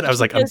going bad. I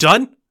was like, I'm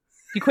done.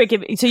 You quit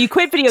video games.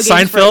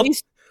 Seinfeld. For at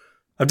least-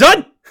 I'm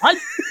done.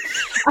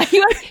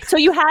 So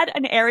you had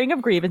an airing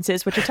of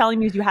grievances, which you're telling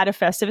me you had a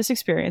Festivus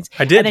experience.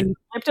 I did. And then you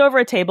flipped over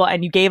a table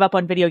and you gave up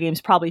on video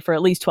games probably for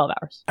at least 12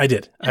 hours. I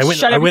did. I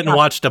went and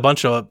watched a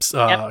bunch of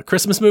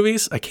Christmas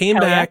movies. I came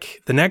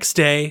back the next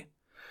day.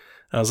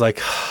 I was like,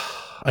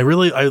 I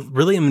really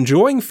am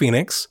enjoying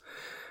Phoenix.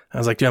 I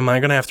was like, dude, am I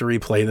going to have to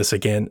replay this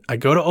again? I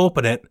go to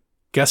open it.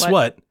 Guess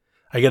what?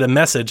 I get a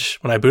message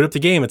when I boot up the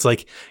game. It's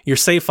like, your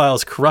save file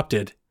is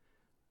corrupted,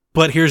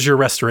 but here's your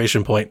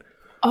restoration point.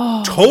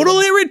 Oh.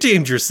 Totally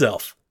redeemed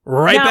yourself.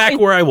 Back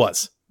where I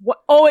was.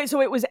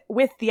 So it was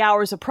with the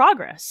hours of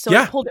progress. So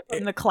it pulled it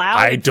from the cloud.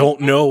 I don't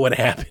know what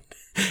happened.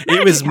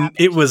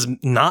 It was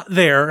not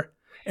there,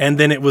 and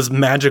then it was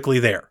magically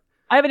there.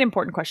 I have an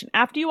important question.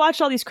 After you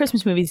watched all these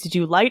Christmas movies, did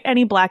you light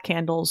any black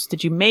candles?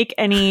 Did you make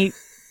any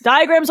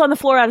diagrams on the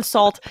floor out of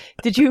salt?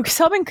 Did you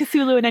summon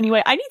Cthulhu in any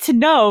way? I need to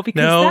know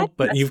because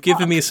but you've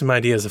given me some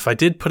ideas. If I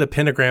did put a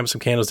pentagram, some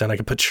candles down, I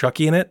could put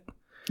Chucky in it.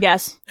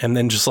 Yes. And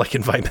then just like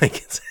invite Megan.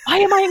 Why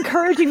am I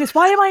encouraging this?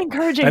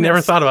 I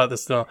never thought about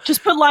this though.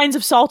 Just put lines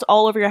of salt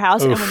all over your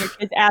house. Oof. And when your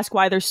kids ask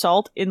why there's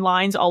salt in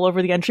lines all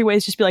over the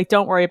entryways, just be like,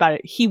 don't worry about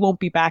it. He won't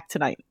be back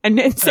tonight. And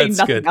say That's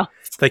nothing good. else.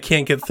 They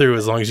can't get through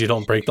as long as you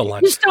don't break the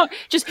line.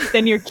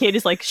 Then your kid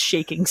is like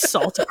shaking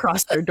salt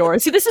across their door.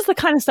 See, this is the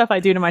kind of stuff I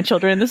do to my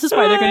children. And this is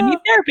why they're going to need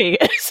therapy.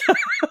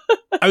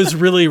 I was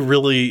really,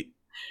 really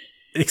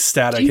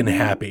ecstatic and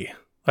happy.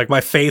 Like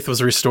my faith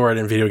was restored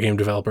in video game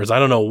developers. I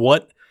don't know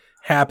what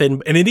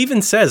happened, and it even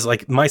says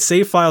like my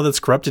save file that's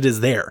corrupted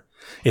is there.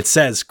 It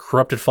says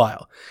corrupted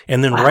file,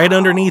 and then right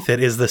underneath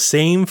it is the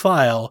same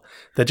file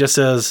that just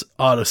says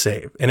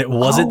autosave, and it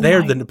wasn't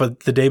there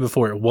but the day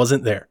before it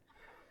wasn't there.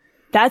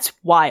 That's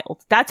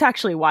wild. That's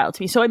actually wild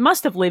to me. So it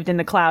must have lived in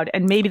the cloud,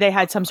 and maybe they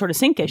had some sort of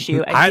sync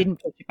issue and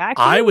didn't push it back.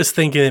 I was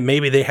thinking that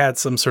maybe they had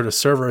some sort of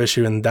server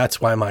issue, and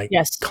that's why my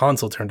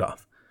console turned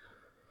off.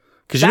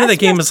 Because that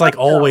game is like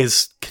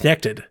always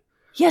connected.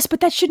 Yes, but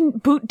that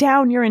shouldn't boot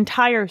down your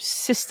entire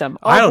system.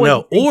 I don't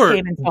know. Or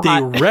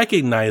they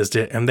recognized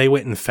it and they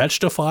went and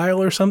fetched a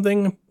file or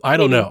something. I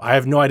don't know. I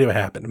have no idea what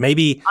happened.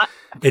 Maybe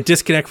it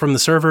disconnected from the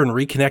server and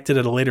reconnected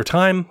at a later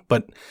time,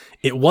 but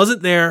it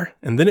wasn't there,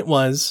 and then it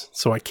was.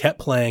 So I kept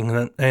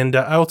playing, and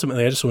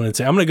ultimately, I just wanted to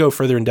say I'm going to go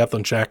further in depth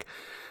on Shaq.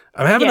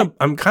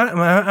 I'm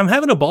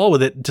having a ball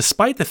with it,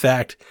 despite the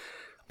fact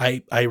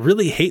I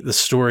really hate the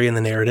story and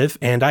the narrative,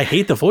 and I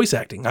hate the voice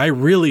acting. I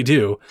really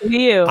do.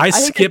 I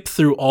skip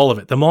through all of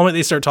it. The moment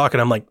they start talking,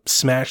 I'm like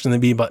smashing the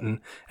B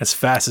button as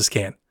fast as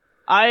can.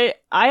 I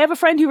have a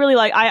friend who really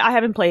I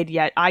haven't played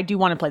yet. I do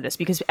want to play this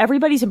because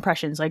everybody's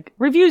impressions, like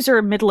reviews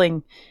are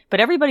middling,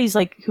 but everybody's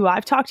like who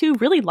I've talked to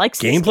really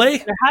likes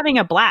gameplay. They're having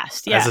a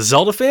blast. Yeah. As a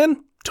Zelda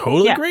fan,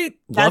 totally great.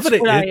 Loving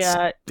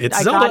it.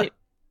 It's Zelda.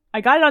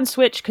 I got it on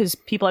Switch because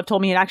people have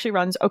told me it actually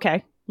runs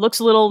okay. Looks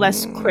a little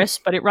less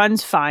crisp, but it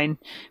runs fine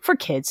for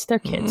kids. They're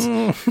kids.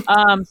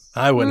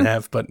 I wouldn't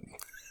have, but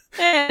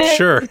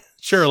sure,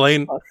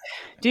 Elaine.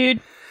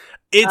 Dude,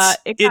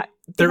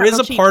 there is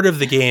a part of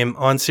the game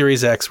on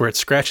Series X where it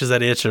scratches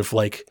that itch of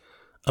like,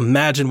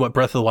 imagine what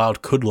Breath of the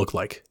Wild could look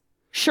like.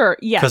 Sure,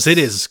 yes. Because it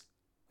is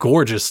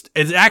gorgeous.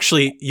 It's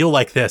actually, you'll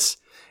like this.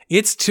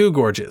 It's too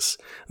gorgeous.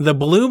 The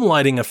bloom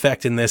lighting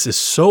effect in this is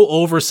so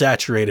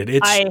oversaturated.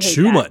 It's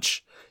too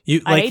much.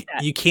 You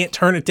can't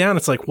turn it down.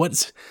 It's like,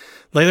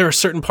 like there are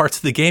certain parts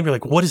of the game you're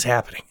like, what is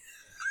happening?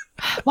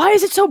 Why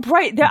is it so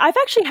bright? I've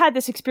actually had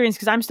this experience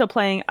because I'm still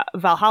playing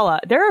Valhalla.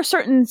 There are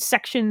certain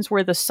sections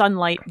where the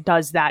sunlight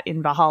does that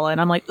in Valhalla,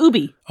 and I'm like,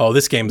 Ubi. Oh,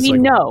 this game is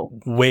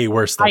way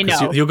worse though. I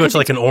know. You'll go to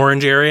like an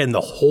orange area and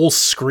the whole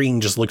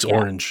screen just looks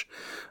orange.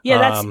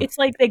 Yeah, it's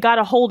like they got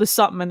a hold of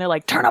something and they're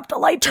like, turn up the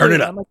light. Turn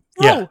it up. I'm like,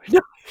 no.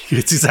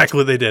 It's exactly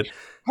what they did.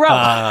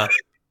 Bro.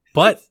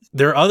 But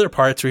there are other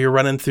parts where you're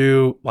running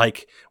through,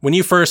 like when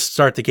you first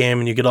start the game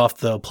and you get off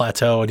the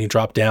plateau and you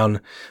drop down,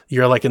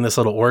 you're like in this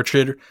little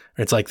orchard.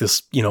 It's like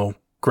this,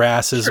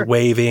 grass is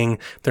waving.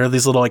 There are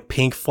these little like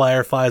pink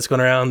fireflies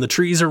going around. The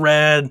trees are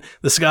red.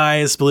 The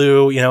sky is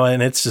blue,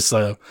 and it's just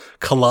a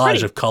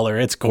collage of color.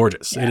 It's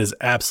gorgeous. Yeah. It is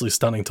absolutely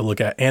stunning to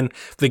look at. And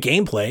the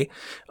gameplay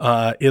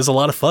is a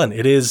lot of fun.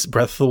 It is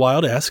Breath of the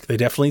Wild-esque. They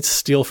definitely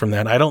steal from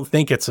that. I don't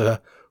think it's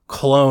a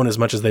clone as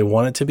much as they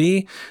want it to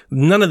be.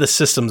 None of the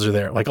systems are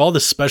there. Like all the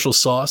special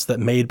sauce that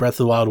made Breath of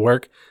the Wild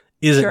work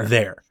isn't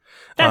there.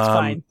 That's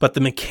fine. But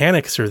the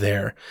mechanics are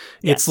there.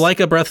 It's like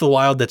a Breath of the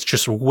Wild that's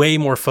just way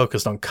more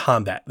focused on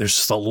combat. There's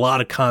just a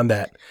lot of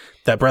combat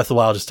that Breath of the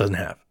Wild just doesn't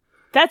have.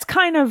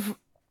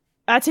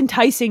 That's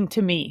enticing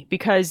to me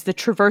because the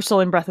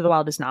traversal in Breath of the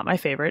Wild is not my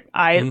favorite.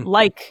 I do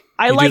like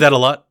that a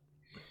lot.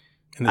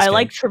 I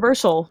like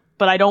traversal,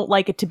 but I don't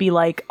like it to be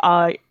like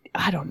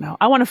I don't know.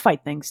 I want to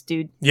fight things,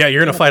 dude. Yeah,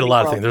 you're gonna fight a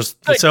lot of things.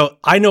 So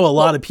I know a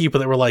lot of people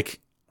that were like,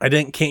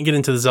 can't get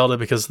into the Zelda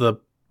because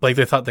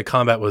they thought the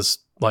combat was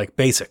like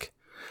basic.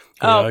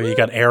 You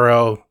got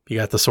arrow, you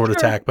got the sword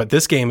attack, but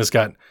this game has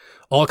got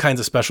all kinds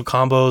of special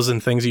combos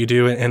and things you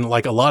do, and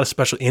like a lot of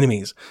special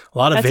enemies, a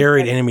lot of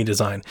varied enemy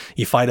design.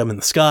 You fight them in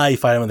the sky, you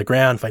fight them on the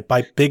ground, fight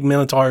big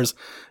minotaurs.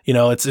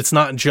 It's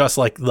not just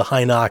like the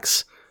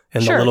Hinox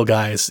and the little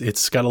guys.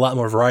 It's got a lot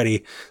more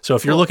variety. So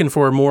if you're looking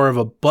for more of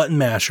a button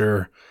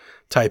masher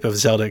type of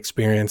Zelda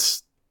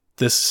experience,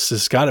 this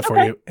has got it for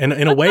you. And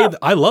in a way,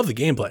 I love the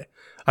gameplay.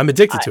 I'm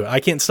addicted to it. I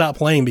can't stop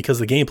playing because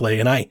of the gameplay,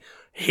 and I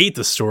hate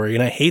the story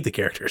and I hate the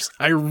characters.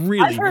 I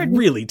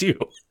really do.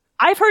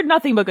 I've heard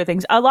nothing but good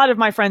things. A lot of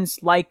my friends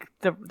like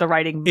the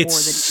writing more than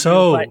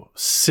so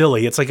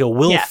silly. It's like a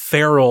Will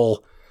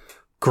Ferrell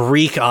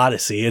Greek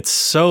Odyssey. It's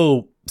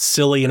so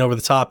silly and over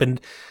the top. And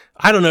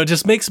I don't know, it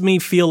just makes me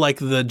feel like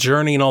the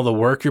journey and all the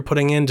work you're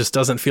putting in just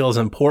doesn't feel as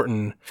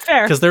important.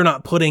 Fair. Because they're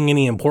not putting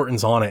any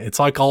importance on it. It's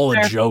like all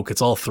a joke.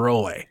 It's all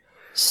throwaway.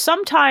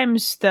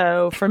 Sometimes,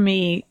 though, for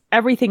me,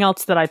 everything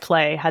else that I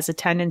play has a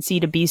tendency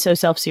to be so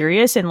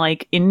self-serious and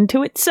like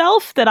into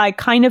itself that I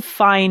kind of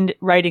find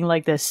writing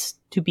like this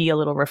to be a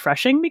little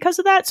refreshing because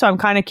of that. So I'm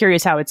kind of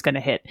curious how it's going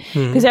to hit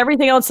because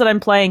everything else that I'm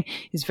playing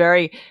is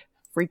very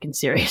freaking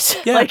serious.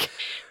 Yeah. Like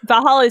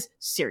Valhalla is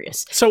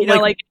serious. So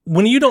like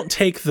when you don't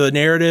take the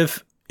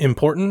narrative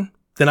important,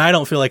 then I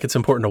don't feel like it's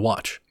important to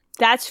watch.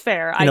 That's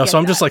fair. So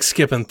I'm just like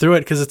skipping through it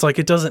because it's like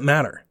it doesn't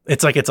matter.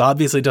 It's like it's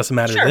obviously doesn't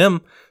matter to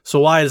them.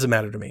 So why does it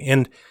matter to me?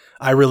 And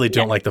I really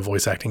don't like the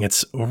voice acting.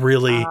 It's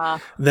really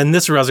then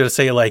this is what I was going to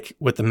say, like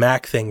with the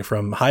Mac thing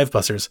from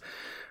Hivebusters,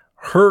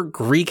 her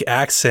Greek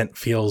accent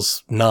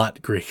feels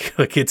not Greek.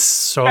 Like it's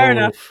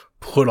so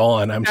put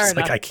on. I'm just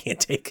like, I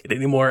can't take it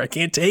anymore. I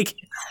can't take it.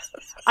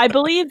 I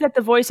believe that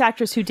the voice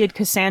actress who did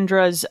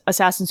Cassandra's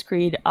Assassin's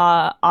Creed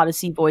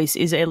Odyssey voice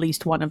is at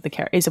least one of the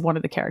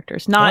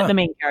characters, not the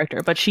main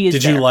character, but she is.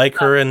 Did you like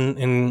her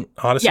in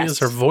Odyssey as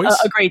her voice?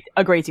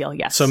 A great deal,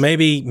 yes. So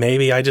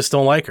maybe I just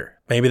don't like her.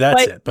 Maybe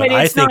that's it. But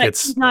I think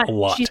it's a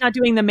lot. She's not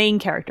doing the main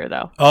character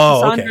though.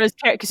 Oh,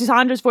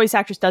 Cassandra's voice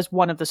actress does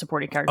one of the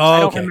supporting characters. Oh, I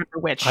don't remember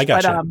which. I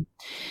got you.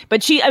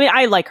 But she,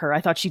 I like her.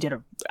 I thought she did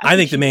I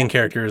think the main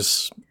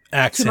character's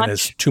accent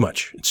is too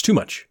much. It's too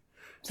much.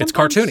 It's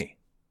cartoony.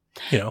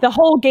 The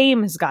whole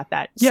game has got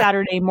that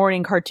Saturday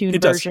morning cartoon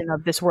version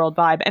of this world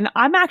vibe. And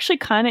I'm actually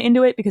kind of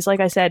into it because, like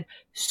I said,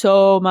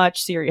 so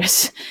much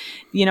serious.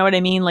 You know what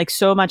I mean? Like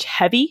so much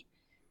heavy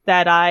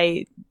that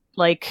I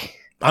like.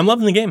 I'm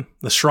loving the game.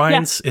 The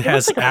shrines, it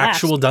has like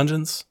actual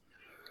dungeons.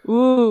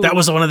 Ooh. That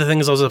was one of the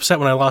things I was upset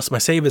when I lost my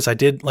save is I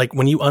did like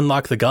when you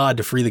unlock the god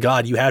to free the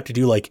god, you have to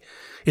do like,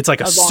 it's like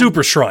a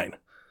super shrine.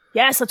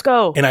 Yes, let's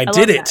go. And I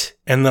did it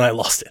and then I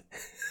lost it.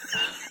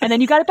 And then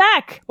you got it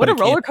back. What a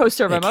roller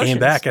coaster of emotions. It came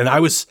back, and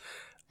I was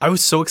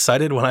so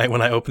excited when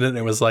I opened it, and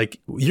it was like,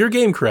 "Your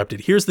game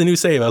corrupted. Here's the new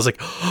save." I was like,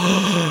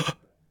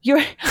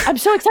 I'm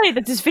so excited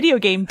that this video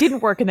game didn't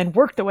work and then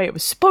worked the way it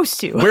was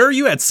supposed to. Where are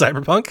you at,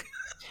 Cyberpunk?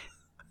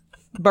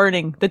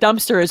 Burning. The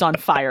dumpster is on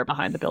fire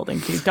behind the building,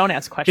 dude. Don't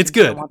ask questions. It's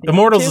good.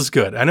 Immortals is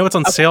good. I know it's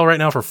on sale right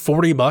now for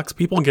 $40.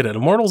 People get it.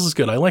 Immortals is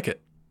good. I like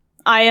it.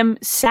 I am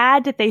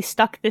sad that they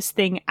stuck this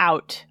thing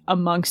out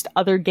amongst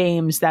other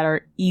games that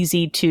are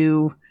easy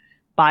to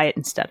buy it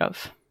instead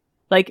of.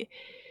 Like,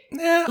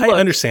 I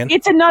understand.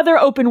 It's another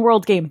open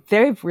world game.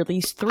 They've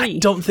released 3. I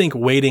don't think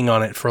waiting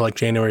on it for like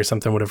January or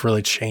something would have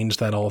really changed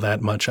that all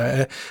that much.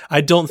 I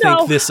don't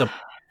think this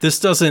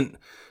isn't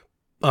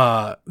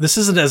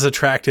as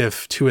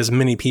attractive to as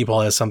many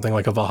people as something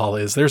like a Valhalla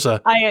is.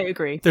 I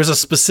agree. There's a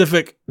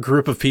specific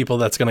group of people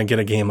that's going to get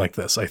a game like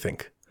this, I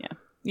think.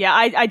 Yeah.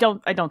 I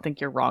don't think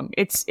you're wrong.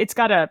 It's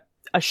got a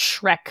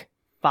Shrek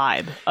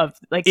vibe of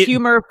like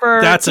humor for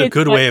that's kids, a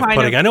good way of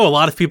putting. I know a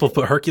lot of people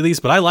put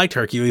Hercules, but I liked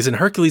Hercules, and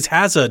Hercules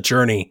has a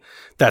journey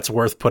that's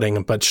worth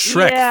putting, but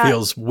Shrek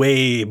feels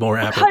way more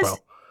apropos.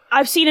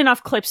 I've seen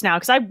enough clips now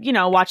because I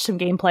watched some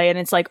gameplay, and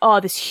it's like, oh,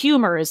 this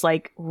humor is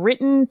like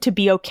written to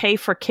be okay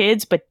for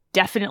kids, but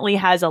definitely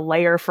has a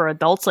layer for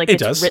adults. Like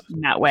it's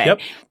written that way.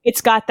 Yep.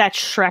 It's got that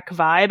Shrek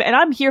vibe, and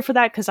I'm here for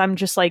that because I'm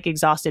just like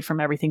exhausted from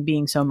everything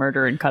being so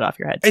murder and cut off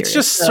your head. It's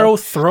just so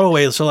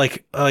throwaway. So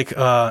like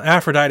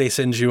Aphrodite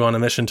sends you on a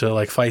mission to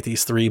like fight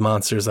these 3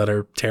 monsters that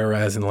are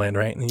terrorizing the land,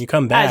 right? And you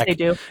come back. As they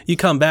do. You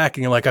come back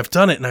and you're like, I've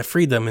done it and I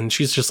freed them, and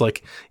she's just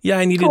like, yeah,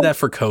 I needed that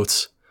for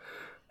coats.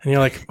 And you're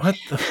like, what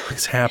the fuck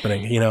is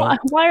happening?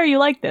 Why are you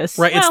like this?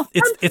 Right. Well,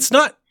 it's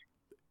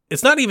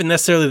not even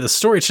necessarily the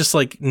story. It's just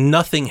like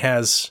nothing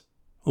has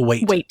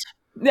weight.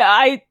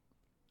 I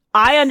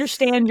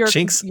understand your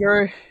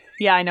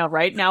Yeah, I know,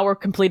 right? Now we're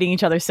completing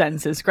each other's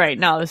sentences. Great.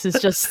 No, this is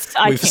just...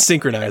 We've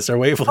synchronized our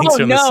wavelengths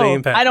on the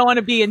same path. I don't want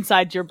to be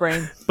inside your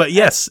brain. But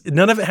yes,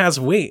 none of it has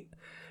weight.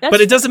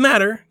 But it doesn't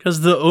matter because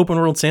the open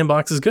world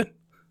sandbox is good.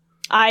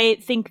 I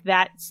think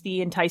that's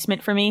the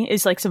enticement for me,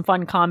 is like some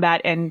fun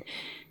combat. And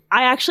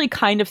I actually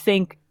kind of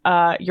think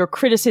your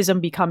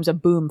criticism becomes a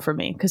boom for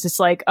me, because it's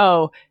like,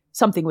 oh,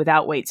 something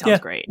without weight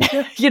sounds great.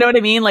 You know what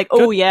I mean? Like,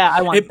 oh yeah,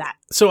 I want that.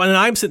 So, and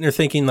I'm sitting there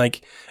thinking,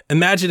 like,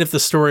 imagine if the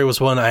story was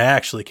one I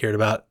actually cared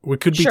about. We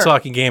could be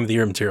talking Game of the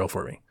Year material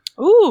for me.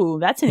 Ooh,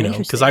 that's an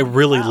interesting. Because I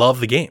really love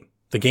the game.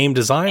 The game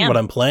design, what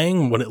I'm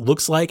playing, what it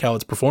looks like, how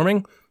it's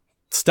performing,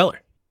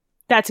 stellar.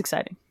 That's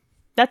exciting.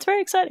 That's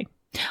very exciting.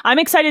 I'm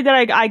excited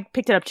that I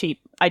picked it up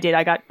cheap. I did.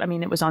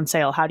 It was on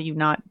sale. How do you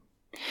not?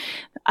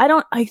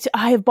 I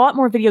have bought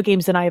more video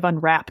games than I have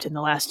unwrapped in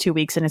the last 2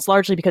 weeks, and it's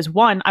largely because,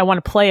 one, I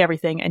want to play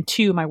everything, and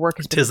two, my work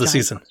has been... 'Tis the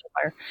season.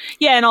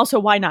 Yeah, and also,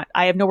 why not?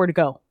 I have nowhere to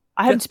go.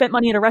 I haven't spent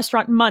money at a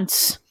restaurant in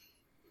months.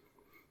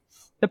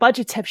 The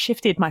budgets have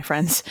shifted, my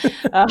friends.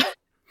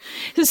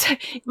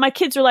 My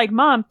kids are like,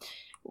 Mom,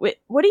 why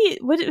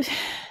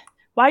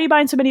are you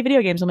buying so many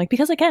video games? I'm like,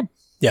 because I can.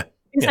 Yeah.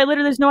 Because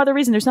there's no other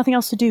reason. There's nothing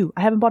else to do.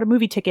 I haven't bought a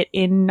movie ticket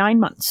in 9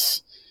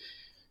 months.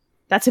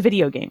 That's a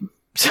video game.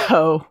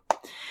 So,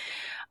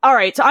 all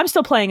right. So I'm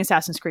still playing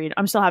Assassin's Creed.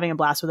 I'm still having a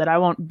blast with it. I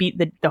won't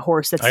beat the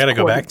horse that's I gotta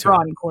go back to it.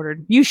 And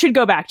quartered. You should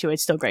go back to it.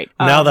 It's still great.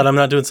 Now that I'm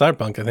not doing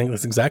Cyberpunk, I think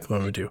that's exactly what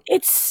I'm going to do.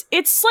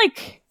 It's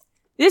like,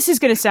 this is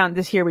going to sound,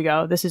 here we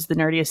go. This is the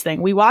nerdiest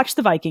thing. We watch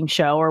the Viking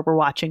show, or we're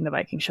watching the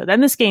Viking show.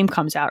 Then this game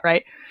comes out,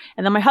 right?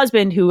 And then my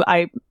husband, who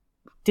I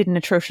did an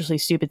atrociously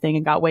stupid thing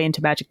and got way into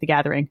Magic the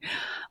Gathering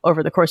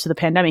over the course of the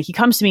pandemic. He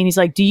comes to me and he's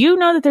like, do you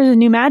know that there's a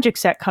new Magic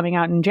set coming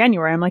out in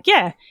January? I'm like,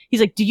 yeah.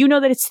 He's like, do you know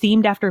that it's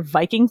themed after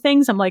Viking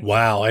things? I'm like,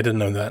 wow, I didn't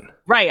know that.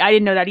 Right. I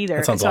didn't know that either.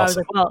 That sounds awesome. I was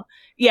like, well,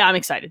 yeah, I'm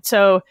excited.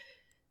 So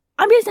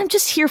I'm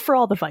just here for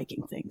all the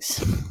Viking things.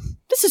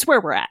 This is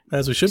where we're at.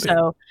 As we should be.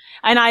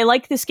 And I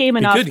like this game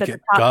enough. You get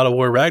God of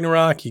War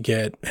Ragnarok, you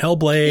get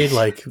Hellblade,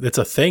 like it's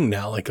a thing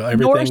now. Like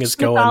everything Norse is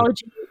going.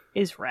 Mythology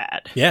is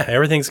rad. Yeah,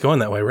 everything's going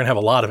that way. We're gonna have a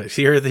lot of it.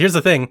 See, here's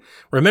the thing.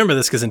 Remember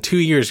this, because in 2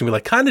 years you're gonna be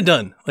like, kind of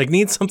done. Like,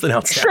 need something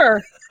else. Now.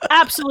 Sure,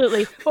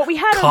 absolutely. But we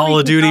had Call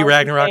of Duty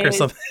Ragnarok or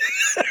something.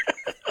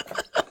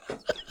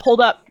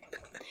 Hold up.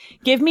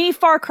 Give me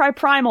Far Cry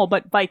Primal,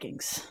 but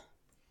Vikings.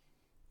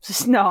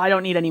 No, I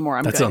don't need any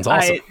more. That sounds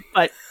awesome.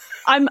 But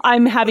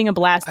I'm having a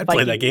blast. I'd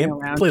play that game.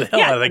 Play the hell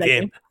out of that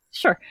game.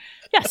 Sure.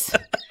 Yes.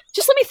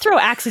 Just let me throw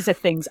axes at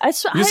things. You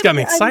just got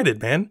me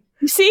excited, man.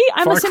 You see,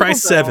 I'm Far a simple Cry girl.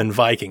 7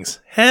 Vikings.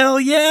 Hell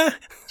yeah,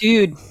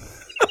 dude.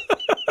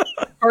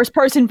 First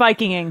person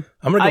Vikinging.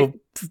 I'm gonna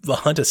go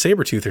hunt a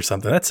saber-tooth or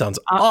something. That sounds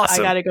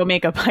awesome. I gotta go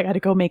make a pitch. I gotta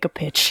go make a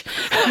pitch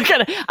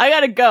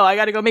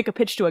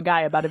to a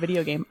guy about a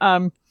video game.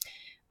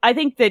 I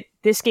think that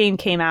this game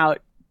came out,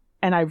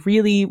 and I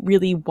really,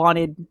 really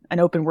wanted an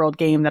open world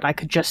game that I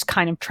could just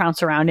kind of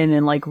trounce around in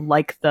and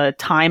like the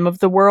time of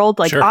the world.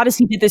 Like sure.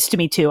 Odyssey did this to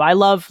me too. I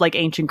love like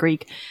ancient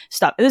Greek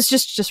stuff. It's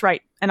just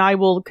right. And I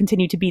will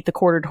continue to beat the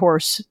quartered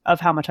horse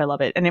of how much I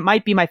love it. And it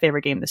might be my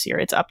favorite game this year.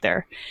 It's up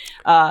there.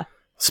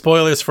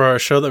 Spoilers for our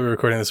show that we're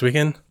recording this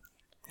weekend.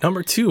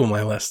 Number 2 on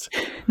my list.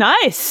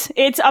 Nice.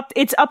 It's up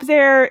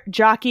there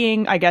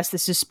jockeying. I guess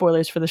this is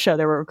spoilers for the show.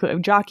 They were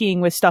jockeying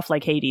with stuff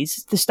like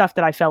Hades, the stuff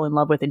that I fell in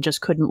love with and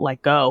just couldn't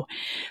let go.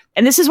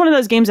 And this is one of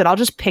those games that I'll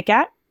just pick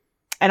at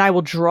and I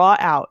will draw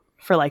out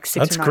for like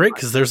 6 That's great,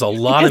 because there's a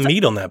lot of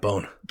meat on that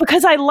bone.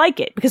 Because I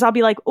like it. Because I'll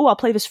be like, oh, I'll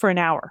play this for an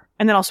hour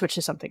and then I'll switch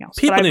to something else.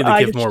 People need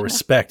to give more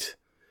respect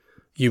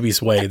Ubi's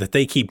way, that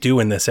they keep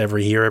doing this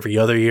every year, every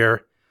other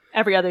year.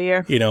 Every other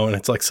year. You know, and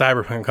it's like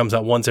Cyberpunk comes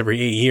out once every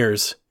 8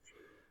 years.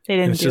 They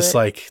didn't. And it's just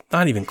like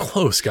not even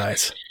close,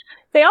 guys.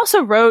 They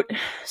also wrote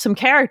some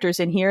characters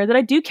in here that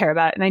I do care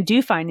about and I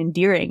do find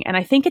endearing. And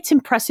I think it's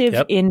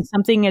impressive in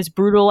something as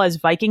brutal as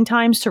Viking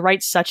times to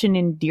write such an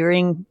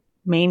endearing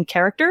main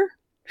character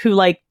who,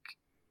 like,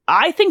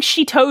 I think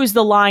she toes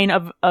the line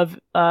of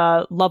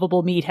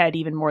lovable meathead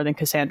even more than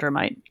Cassandra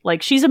might.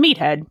 Like, she's a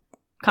meathead. Kinda.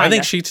 I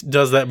think she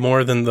does that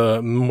more than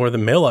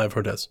male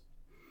Ivor does.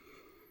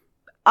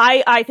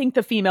 I think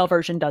the female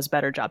version does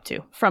better job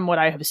too, from what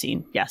I have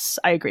seen. Yes,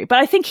 I agree. But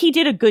I think he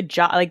did a good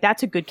job. Like,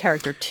 that's a good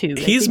character too.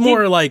 He's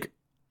more like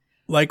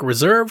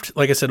reserved,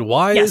 like I said,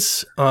 wise.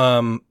 Yes.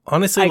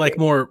 Honestly, like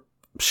more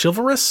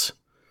chivalrous,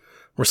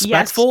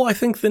 respectful. Yes. I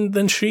think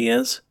than she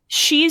is.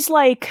 She's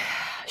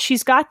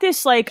got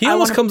this like. He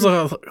almost comes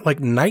like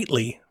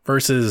knightly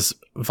versus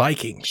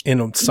Viking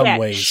in some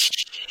ways.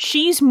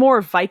 She's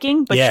more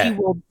Viking, but she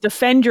will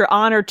defend your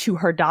honor to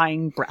her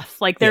dying breath.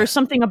 Like, there's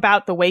something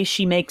about the way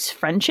she makes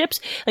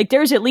friendships. Like,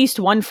 there's at least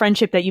one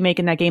friendship that you make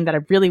in that game that I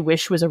really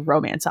wish was a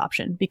romance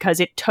option, because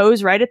it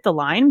toes right at the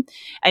line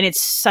and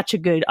it's such a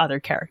good other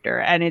character.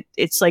 And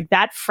it's like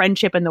that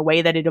friendship and the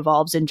way that it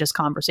evolves in just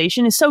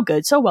conversation is so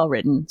good, so well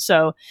written.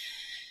 So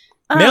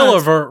male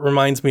Ivor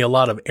reminds me a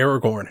lot of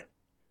Aragorn.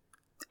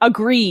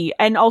 Agree.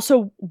 And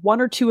also one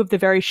or two of the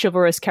very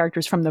chivalrous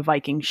characters from the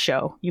Viking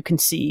show you can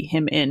see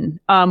him in.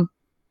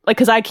 like,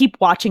 because I keep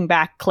watching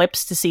back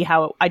clips to see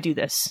how I do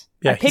this.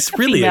 Yeah, he's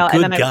really a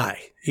good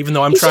guy. Even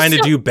though I'm trying to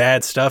do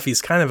bad stuff,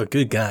 he's kind of a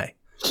good guy.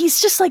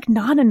 He's just like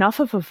not enough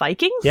of a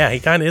Viking. Yeah, he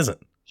kind of isn't.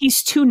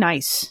 He's too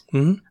nice.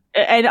 Mm-hmm.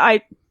 And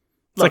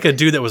it's like a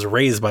dude that was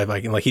raised by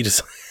Viking. Like he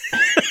just.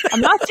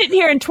 I'm not sitting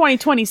here in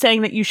 2020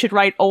 saying that you should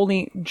write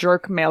only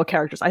jerk male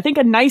characters. I think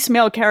a nice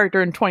male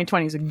character in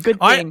 2020 is a good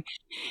thing.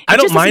 I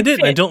don't mind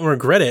it. I don't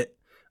regret it.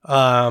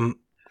 And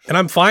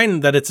I'm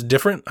fine that it's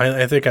different.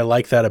 I think I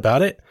like that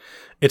about it.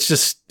 It's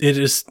just,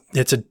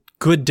 it's a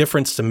good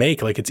difference to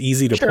make. Like, it's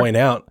easy to point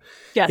out.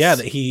 Yes. Yeah,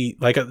 that he,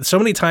 like, so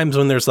many times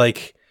when there's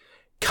like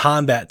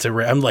combat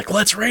I'm like,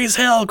 let's raise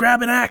hell,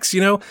 grab an axe,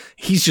 you know?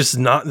 He's just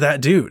not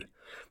that dude.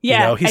 Yeah.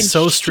 You know, he's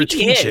so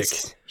strategic.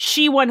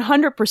 She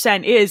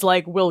 100% is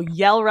like, will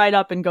yell right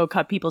up and go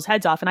cut people's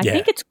heads off. And I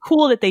think it's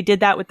cool that they did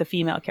that with the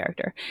female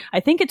character.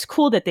 I think it's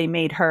cool that they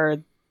made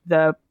her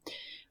the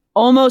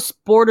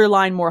almost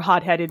borderline more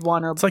hot-headed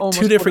one. Or it's like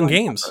 2 different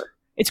games. Tougher.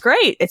 It's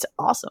great. It's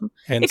awesome.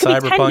 And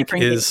Cyberpunk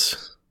is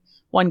games.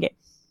 1 game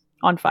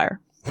on fire.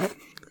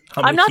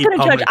 I'm not going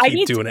to judge. I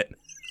need doing it.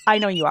 I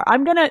know you are.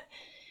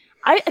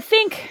 I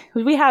think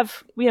we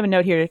have a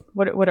note here.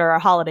 What are our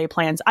holiday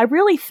plans? I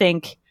really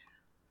think,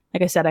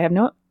 like I said, I have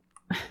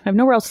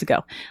nowhere else to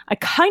go. I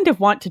kind of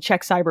want to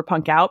check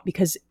Cyberpunk out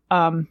because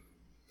I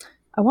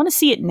want to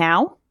see it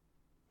now.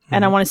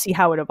 And I want to see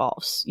how it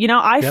evolves. You know,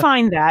 I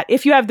find that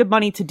if you have the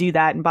money to do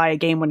that and buy a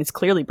game when it's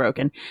clearly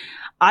broken,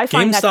 I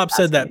find GameStop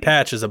said that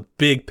patch is a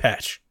big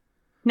patch.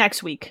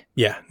 Next week.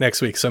 Yeah,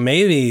 next week. So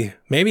maybe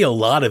a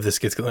lot of this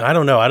gets going. I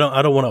don't know. I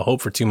don't want to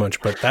hope for too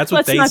much, but that's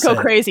what they said. Let's not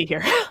go crazy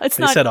here. They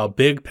said a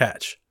big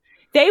patch.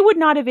 They would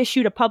not have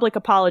issued a public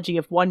apology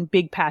if one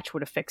big patch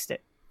would have fixed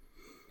it.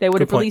 They would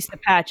have released the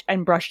patch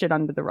and brushed it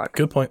under the rug.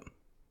 Good point.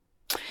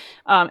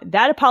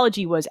 That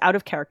apology was out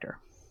of character.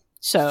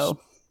 So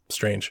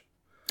strange.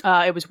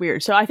 It was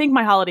weird. So I think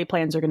my holiday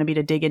plans are going to be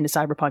to dig into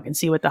Cyberpunk and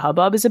see what the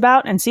hubbub is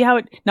about and see how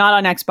it, not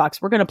on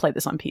Xbox. We're going to play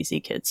this on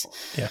PC, kids.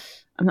 Yeah.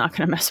 I'm not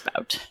going to mess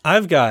about.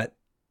 I've got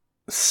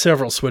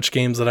several Switch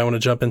games that I want to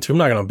jump into. I'm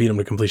not going to beat them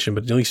to completion,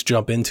 but at least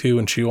jump into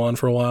and chew on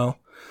for a while.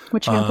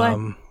 What you going to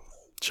play?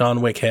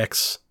 John Wick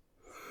Hex.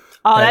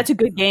 Oh, that's a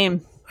good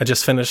game. I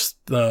just finished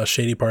the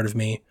Shady Part of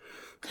Me.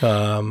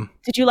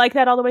 Did you like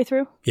that all the way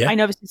through? Yeah. I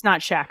know it's not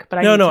Shaq, but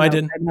I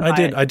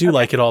did. I do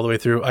like it all the way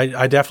through.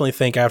 I definitely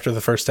think after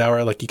the first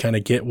hour, like, you kind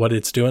of get what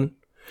it's doing.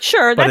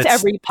 Sure, that's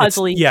every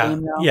puzzly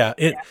game, though. Yeah,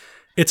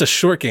 it's a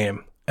short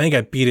game. I think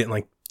I beat it in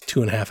like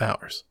 2.5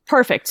 hours.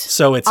 Perfect.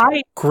 So it's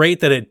great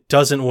that it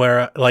doesn't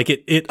wear like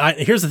it.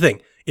 Here's the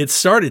thing. It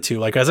started to,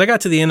 like, as I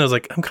got to the end, I was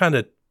like, I'm kind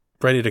of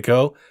ready to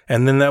go,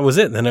 and then that was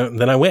it. Then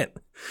I went,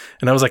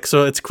 and I was like,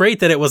 so it's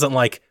great that it wasn't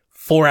like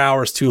 4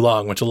 hours too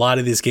long, which a lot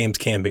of these games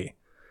can be.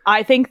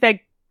 I think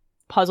that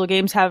puzzle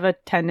games have a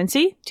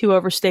tendency to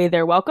overstay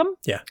their welcome.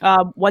 Yeah.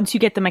 Once you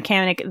get the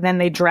mechanic, then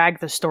they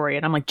drag the story.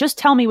 And I'm like, just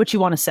tell me what you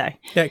want to say.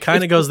 Yeah, it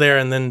kind of goes there,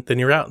 and then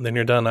you're out, and then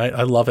you're done.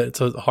 I love it.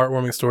 It's a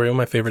heartwarming story. One of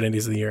my favorite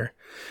indies of the year.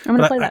 I'm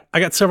going to play that. I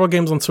got several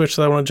games on Switch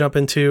that I want to jump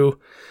into.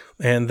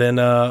 And then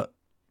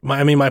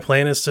my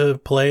plan is to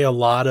play a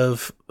lot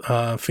of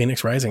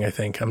Phoenix Rising, I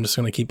think. I'm just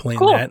going to keep playing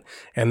that.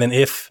 And then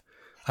if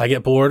I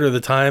get bored or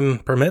the time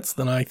permits,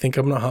 then I think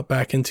I'm going to hop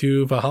back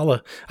into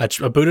Valhalla. I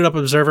booted up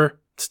Observer,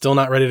 still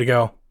not ready to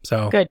go.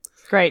 So good,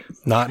 great.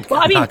 Not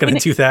going to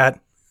do that.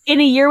 In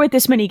a year with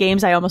this many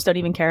games, I almost don't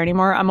even care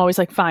anymore. I'm always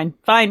like, fine.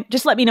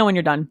 Just let me know when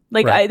you're done.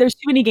 Like, there's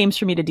too many games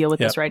for me to deal with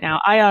this right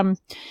now.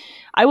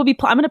 I will be.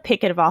 I'm going to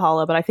pick at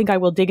Valhalla, but I think I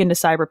will dig into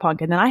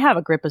Cyberpunk, and then I have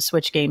a grip of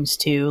Switch games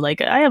too.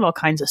 Like, I have all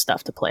kinds of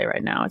stuff to play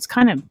right now.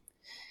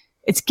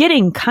 It's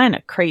getting kind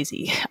of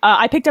crazy.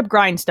 I picked up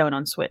Grindstone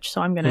on Switch,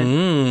 so I'm going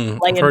to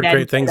play. I've heard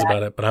great things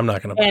about it, but I'm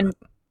not going to play it.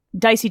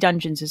 Dicey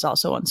Dungeons is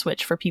also on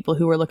Switch for people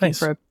who are looking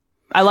for.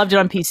 I loved it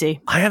on PC.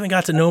 I haven't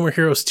got to No More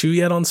Heroes 2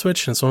 yet on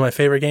Switch, and it's one of my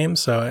favorite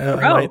games, so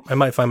I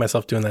might find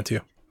myself doing that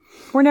too.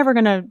 We're never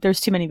going to. There's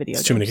too many video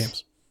games. Too many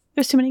games.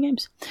 There's too many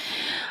games.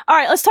 All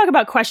right, let's talk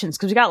about questions,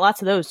 because we got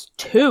lots of those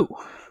too.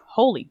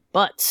 Holy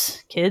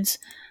butts, kids.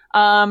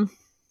 I'm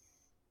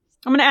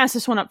going to ask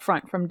this one up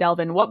front from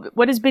Delvin.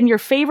 What has been your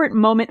favorite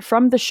moment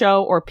from the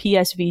show or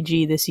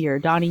PSVG this year?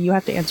 Donnie, you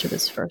have to answer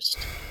this first.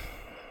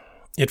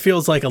 It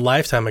feels like a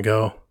lifetime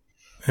ago,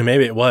 and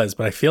maybe it was,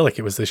 but I feel like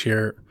it was this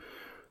year.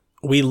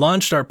 We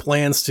launched our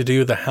plans to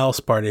do the house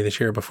party this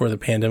year before the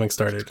pandemic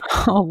started.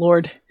 Oh,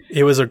 Lord.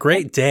 It was a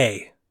great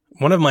day.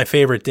 One of my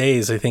favorite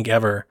days, I think,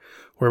 ever,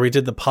 where we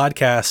did the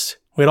podcast.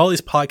 We had all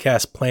these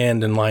podcasts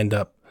planned and lined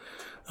up.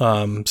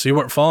 So you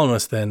weren't following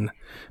us then.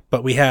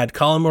 But we had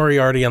Colin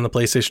Moriarty on the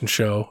PlayStation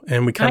show,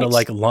 and we kind of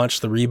like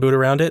launched the reboot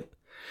around it.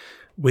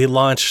 We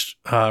launched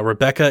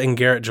Rebecca and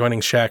Garrett joining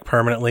Shaq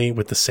permanently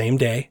with the same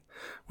day.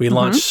 We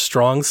launched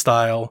Strong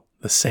Style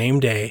the same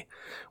day.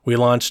 We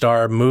launched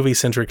our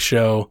movie-centric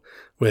show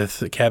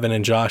with Kevin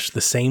and Josh the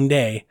same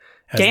day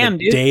as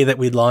day that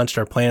we launched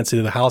our plans to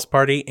do the house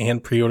party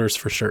and pre-orders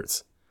for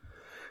shirts.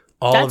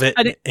 All of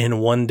it in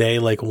one day,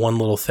 like one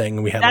little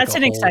thing. We had. That's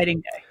an exciting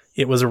day.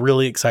 it was a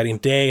really exciting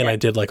day, and I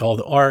did like all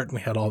the art, and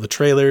we had all the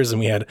trailers, and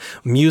we had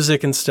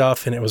music and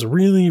stuff, and it was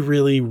really,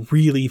 really,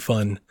 really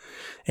fun.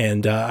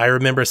 And I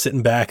remember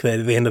sitting back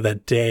at the end of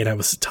that day, and I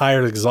was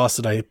tired,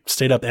 exhausted. I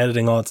stayed up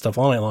editing all that stuff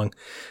all night long,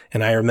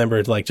 and I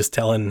remembered like just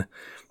telling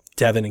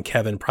Devin and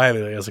Kevin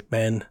privately, I was like,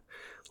 man,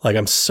 like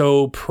I'm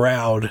so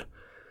proud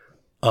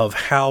of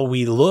how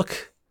we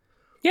look.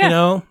 Yeah. You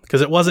know,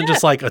 because it wasn't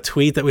just like a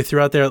tweet that we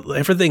threw out there.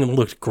 Everything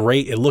looked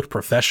great. It looked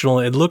professional.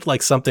 It looked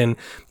like something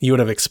you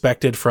would have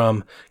expected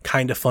from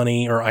Kinda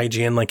Funny or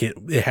IGN. Like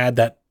it had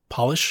that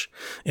polish,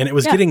 and it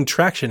was getting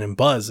traction and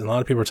buzz, and a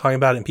lot of people were talking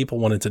about it, and people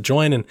wanted to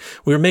join, and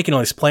we were making all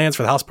these plans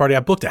for the house party.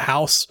 I booked a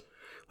house.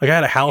 Like I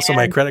had a house on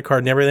my credit card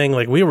and everything.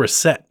 Like we were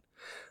set.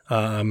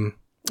 And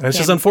it's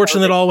just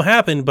unfortunate that all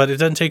happened, but it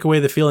doesn't take away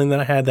the feeling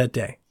that I had that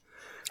day.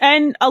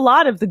 And a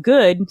lot of the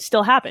good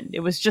still happened.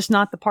 It was just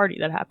not the party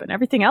that happened.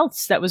 Everything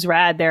else that was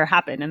rad there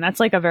happened. And that's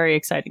like a very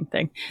exciting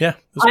thing. Yeah.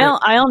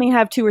 I only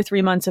have 2 or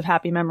 3 months of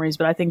happy memories,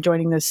 but I think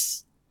joining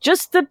this,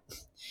 just the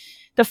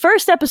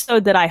first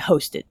episode that I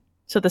hosted.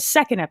 So the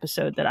second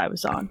episode that I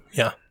was on.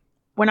 Yeah.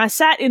 When I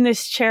sat in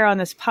this chair on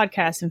this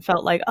podcast and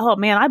felt like, oh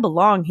man, I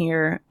belong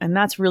here. And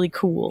that's really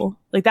cool.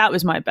 Like that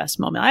was my best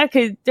moment.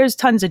 There's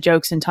tons of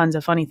jokes and tons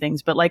of funny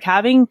things, but like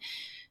having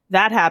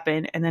that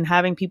happen and then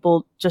having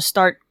people just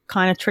start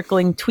kind of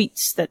trickling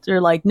tweets that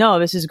they're like, no,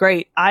 this is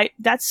great. It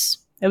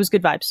was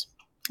good vibes.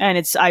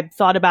 And I've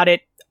thought about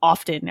it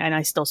often and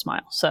I still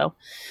smile. So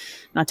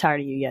not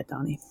tired of you yet,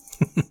 Donnie.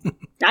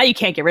 Now you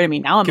can't get rid of me.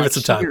 Now I'm Give like,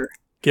 it some time.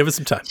 Give it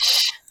some time.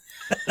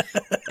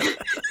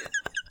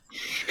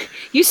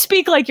 You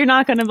speak like you're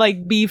not going to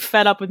like be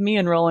fed up with me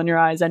and rolling your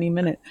eyes any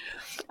minute.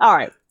 All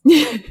right.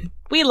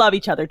 We love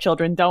each other,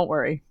 children. Don't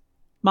worry.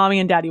 Mommy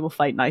and daddy will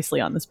fight nicely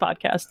on this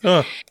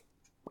podcast.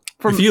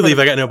 If you leave,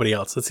 I got nobody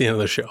else. That's the end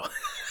of the show.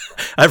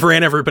 I've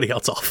ran everybody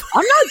else off.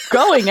 I'm not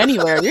going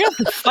anywhere. You're going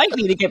to have to fight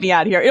me to get me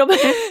out of here.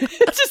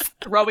 Just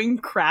throwing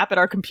crap at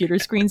our computer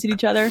screens at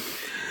each other.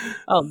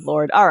 Oh,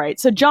 Lord. All right.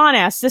 So John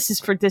asks,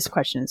 this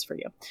question is for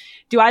you.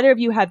 Do either of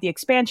you have the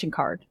expansion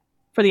card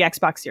for the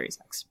Xbox Series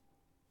X?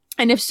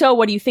 And if so,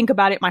 what do you think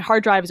about it? My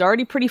hard drive is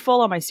already pretty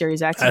full on my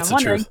Series X. That's and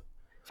I'm wondering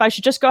if I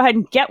should just go ahead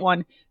and get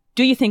one.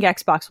 Do you think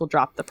Xbox will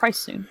drop the price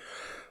soon?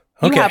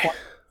 You have one.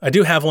 I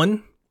do have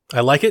one. I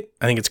like it.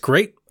 I think it's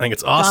great. I think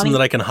it's awesome Donnie?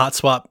 that I can hot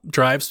swap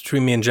drives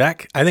between me and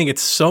Jack. I think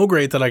it's so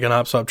great that I can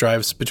hot swap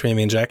drives between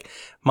me and Jack.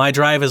 My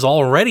drive is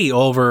already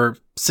over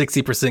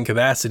 60%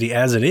 capacity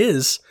as it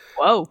is.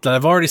 Whoa. That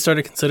I've already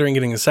started considering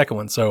getting a second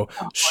one. So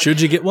should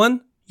you get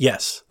one?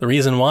 Yes. The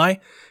reason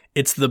why?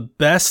 It's the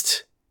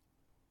best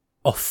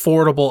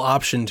affordable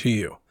option to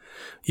you.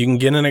 You can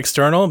get an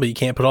external, but you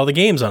can't put all the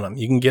games on them.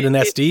 You can get an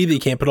SD, but you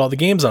can't put all the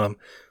games on them.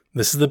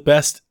 This is the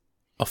best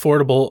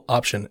affordable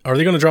option. Are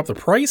they going to drop the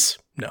price?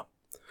 No.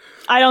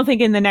 I don't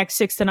think in the next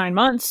 6 to 9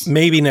 months.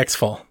 Maybe next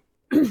fall.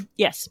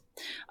 Yes.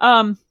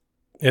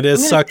 It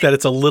does suck that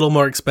it's a little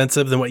more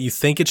expensive than what you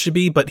think it should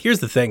be, but here's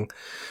the thing.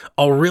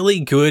 A really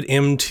good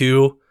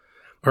M2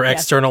 or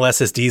external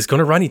SSD is going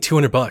to run you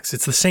 $200.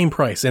 It's the same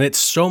price, and it's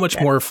so much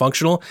more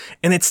functional,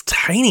 and it's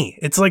tiny.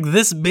 It's like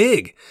this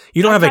big.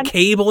 You don't have a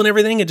cable and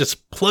everything. It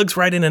just plugs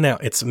right in and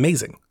out. It's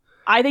amazing.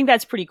 I think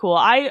that's pretty cool.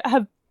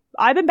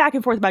 I've been back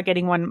and forth about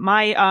getting one.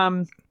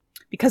 My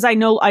because I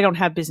know I don't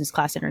have business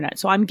class internet,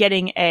 so I'm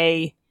getting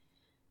a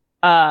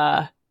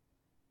data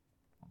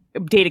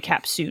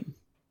cap soon.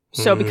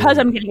 So because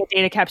I'm getting a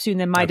data cap soon,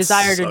 then my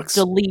desire to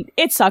delete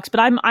it sucks. But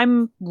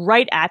I'm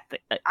right at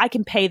I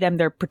can pay them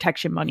their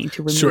protection money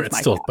to remove. Sure, it's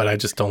still, but I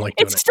just don't like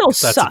doing it. It still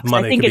sucks. That's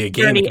money. I think it could be a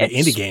game. It could be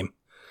an indie game.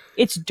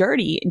 It's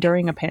dirty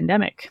during a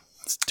pandemic.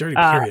 It's dirty.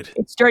 Period.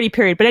 It's dirty.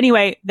 Period. But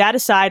anyway, that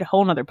aside,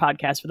 whole nother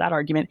podcast for that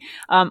argument.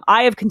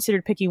 I have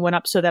considered picking one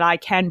up so that I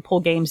can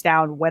pull games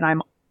down when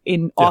I'm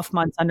in off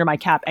months under my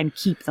cap and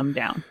keep them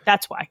down.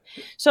 That's why.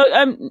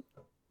 So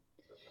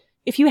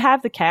if you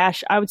have the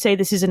cash, I would say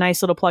this is a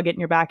nice little plug it in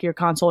your back of your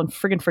console and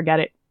friggin' forget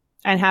it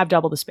and have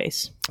double the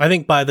space. I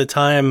think by the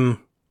time,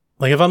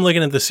 like if I'm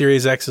looking at the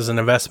Series X as an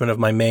investment of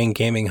my main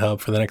gaming hub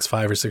for the next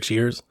 5 or 6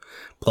 years,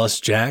 plus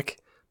Jack,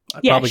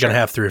 I'm probably going to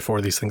have 3 or 4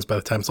 of these things by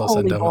the time it's all said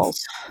and done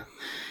with.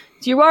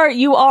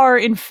 You are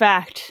in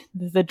fact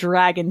the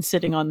dragon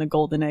sitting on the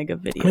golden egg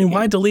of video. I mean,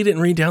 why delete it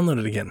and re-download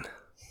it again?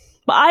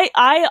 But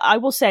I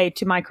will say,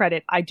 to my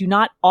credit, I do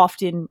not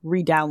often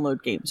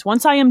re-download games.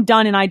 Once I am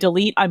done and I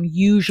delete, I'm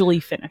usually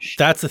finished.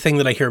 That's the thing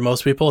that I hear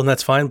most people, and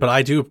that's fine, but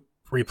I do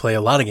replay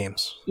a lot of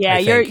games. Yeah,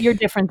 you're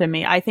different than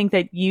me. I think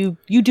that you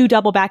do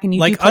double back and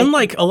you like, do play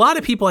unlike a lot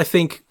of people, I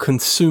think,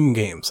 consume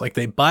games. Like,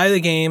 they buy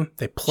the game,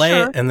 they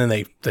play it, and then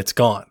it's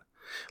gone.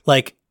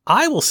 Like,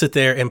 I will sit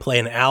there and play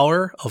an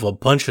hour of a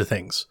bunch of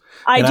things.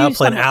 I'll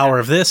play an hour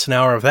of this, an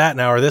hour of that, an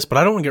hour of this, but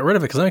I don't want to get rid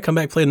of it because then I come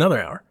back and play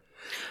another hour.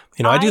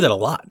 You know, I do that a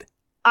lot.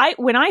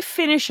 When I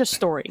finish a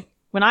story,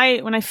 when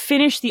I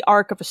finish the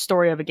arc of a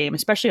story of a game,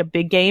 especially a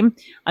big game,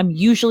 I'm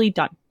usually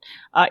done.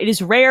 It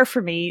is rare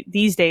for me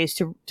these days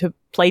to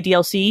play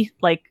DLC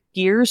like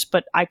Gears,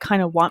 but I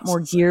kind of want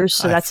more Gears,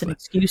 so that's an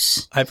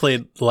excuse. I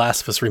played The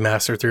Last of Us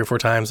Remastered 3 or 4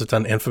 times. I've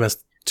done Infamous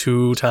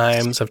 2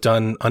 times. I've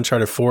done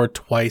Uncharted 4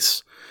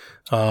 twice.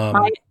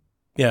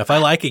 Yeah, if I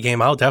like a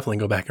game, I'll definitely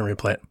go back and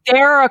replay it.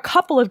 There are a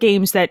couple of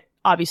games that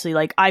obviously,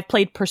 like, I've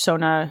played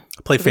Persona.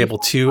 I played Fable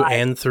 2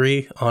 and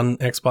 3 on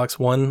Xbox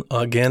One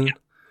again.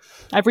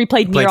 I've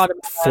replayed Nier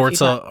Automata.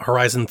 Forza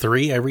Horizon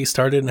 3. I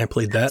restarted and I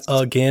played that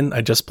again.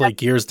 I just played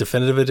Gears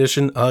Definitive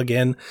Edition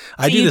again.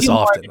 I do this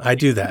often. I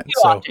do that.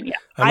 So often, yeah.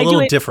 I'm a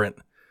little different.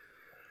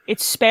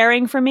 It's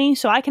sparing for me,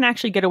 so I can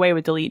actually get away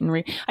with delete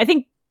and I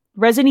think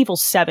Resident Evil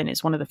 7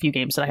 is one of the few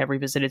games that I have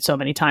revisited so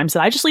many times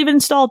that I just leave it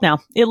installed now.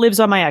 It lives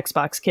on my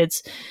Xbox,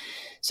 kids.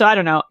 So I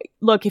don't know.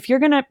 Look, if you're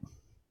going to...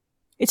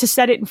 It's a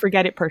set it and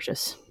forget it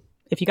purchase.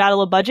 If you got a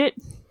little budget...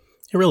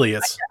 It really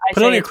is.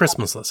 Put it on your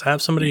Christmas list.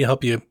 Have somebody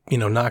help you,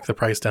 knock the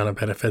price down a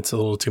bit if it's a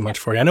little too much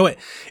for you. I know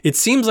it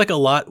seems like a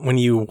lot when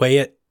you weigh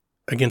it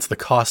against the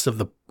cost of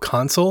the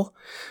console.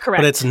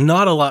 Correct. But it's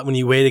not a lot when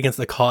you weigh it against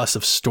the cost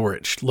of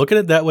storage. Look at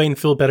it that way and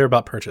feel better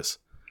about purchase.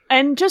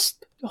 And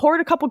just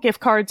hoard a couple gift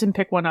cards and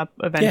pick one up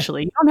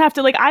eventually. Yeah. You don't have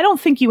to, I don't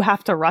think you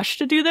have to rush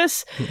to do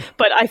this,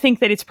 but I think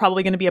that it's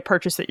probably going to be a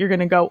purchase that you're going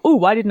to go, ooh,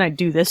 why didn't I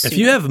do this sooner? If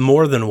you have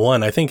more than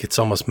one, I think it's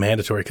almost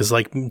mandatory because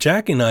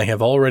Jack and I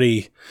have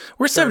already,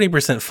 we're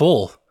 70%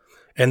 full.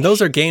 And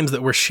those are games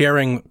that we're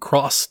sharing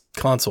cross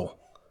console.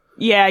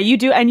 Yeah, you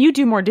do. And you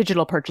do more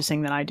digital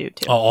purchasing than I do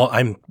too. Oh,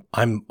 I'm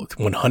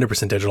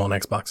 100% digital on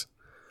Xbox.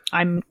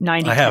 I'm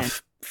 90%. I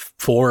have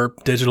 4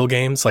 digital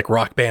games like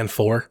Rock Band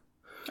 4.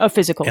 A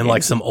physical and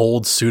game. Some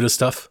old Suda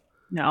stuff.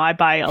 No, I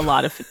buy a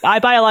lot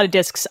of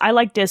discs. I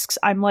like discs.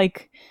 I'm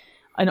like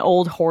an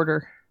old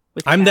hoarder.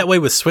 I'm that way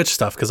with Switch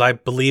stuff because I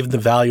believe the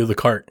value of the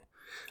cart.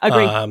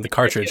 Agree. The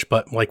cartridge,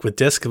 but with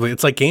disc,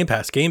 it's like Game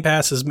Pass. Game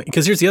Pass is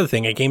because here's the other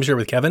thing: I game share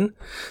with Kevin,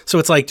 so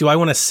it's like, do I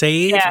want to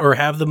save or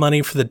have the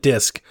money for the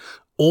disc,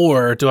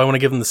 or do I want to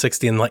give him the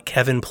 60 and let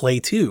Kevin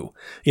play too?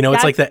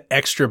 It's like that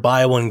extra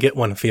buy one get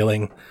one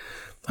feeling.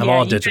 I'm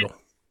all digital.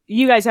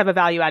 You guys have a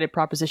value-added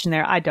proposition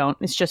there. I don't.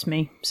 It's just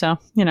me. So,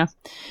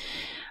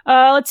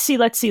 Let's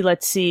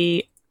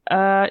see.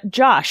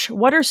 Josh,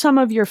 what are some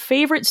of your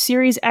favorite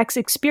Series X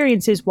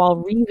experiences while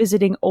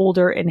revisiting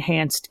older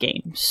enhanced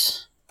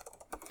games?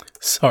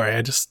 Sorry,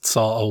 I just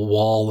saw a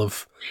wall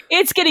of...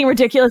 It's getting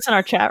ridiculous in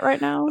our chat right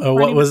now. I'm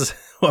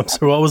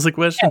sorry, what was the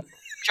question?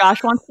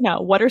 Josh wants to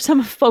know, what are some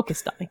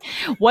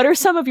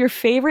of your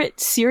favorite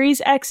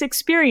Series X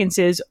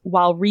experiences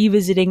while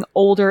revisiting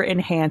older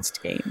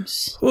enhanced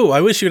games? Ooh,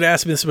 I wish you had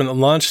asked me this when it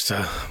launched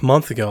a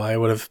month ago. I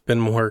would have been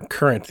more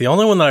current. The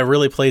only one that I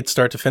really played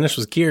start to finish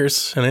was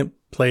Gears, and it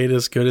played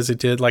as good as it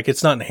did.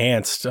 It's not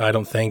enhanced, I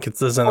don't think. It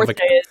doesn't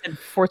have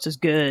Forza's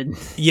good.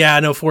 Yeah,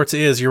 no, Forza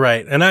is, you're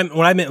right. And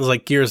what I meant was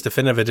Gears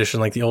Definitive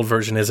Edition, the old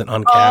version isn't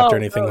uncapped or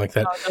anything like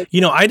that.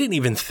 No. I didn't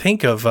even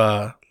think of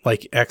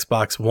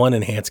Xbox One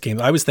enhanced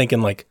games. I was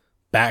thinking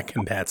back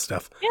and pat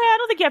stuff. Yeah, I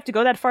don't think you have to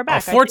go that far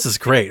back. Forza's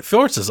great.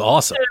 Forza's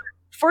awesome.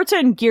 Forza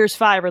and Gears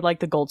 5 are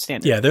the gold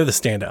standard. Yeah, they're the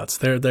standouts.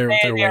 They're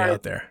way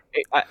out there.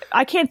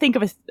 I can't think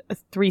of a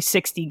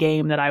 360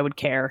 game that I would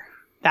care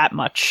that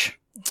much.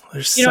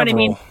 There's several. Know what I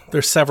mean?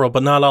 There's several,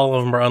 but not all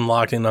of them are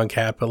unlocked and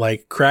uncapped. But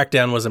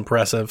Crackdown was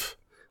impressive.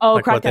 Oh,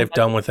 what they've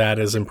done with that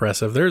is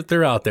impressive.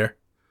 They're out there.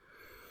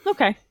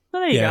 Okay,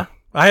 well, there you go.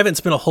 I haven't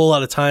spent a whole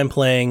lot of time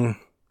playing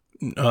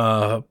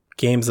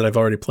games that I've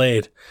already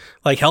played.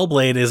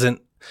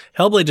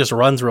 Hellblade just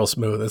runs real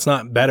smooth. It's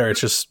not better.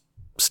 It's just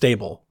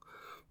stable.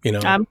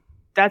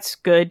 That's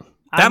good.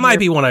 That might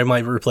be one I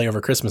might replay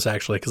over Christmas,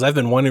 actually, because I've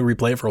been wanting to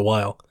replay it for a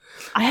while.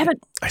 I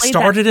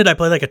started it. I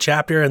played a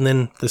chapter, and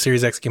then the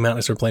Series X came out, and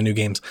I started playing new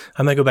games.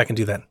 I might go back and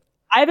do that.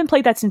 I haven't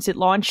played that since it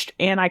launched,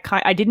 and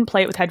I didn't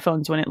play it with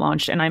headphones when it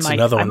launched, and It's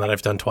another one that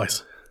I've done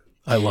twice.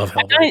 I love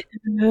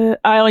Hellblade.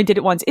 I only did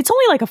it once. It's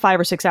only a 5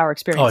 or 6 hour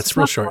experience. Oh, it's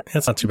real short.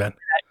 It's not too bad.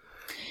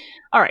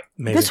 All right.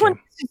 Amazing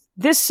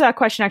this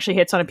question actually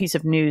hits on a piece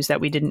of news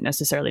that we didn't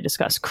necessarily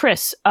discuss.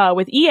 Chris,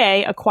 with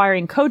EA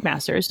acquiring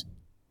Codemasters,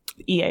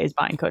 EA is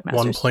buying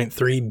Codemasters.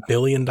 $1.3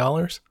 billion?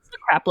 That's a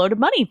crap load of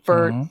money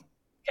for... Mm-hmm.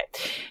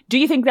 Okay. Do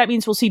you think that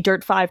means we'll see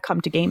Dirt 5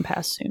 come to Game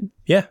Pass soon?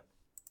 Yeah.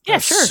 Yeah,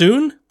 sure.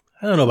 Soon?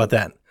 I don't know about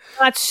that.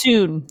 Not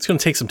soon. It's going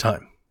to take some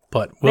time.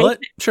 But will it?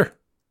 Sure.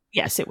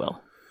 Yes, it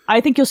will.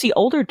 I think you'll see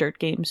older Dirt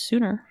games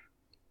sooner.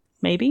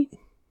 Maybe.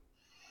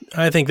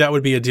 I think that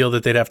would be a deal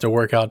that they'd have to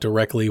work out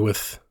directly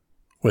with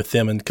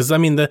them. And because,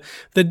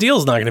 the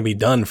deal's not going to be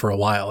done for a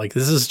while.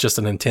 This is just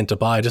an intent to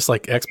buy, just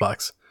like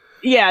Xbox.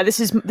 Yeah,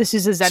 this is a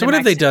ZeniMax. So what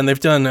have they done? They've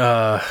done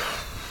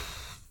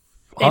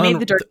made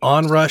the Dirt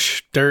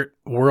Onrush, Dirt,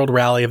 World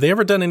Rally. Have they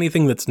ever done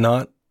anything that's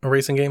not a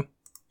racing game?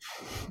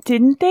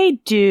 Didn't they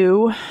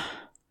do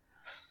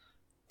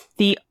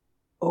the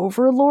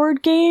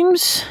Overlord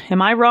games?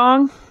 Am I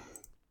wrong?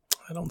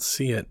 I don't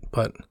see it,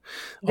 but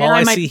all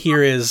I see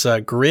here is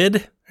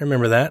Grid. I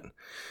remember that.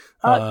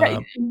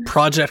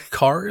 Project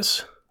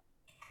Cars.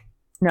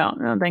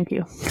 No, thank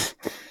you.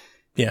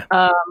 Yeah.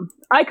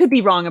 I could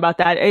be wrong about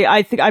that.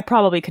 I think I'm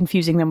probably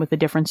confusing them with a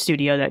different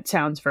studio that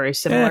sounds very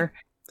similar.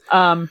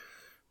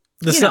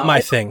 That's not my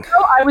thing.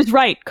 I was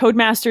right.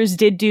 Codemasters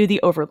did do the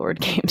Overlord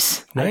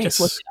games.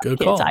 Nice. Good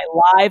call. I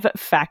live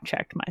fact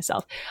checked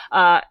myself.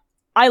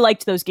 I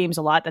liked those games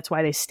a lot. That's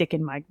why they stick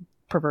in my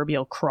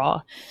proverbial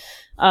craw.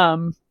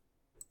 I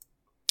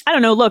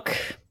don't know. Look,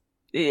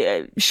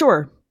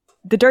 sure,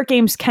 the Dirt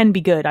games can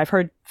be good. I've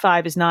heard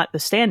 5 is not the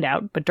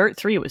standout, but Dirt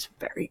 3 was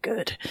very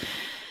good.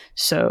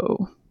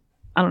 So,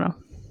 I don't know.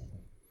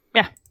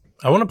 Yeah.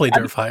 I want to play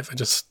Dirt 5. I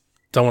just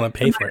don't want to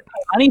pay for it.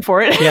 Money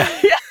for it. Yeah.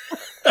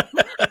 I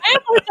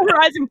have Forza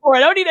Horizon 4. I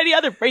don't need any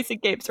other racing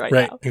games right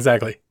now.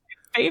 Exactly.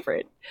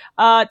 Favorite.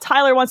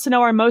 Tyler wants to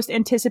know our most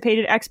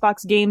anticipated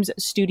Xbox Games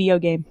studio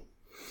game.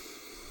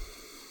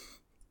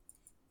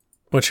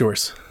 What's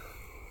yours?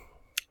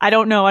 I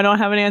don't know. I don't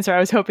have an answer. I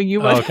was hoping you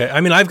would. Okay.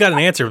 I mean, I've got an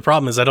answer. The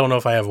problem is I don't know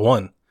if I have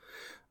one.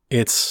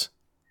 It's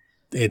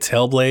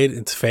Hellblade,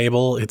 it's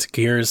Fable, it's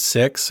Gears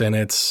 6, and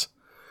it's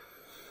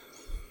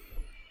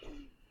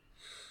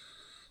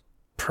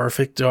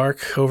Perfect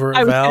Dark over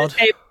Avowed.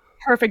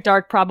 Perfect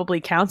Dark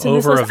probably counts in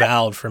over this list.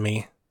 Avowed for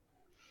me.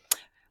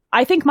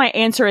 I think my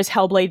answer is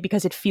Hellblade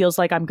because it feels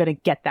like I'm going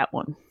to get that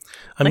one.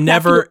 I'm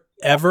never,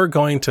 ever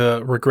going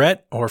to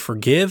regret or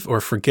forgive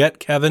or forget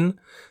Kevin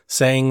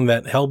saying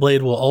that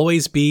Hellblade will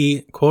always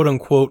be, quote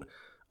unquote,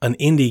 an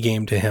indie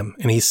game to him.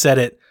 And he said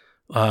it,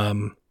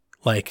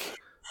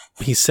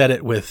 he said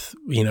it with,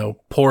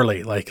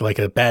 poorly, like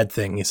a bad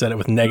thing. He said it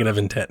with negative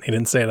intent. He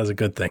didn't say it as a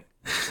good thing.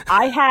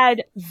 I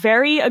had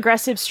very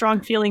aggressive, strong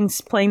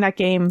feelings playing that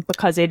game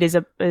because it is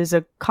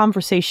a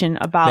conversation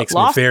about Makes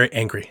loss. me very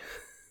angry.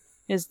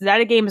 Is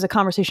that a game is a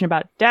conversation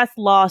about death,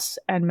 loss,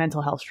 and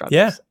mental health struggles.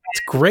 Yeah,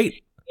 it's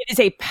great. It is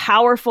a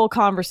powerful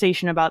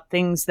conversation about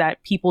things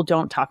that people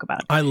don't talk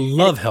about. I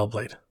love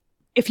Hellblade.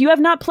 If you have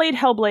not played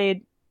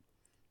Hellblade,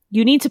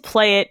 you need to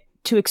play it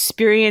to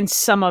experience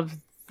some of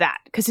that.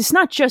 Because it's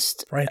not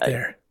just... Right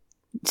there.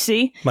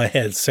 See? My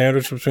head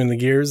sandwiched between the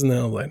Gears and the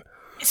Hellblade.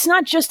 It's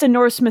not just a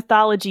Norse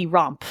mythology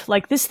romp.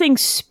 Like, this thing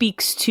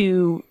speaks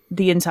to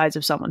the insides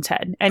of someone's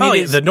head. And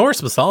the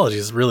Norse mythology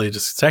is really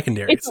just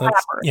secondary. It's a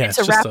rapper. Yeah,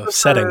 it's just a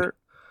setting.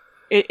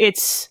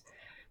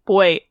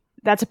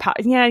 That's a power.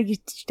 Yeah,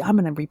 I'm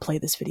going to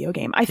replay this video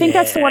game. I think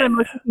that's the one I'm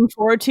looking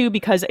forward to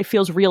because it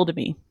feels real to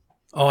me.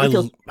 Oh,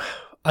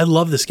 I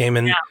love this game.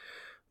 And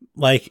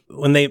like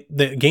when the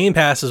Game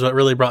Pass is what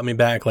really brought me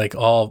back, like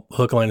all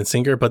hook, line, and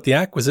sinker. But the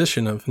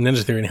acquisition of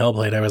Ninja Theory and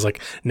Hellblade, I was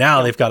like,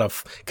 now they've got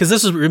because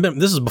this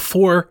is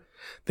before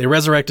they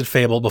resurrected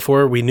Fable,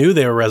 before we knew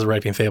they were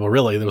resurrecting Fable.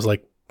 Really, there was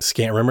like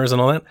scant rumors and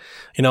all that.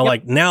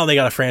 Like now they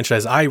got a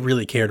franchise I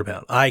really cared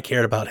about. I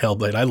cared about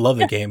Hellblade. I love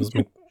the game. It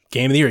was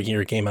Game of the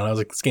Year came out. I was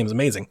like, this game's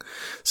amazing.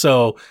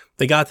 So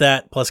they got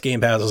that plus Game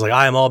Pass. I was like,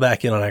 I am all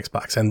back in on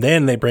Xbox. And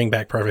then they bring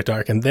back Perfect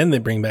Dark, and then they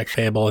bring back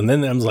Fable, and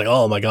then I was like,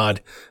 oh my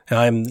god. And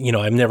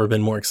I've never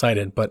been more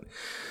excited. But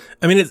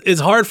I mean,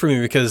 it's hard for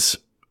me because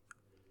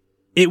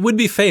it would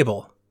be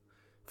Fable.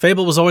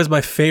 Fable was always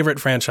my favorite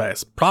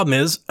franchise. Problem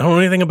is, I don't know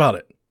anything about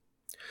it.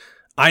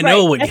 I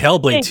know what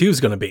Hellblade 2 is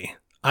going to be.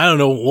 I don't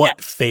know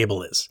what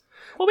Fable is.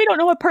 Well, we don't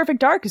know what Perfect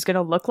Dark is going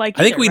to look like.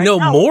 I think we know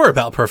more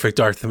about Perfect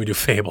Dark than we do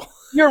Fable.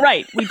 You're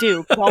right. We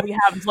do. All we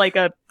have is like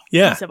a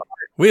piece of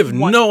art. We have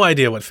no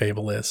idea what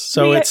Fable is.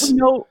 So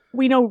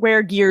we know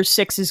where Gears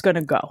 6 is going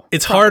to go.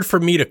 It's hard for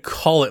me to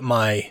call it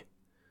my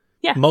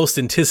most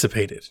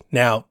anticipated.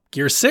 Now,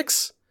 Gears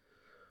 6,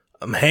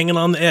 I'm hanging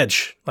on the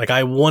edge. Like,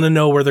 I want to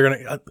know where they're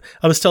going to...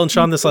 I was telling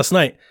Sean this last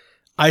night.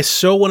 I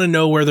so want to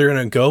know where they're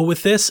going to go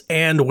with this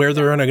and where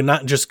they're going to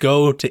not just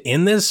go to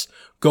end this,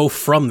 go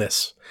from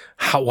this.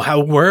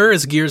 Where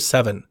is Gears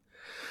 7?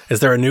 Is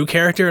there a new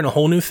character and a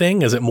whole new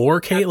thing? Is it more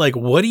Kate? Like,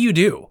 what do you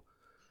do?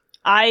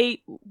 I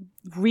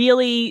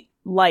really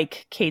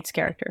like Kate's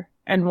character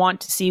and want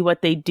to see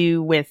what they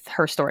do with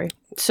her story.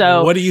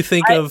 So what do you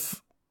think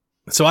of...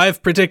 So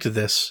I've predicted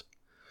this.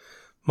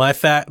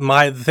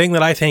 The thing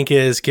that I think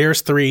is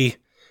Gears 3,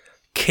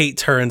 Kate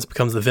turns,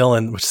 becomes the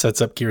villain, which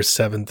sets up Gears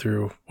 7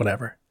 through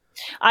whatever.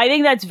 I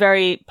think that's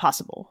very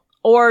possible.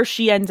 Or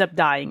she ends up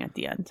dying at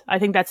the end. I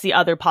think that's the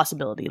other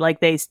possibility.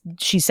 Like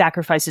she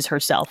sacrifices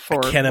herself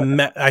for...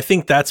 I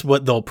think that's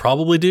what they'll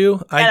probably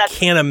do. I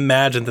can't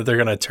imagine that they're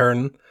going to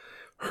turn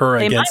her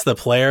against the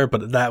player,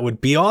 but that would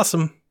be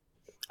awesome.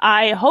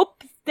 I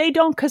hope they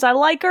don't because I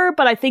like her,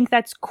 but I think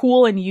that's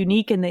cool and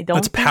unique and they don't.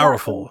 It's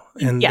powerful.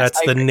 And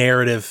that's the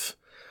narrative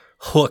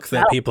hook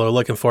that people are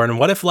looking for. And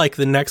what if like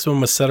the next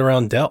one was set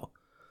around Dell?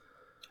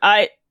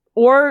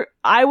 Or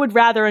I would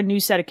rather a new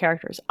set of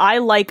characters. I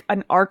like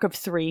an arc of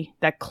 3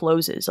 that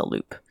closes a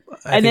loop.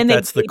 I think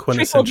that's the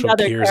quintessential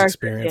Gears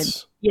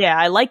experience. Yeah,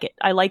 I like it.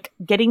 I like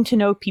getting to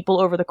know people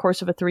over the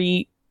course of a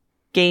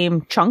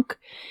 3-game chunk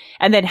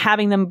and then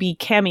having them be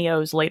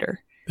cameos later.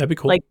 That'd be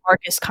cool. Like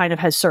Marcus kind of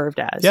has served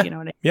as. You know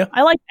what I mean? Yeah.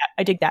 I like that.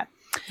 I dig that.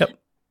 Yep.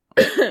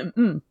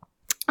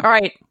 All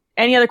right.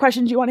 Any other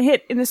questions you want to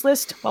hit in this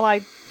list while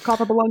I cough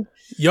up a lung?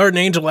 Yard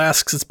Angel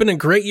asks, it's been a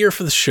great year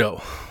for the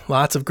show.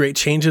 Lots of great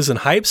changes and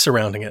hype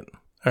surrounding it.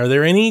 Are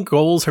there any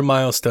goals or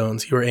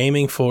milestones you are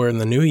aiming for in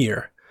the new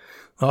year?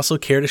 Also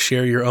care to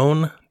share your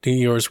own New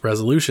Year's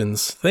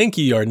resolutions? Thank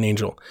you, Yard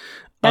Angel.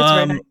 That's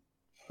very nice.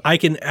 I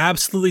can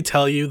absolutely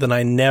tell you that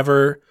I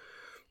never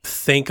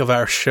think of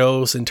our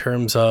shows in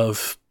terms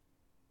of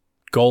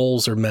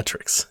goals or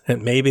metrics.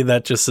 And maybe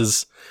that just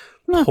is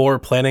poor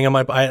planning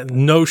on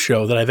no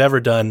show that I've ever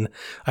done.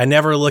 I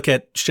never look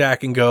at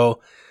Shaq and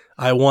go,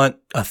 I want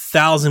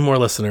 1,000 more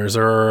listeners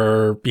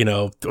or,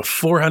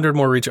 400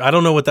 more reach. I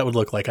don't know what that would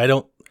look like.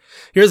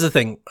 Here's the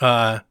thing.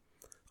 I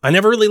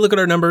never really look at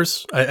our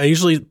numbers. I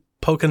usually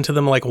poke into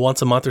them like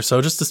once a month or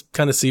so just to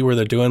kind of see where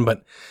they're doing,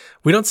 but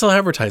we don't sell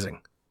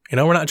advertising.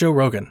 We're not Joe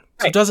Rogan.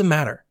 So It doesn't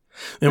matter.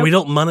 And we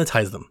don't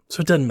monetize them.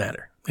 So it doesn't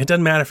matter. It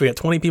doesn't matter if we got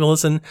 20 people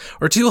listen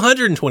or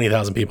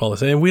 220,000 people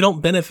listen, and we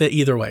don't benefit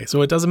either way.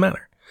 So it doesn't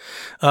matter.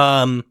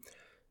 I'm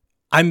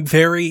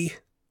very,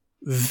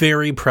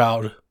 very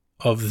proud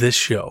of this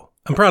show.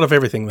 I'm proud of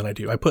everything that I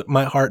do. I put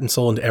my heart and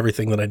soul into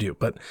everything that I do,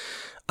 but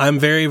I'm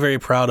very, very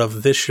proud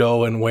of this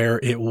show and where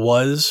it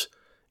was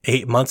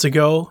 8 months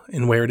ago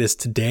and where it is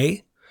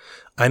today.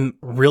 I'm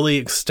really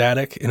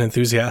ecstatic and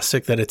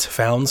enthusiastic that it's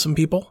found some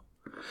people.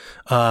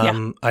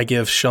 I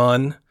give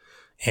Sean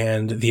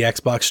and the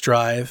Xbox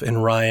Drive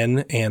and Ryan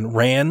and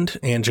Rand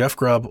and Jeff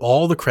Grubb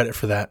all the credit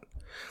for that,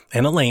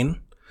 and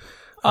Elaine.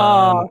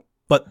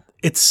 But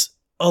it's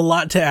a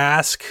lot to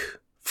ask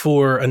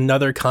for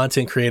another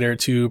content creator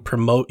to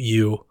promote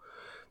you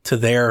to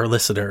their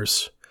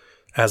listeners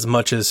as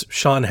much as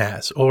Sean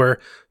has, or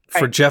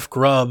for Jeff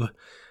Grubb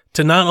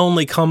to not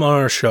only come on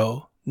our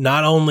show,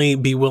 not only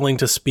be willing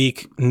to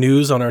speak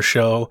news on our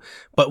show,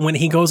 but when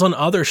he goes on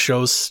other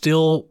shows,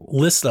 still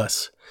list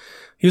us.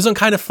 He was on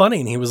Kind of Funny,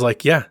 and he was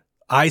like, yeah,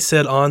 I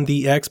said on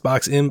the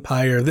Xbox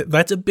Empire.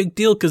 That's a big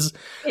deal because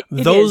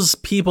those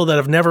people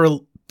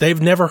that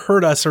they've never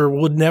heard us or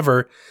would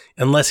never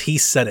unless he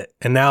said it.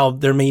 And now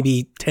there may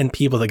be 10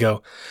 people that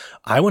go,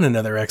 I want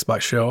another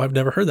Xbox show. I've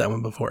never heard that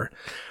one before.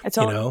 That's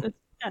all.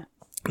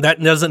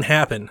 That doesn't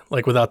happen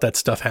without that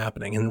stuff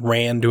happening, and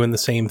Rand doing the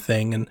same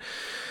thing. And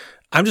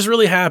I'm just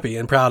really happy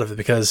and proud of it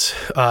because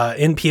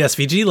in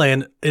PSVG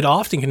land, it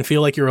often can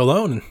feel like you're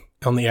alone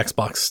on the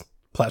Xbox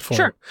platform.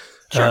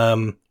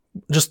 Sure.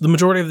 Just the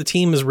majority of the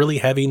team is really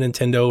heavy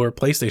Nintendo or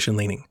PlayStation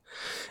leaning.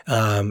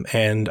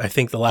 And I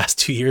think the last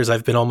 2 years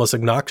I've been almost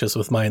obnoxious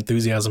with my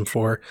enthusiasm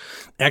for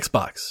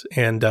Xbox.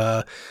 And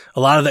a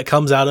lot of that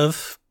comes out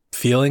of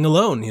feeling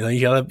alone.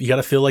 You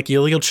gotta feel like you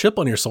have a little chip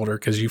on your shoulder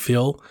because you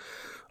feel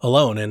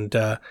alone.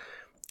 And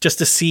just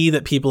to see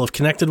that people have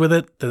connected with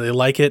it, that they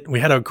like it.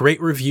 We had a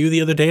great review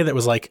the other day that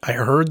was like, I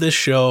heard this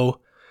show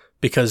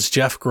because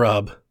Jeff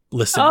Grubb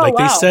listened.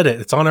 They said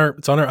it. It's on our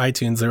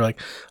iTunes. They're like,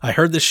 I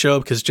heard this show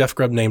because Jeff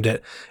Grubb named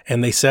it.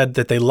 And they said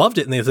that they loved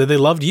it, and they said they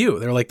loved you.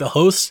 They're like, the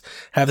hosts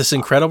have this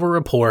incredible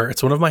rapport.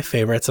 It's one of my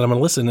favorites, and I'm going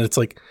to listen. And it's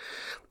like,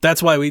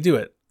 that's why we do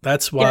it.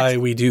 That's why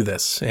we do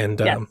this. And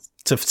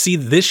to see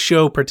this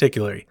show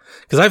particularly,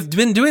 because I've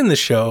been doing this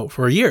show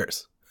for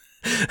years.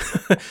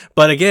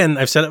 But again,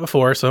 I've said it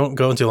before, so I don't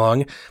go into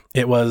long.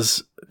 It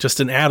was just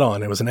an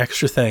add-on. It was an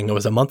extra thing. It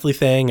was a monthly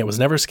thing. It was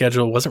never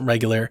scheduled. It wasn't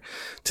regular.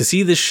 To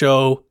see this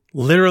show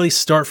literally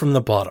start from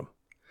the bottom.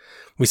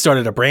 We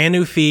started a brand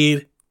new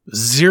feed,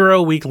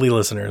 0 weekly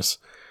listeners,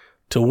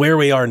 to where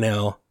we are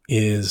now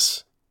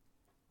is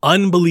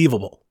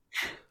unbelievable.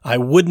 I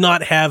would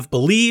not have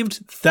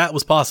believed that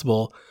was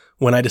possible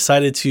when I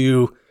decided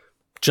to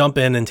jump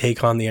in and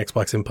take on the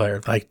Xbox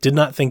Empire. I did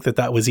not think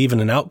that was even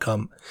an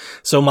outcome.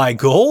 So my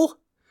goal,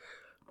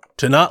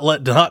 to not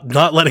let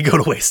it go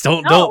to waste.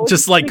 Don't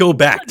just go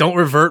back. Don't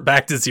revert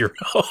back to zero.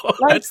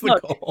 That's the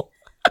goal.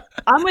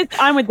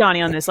 I'm with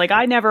Donnie on this.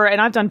 I never,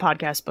 and I've done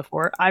podcasts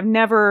before, I've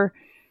never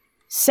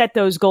set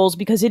those goals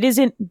because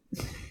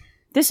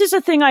this is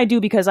a thing I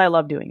do because I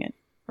love doing it,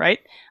 right?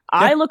 Yeah,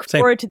 I look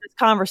forward to this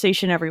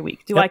conversation every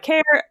week. Do I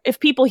care if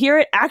people hear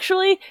it?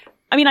 Actually,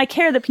 I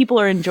care that people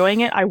are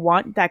enjoying it. I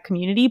want that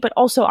community, but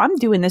also I'm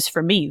doing this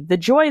for me. The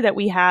joy that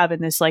we have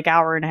in this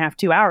hour and a half,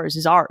 2 hours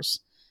is ours.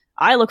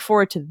 I look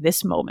forward to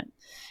this moment.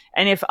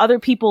 And if other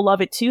people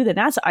love it too, then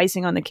that's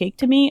icing on the cake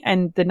to me.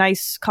 And the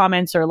nice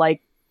comments are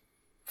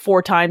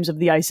 4 times of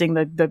the icing,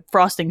 the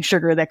frosting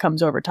sugar that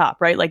comes over top,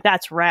 right?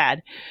 That's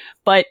rad.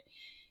 But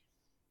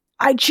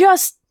I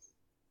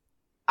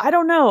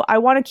don't know. I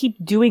want to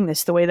keep doing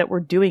this the way that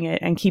we're doing it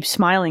and keep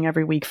smiling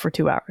every week for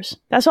 2 hours.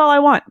 That's all I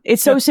want.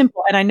 It's so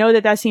simple. And I know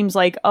that seems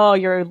like, oh,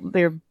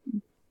 they're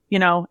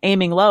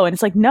aiming low. And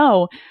it's like,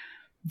 no,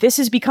 this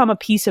has become a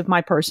piece of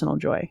my personal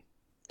joy.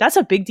 That's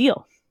a big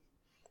deal.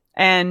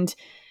 And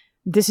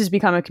this has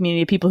become a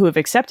community of people who have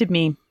accepted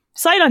me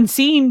sight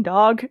unseen,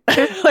 dog.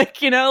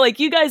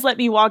 You guys let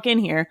me walk in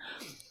here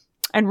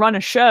and run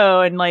a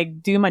show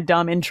and do my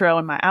dumb intro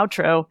and my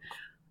outro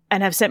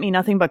and have sent me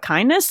nothing but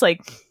kindness.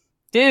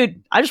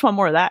 Dude, I just want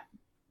more of that.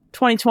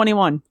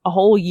 2021, a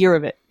whole year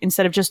of it.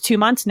 Instead of just 2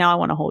 months, now I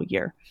want a whole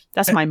year.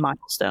 That's my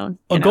milestone.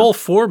 A goal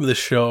for this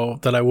show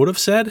that I would have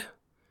said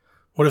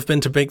would have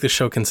been to make the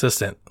show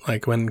consistent.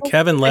 When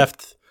Kevin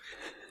left,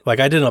 I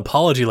did an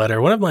apology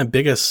letter. One of my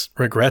biggest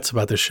regrets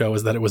about this show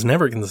is that it was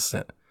never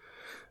consistent.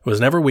 It was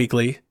never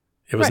weekly.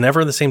 It was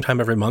never at the same time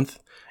every month.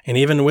 And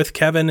even with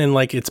Kevin and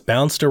it's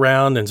bounced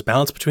around and it's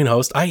bounced between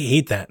hosts, I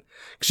hate that.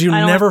 Because you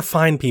never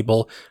find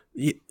people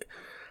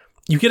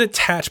you get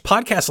attached.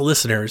 Podcast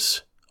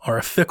listeners are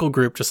a fickle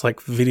group, just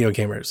like video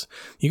gamers.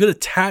 You get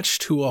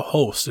attached to a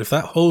host. If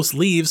that host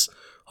leaves,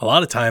 a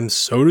lot of times,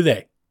 so do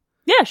they.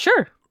 Yeah,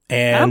 sure.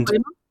 And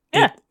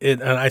yeah,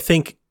 and I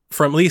think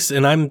from at least,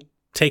 and I'm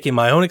taking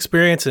my own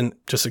experience and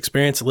just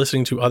experience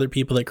listening to other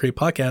people that create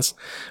podcasts.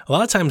 A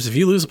lot of times, if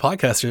you lose a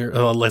podcaster,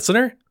 a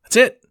listener, that's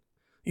it.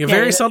 You have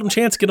very seldom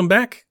chance to get them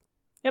back.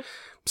 Yep.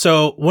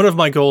 So one of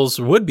my goals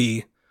would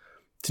be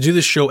to do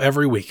this show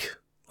every week,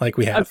 like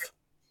we have. Okay.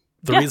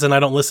 The reason I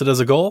don't list it as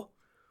a goal,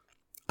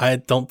 I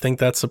don't think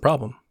that's a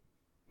problem.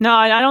 No,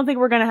 I don't think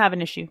we're going to have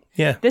an issue.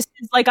 Yeah. This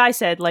is, like I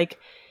said, like...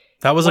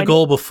 That was a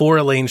goal before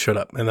Elaine showed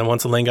up. And then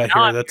once Elaine got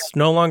here, that's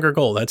no longer a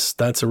goal.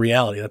 That's a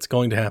reality. That's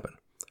going to happen.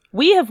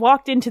 We have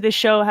walked into this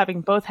show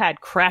having both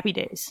had crappy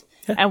days.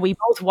 Yeah. And we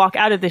both walk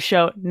out of the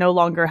show no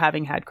longer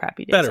having had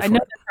crappy days. I know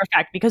that for a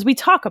fact because we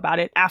talk about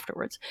it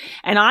afterwards.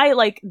 And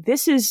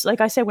this is, like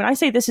I said, when I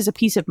say this is a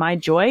piece of my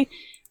joy,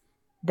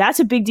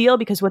 that's a big deal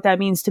because what that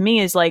means to me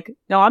is like,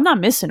 no, I'm not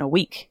missing a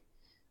week.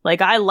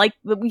 Like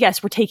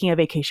yes, we're taking a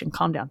vacation.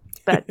 Calm down.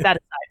 That aside,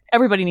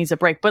 everybody needs a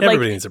break. But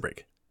everybody needs a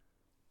break.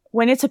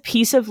 When it's a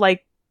piece of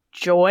like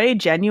joy,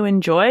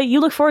 genuine joy,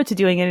 you look forward to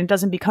doing it and it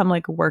doesn't become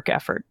like a work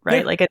effort, right?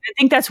 Yeah. Like I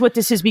think that's what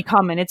this has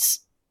become. And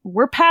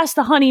we're past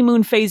the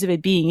honeymoon phase of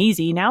it being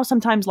easy. Now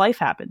sometimes life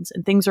happens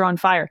and things are on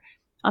fire.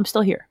 I'm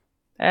still here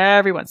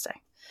every Wednesday,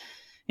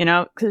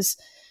 because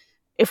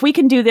if we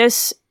can do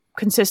this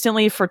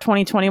consistently for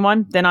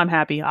 2021, then I'm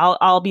happy.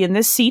 I'll be in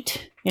this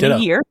seat in a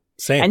year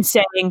and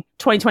saying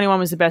 2021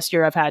 was the best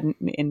year I've had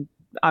and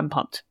I'm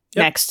pumped.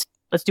 Yep. Next,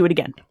 let's do it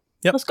again.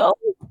 Yep. Let's go.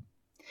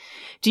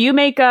 Do you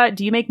make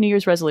New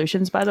Year's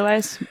resolutions, by the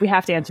way? We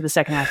have to answer the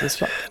second half of this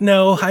show.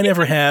 No, I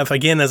never have.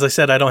 Again, as I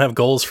said, I don't have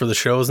goals for the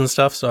shows and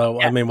stuff. So,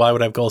 I mean, why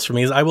would I have goals for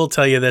me? I will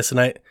tell you this, and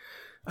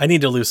I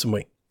need to lose some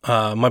weight.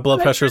 My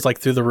blood pressure is like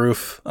through the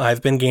roof.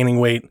 I've been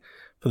gaining weight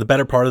for the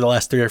better part of the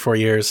last 3 or 4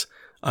 years.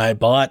 I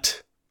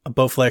bought a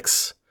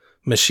Bowflex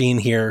machine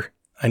here.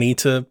 I need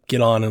to get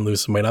on and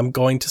lose some weight. I'm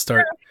going to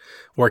start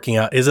working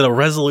out. Is it a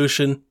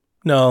resolution?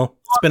 No,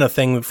 it's been a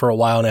thing for a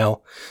while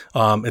now.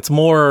 It's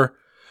more...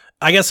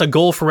 I guess a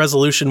goal for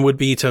resolution would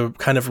be to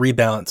kind of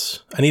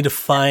rebalance. I need to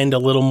find a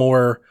little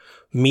more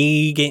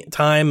me game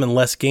time and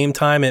less game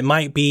time. It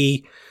might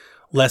be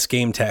less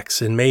game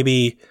techs and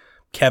maybe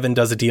Kevin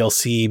does a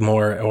DLC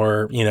more,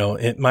 or,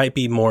 it might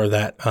be more of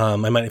that. I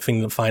might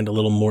find a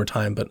little more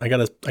time, but I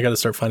gotta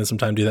start finding some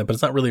time to do that. But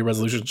it's not really a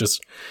resolution, it's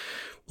just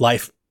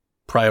life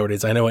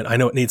priorities. I know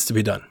it needs to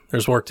be done.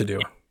 There's work to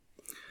do.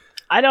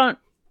 I don't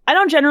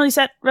generally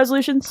set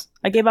resolutions.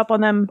 I gave up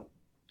on them.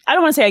 I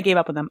don't want to say I gave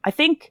up on them. I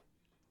think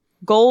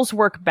goals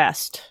work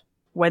best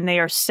when they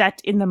are set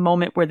in the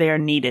moment where they are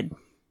needed.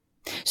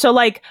 So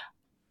like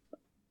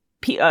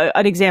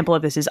an example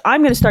of this is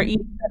I'm going to start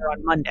eating better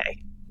on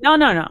Monday.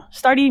 No.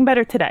 Start eating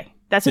better today.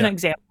 That's an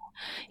example.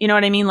 You know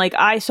what I mean? Like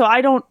I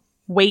don't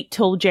wait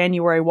till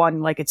January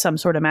 1, like it's some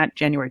sort of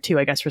January 2,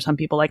 I guess for some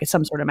people, like it's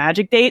some sort of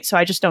magic date. So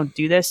I just don't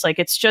do this. Like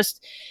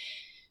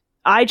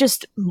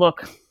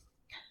look,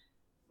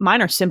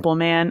 mine are simple,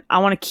 man. I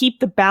want to keep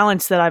the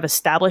balance that I've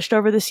established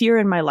over this year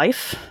in my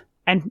life.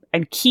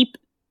 And keep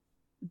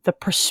the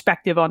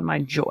perspective on my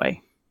joy.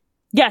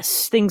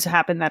 Yes, things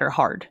happen that are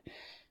hard,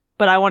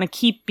 but I want to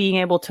keep being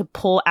able to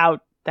pull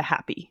out the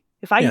happy.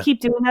 If I can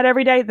keep doing that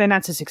every day, then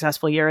that's a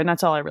successful year, and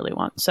that's all I really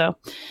want. So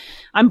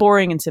I'm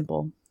boring and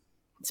simple.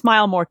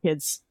 Smile more,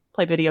 kids.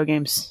 Play video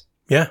games.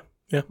 Yeah.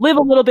 Live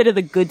a little bit of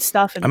the good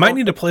stuff. I might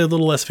need to play a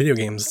little less video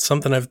games. It's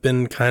something I've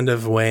been kind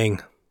of weighing.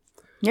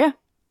 Yeah.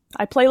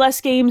 I play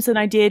less games than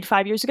I did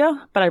 5 years ago,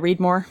 but I read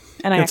more.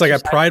 And it's like I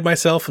pride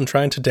myself in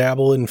trying to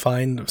dabble and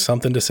find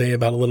something to say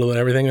about a little bit of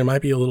everything. There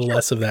might be a little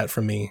less of that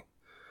from me.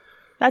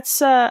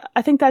 That's I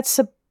think that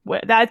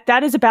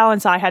is a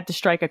balance I had to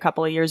strike a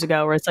couple of years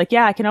ago, where it's like,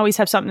 yeah, I can always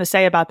have something to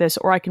say about this,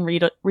 or I can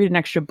read an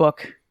extra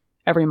book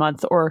every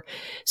month, or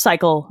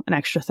cycle an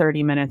extra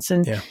 30 minutes,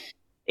 and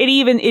it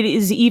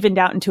is evened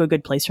out into a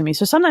good place for me.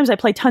 So sometimes I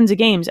play tons of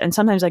games, and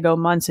sometimes I go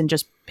months and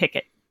just pick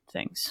at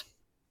things.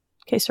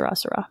 Que sera,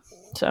 sera.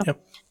 So,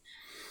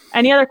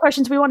 any other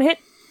questions we want to hit?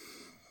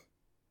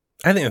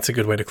 I think that's a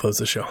good way to close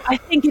the show. I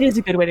think it is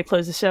a good way to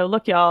close the show.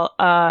 Look,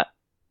 y'all,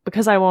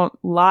 because I won't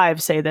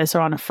live say this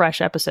or on a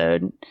fresh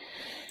episode,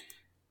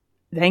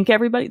 thank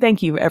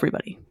you,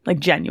 everybody, like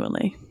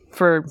genuinely,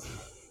 for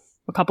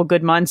a couple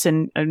good months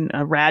and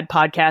a rad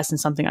podcast and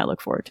something I look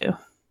forward to.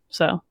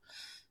 So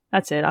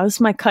that's it. That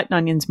was my cut and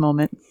onions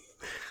moment.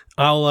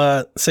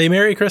 I'll say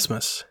Merry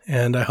Christmas,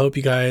 and I hope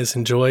you guys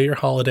enjoy your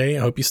holiday.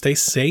 I hope you stay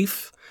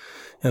safe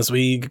as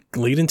we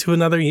lead into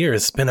another year.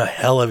 It's been a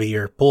hell of a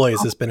year.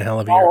 Boys, it's been a hell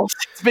of a year.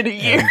 It's been a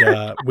year.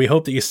 And we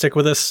hope that you stick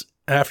with us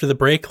after the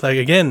break. Like,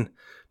 again,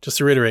 just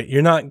to reiterate,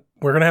 we're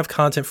going to have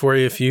content for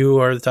you. If you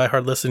are the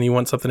diehard listener and you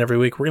want something every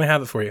week, we're going to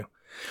have it for you.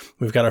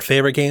 We've got our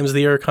favorite games of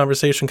the year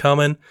conversation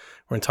coming.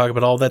 We're going to talk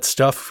about all that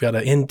stuff. We've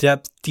got an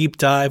in-depth, deep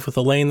dive with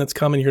Elaine that's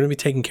coming. You're going to be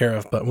taken care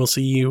of, but we'll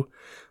see you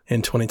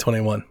in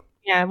 2021.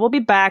 Yeah, we'll be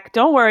back.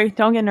 Don't worry.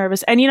 Don't get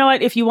nervous. And you know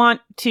what? If you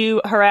want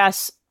to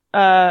harass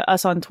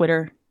us on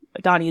Twitter,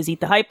 Donnie is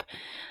Eat the Hype.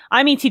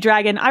 I'm ET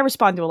Dragon. I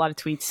respond to a lot of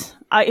tweets.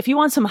 If you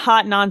want some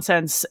hot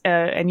nonsense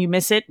and you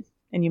miss it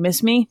and you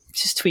miss me,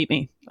 just tweet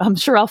me. I'm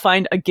sure I'll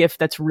find a GIF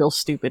that's real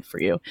stupid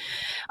for you.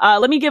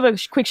 Let me give a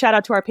quick shout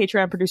out to our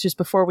Patreon producers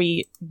before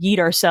we yeet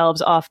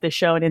ourselves off the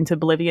show and into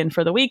oblivion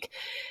for the week.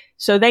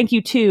 So thank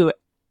you to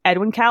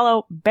Edwin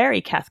Callow,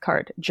 Barry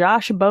Cathcart,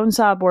 Josh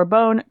Bonesaw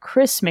Bourbon,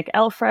 Chris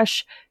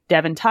McElfresh,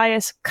 Devin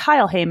Tyus,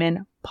 Kyle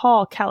Heyman,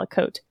 Paul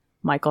Calicote,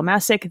 Michael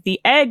Masick, The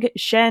Egg,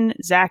 Shen,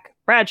 Zach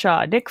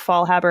Bradshaw, Nick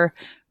Fallhaber,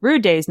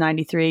 Rude Days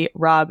 93,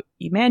 Rob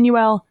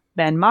Emanuel,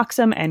 Ben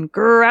Moxham, and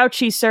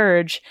Grouchy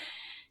Surge.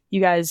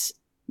 You guys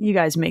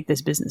make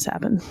this business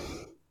happen.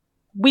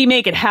 We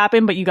make it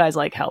happen, but you guys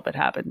help it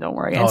happen. Don't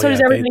worry. And does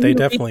everybody. They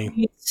definitely.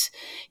 Retweets.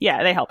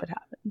 Yeah, they help it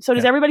happen. So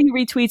does everybody who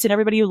retweets and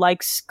everybody who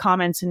likes,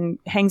 comments, and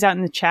hangs out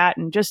in the chat,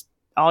 and just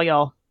all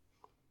y'all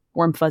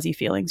warm fuzzy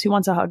feelings. Who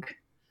wants a hug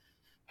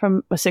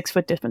from a 6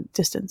 foot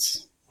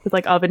distance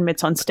with oven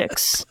mitts on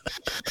sticks?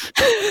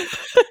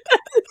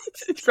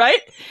 Right?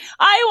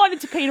 I wanted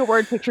to paint a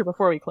word picture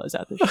before we close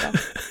out the show.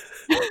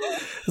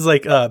 It's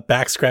like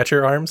back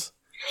scratcher arms.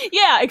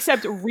 Yeah,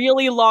 except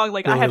really long.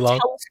 I have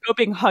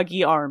telescoping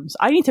huggy arms.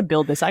 I need to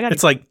build this.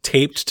 It's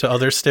taped to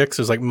other sticks.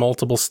 There's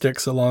multiple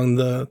sticks along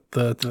the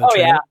oh trail.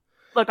 Yeah.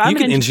 Look, you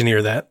can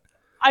engineer that.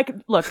 I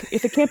could look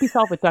if it can't be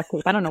solved with duct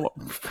tape. I don't know what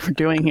we're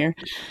doing here.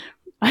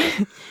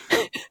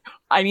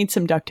 I need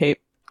some duct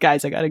tape.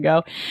 Guys, I gotta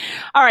go.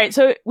 All right,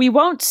 so we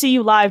won't see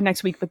you live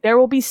next week, but there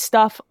will be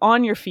stuff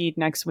on your feed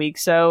next week.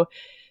 So,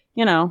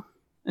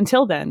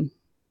 until then,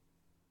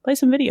 play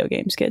some video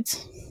games,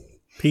 kids.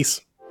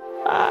 Peace.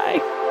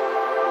 Bye.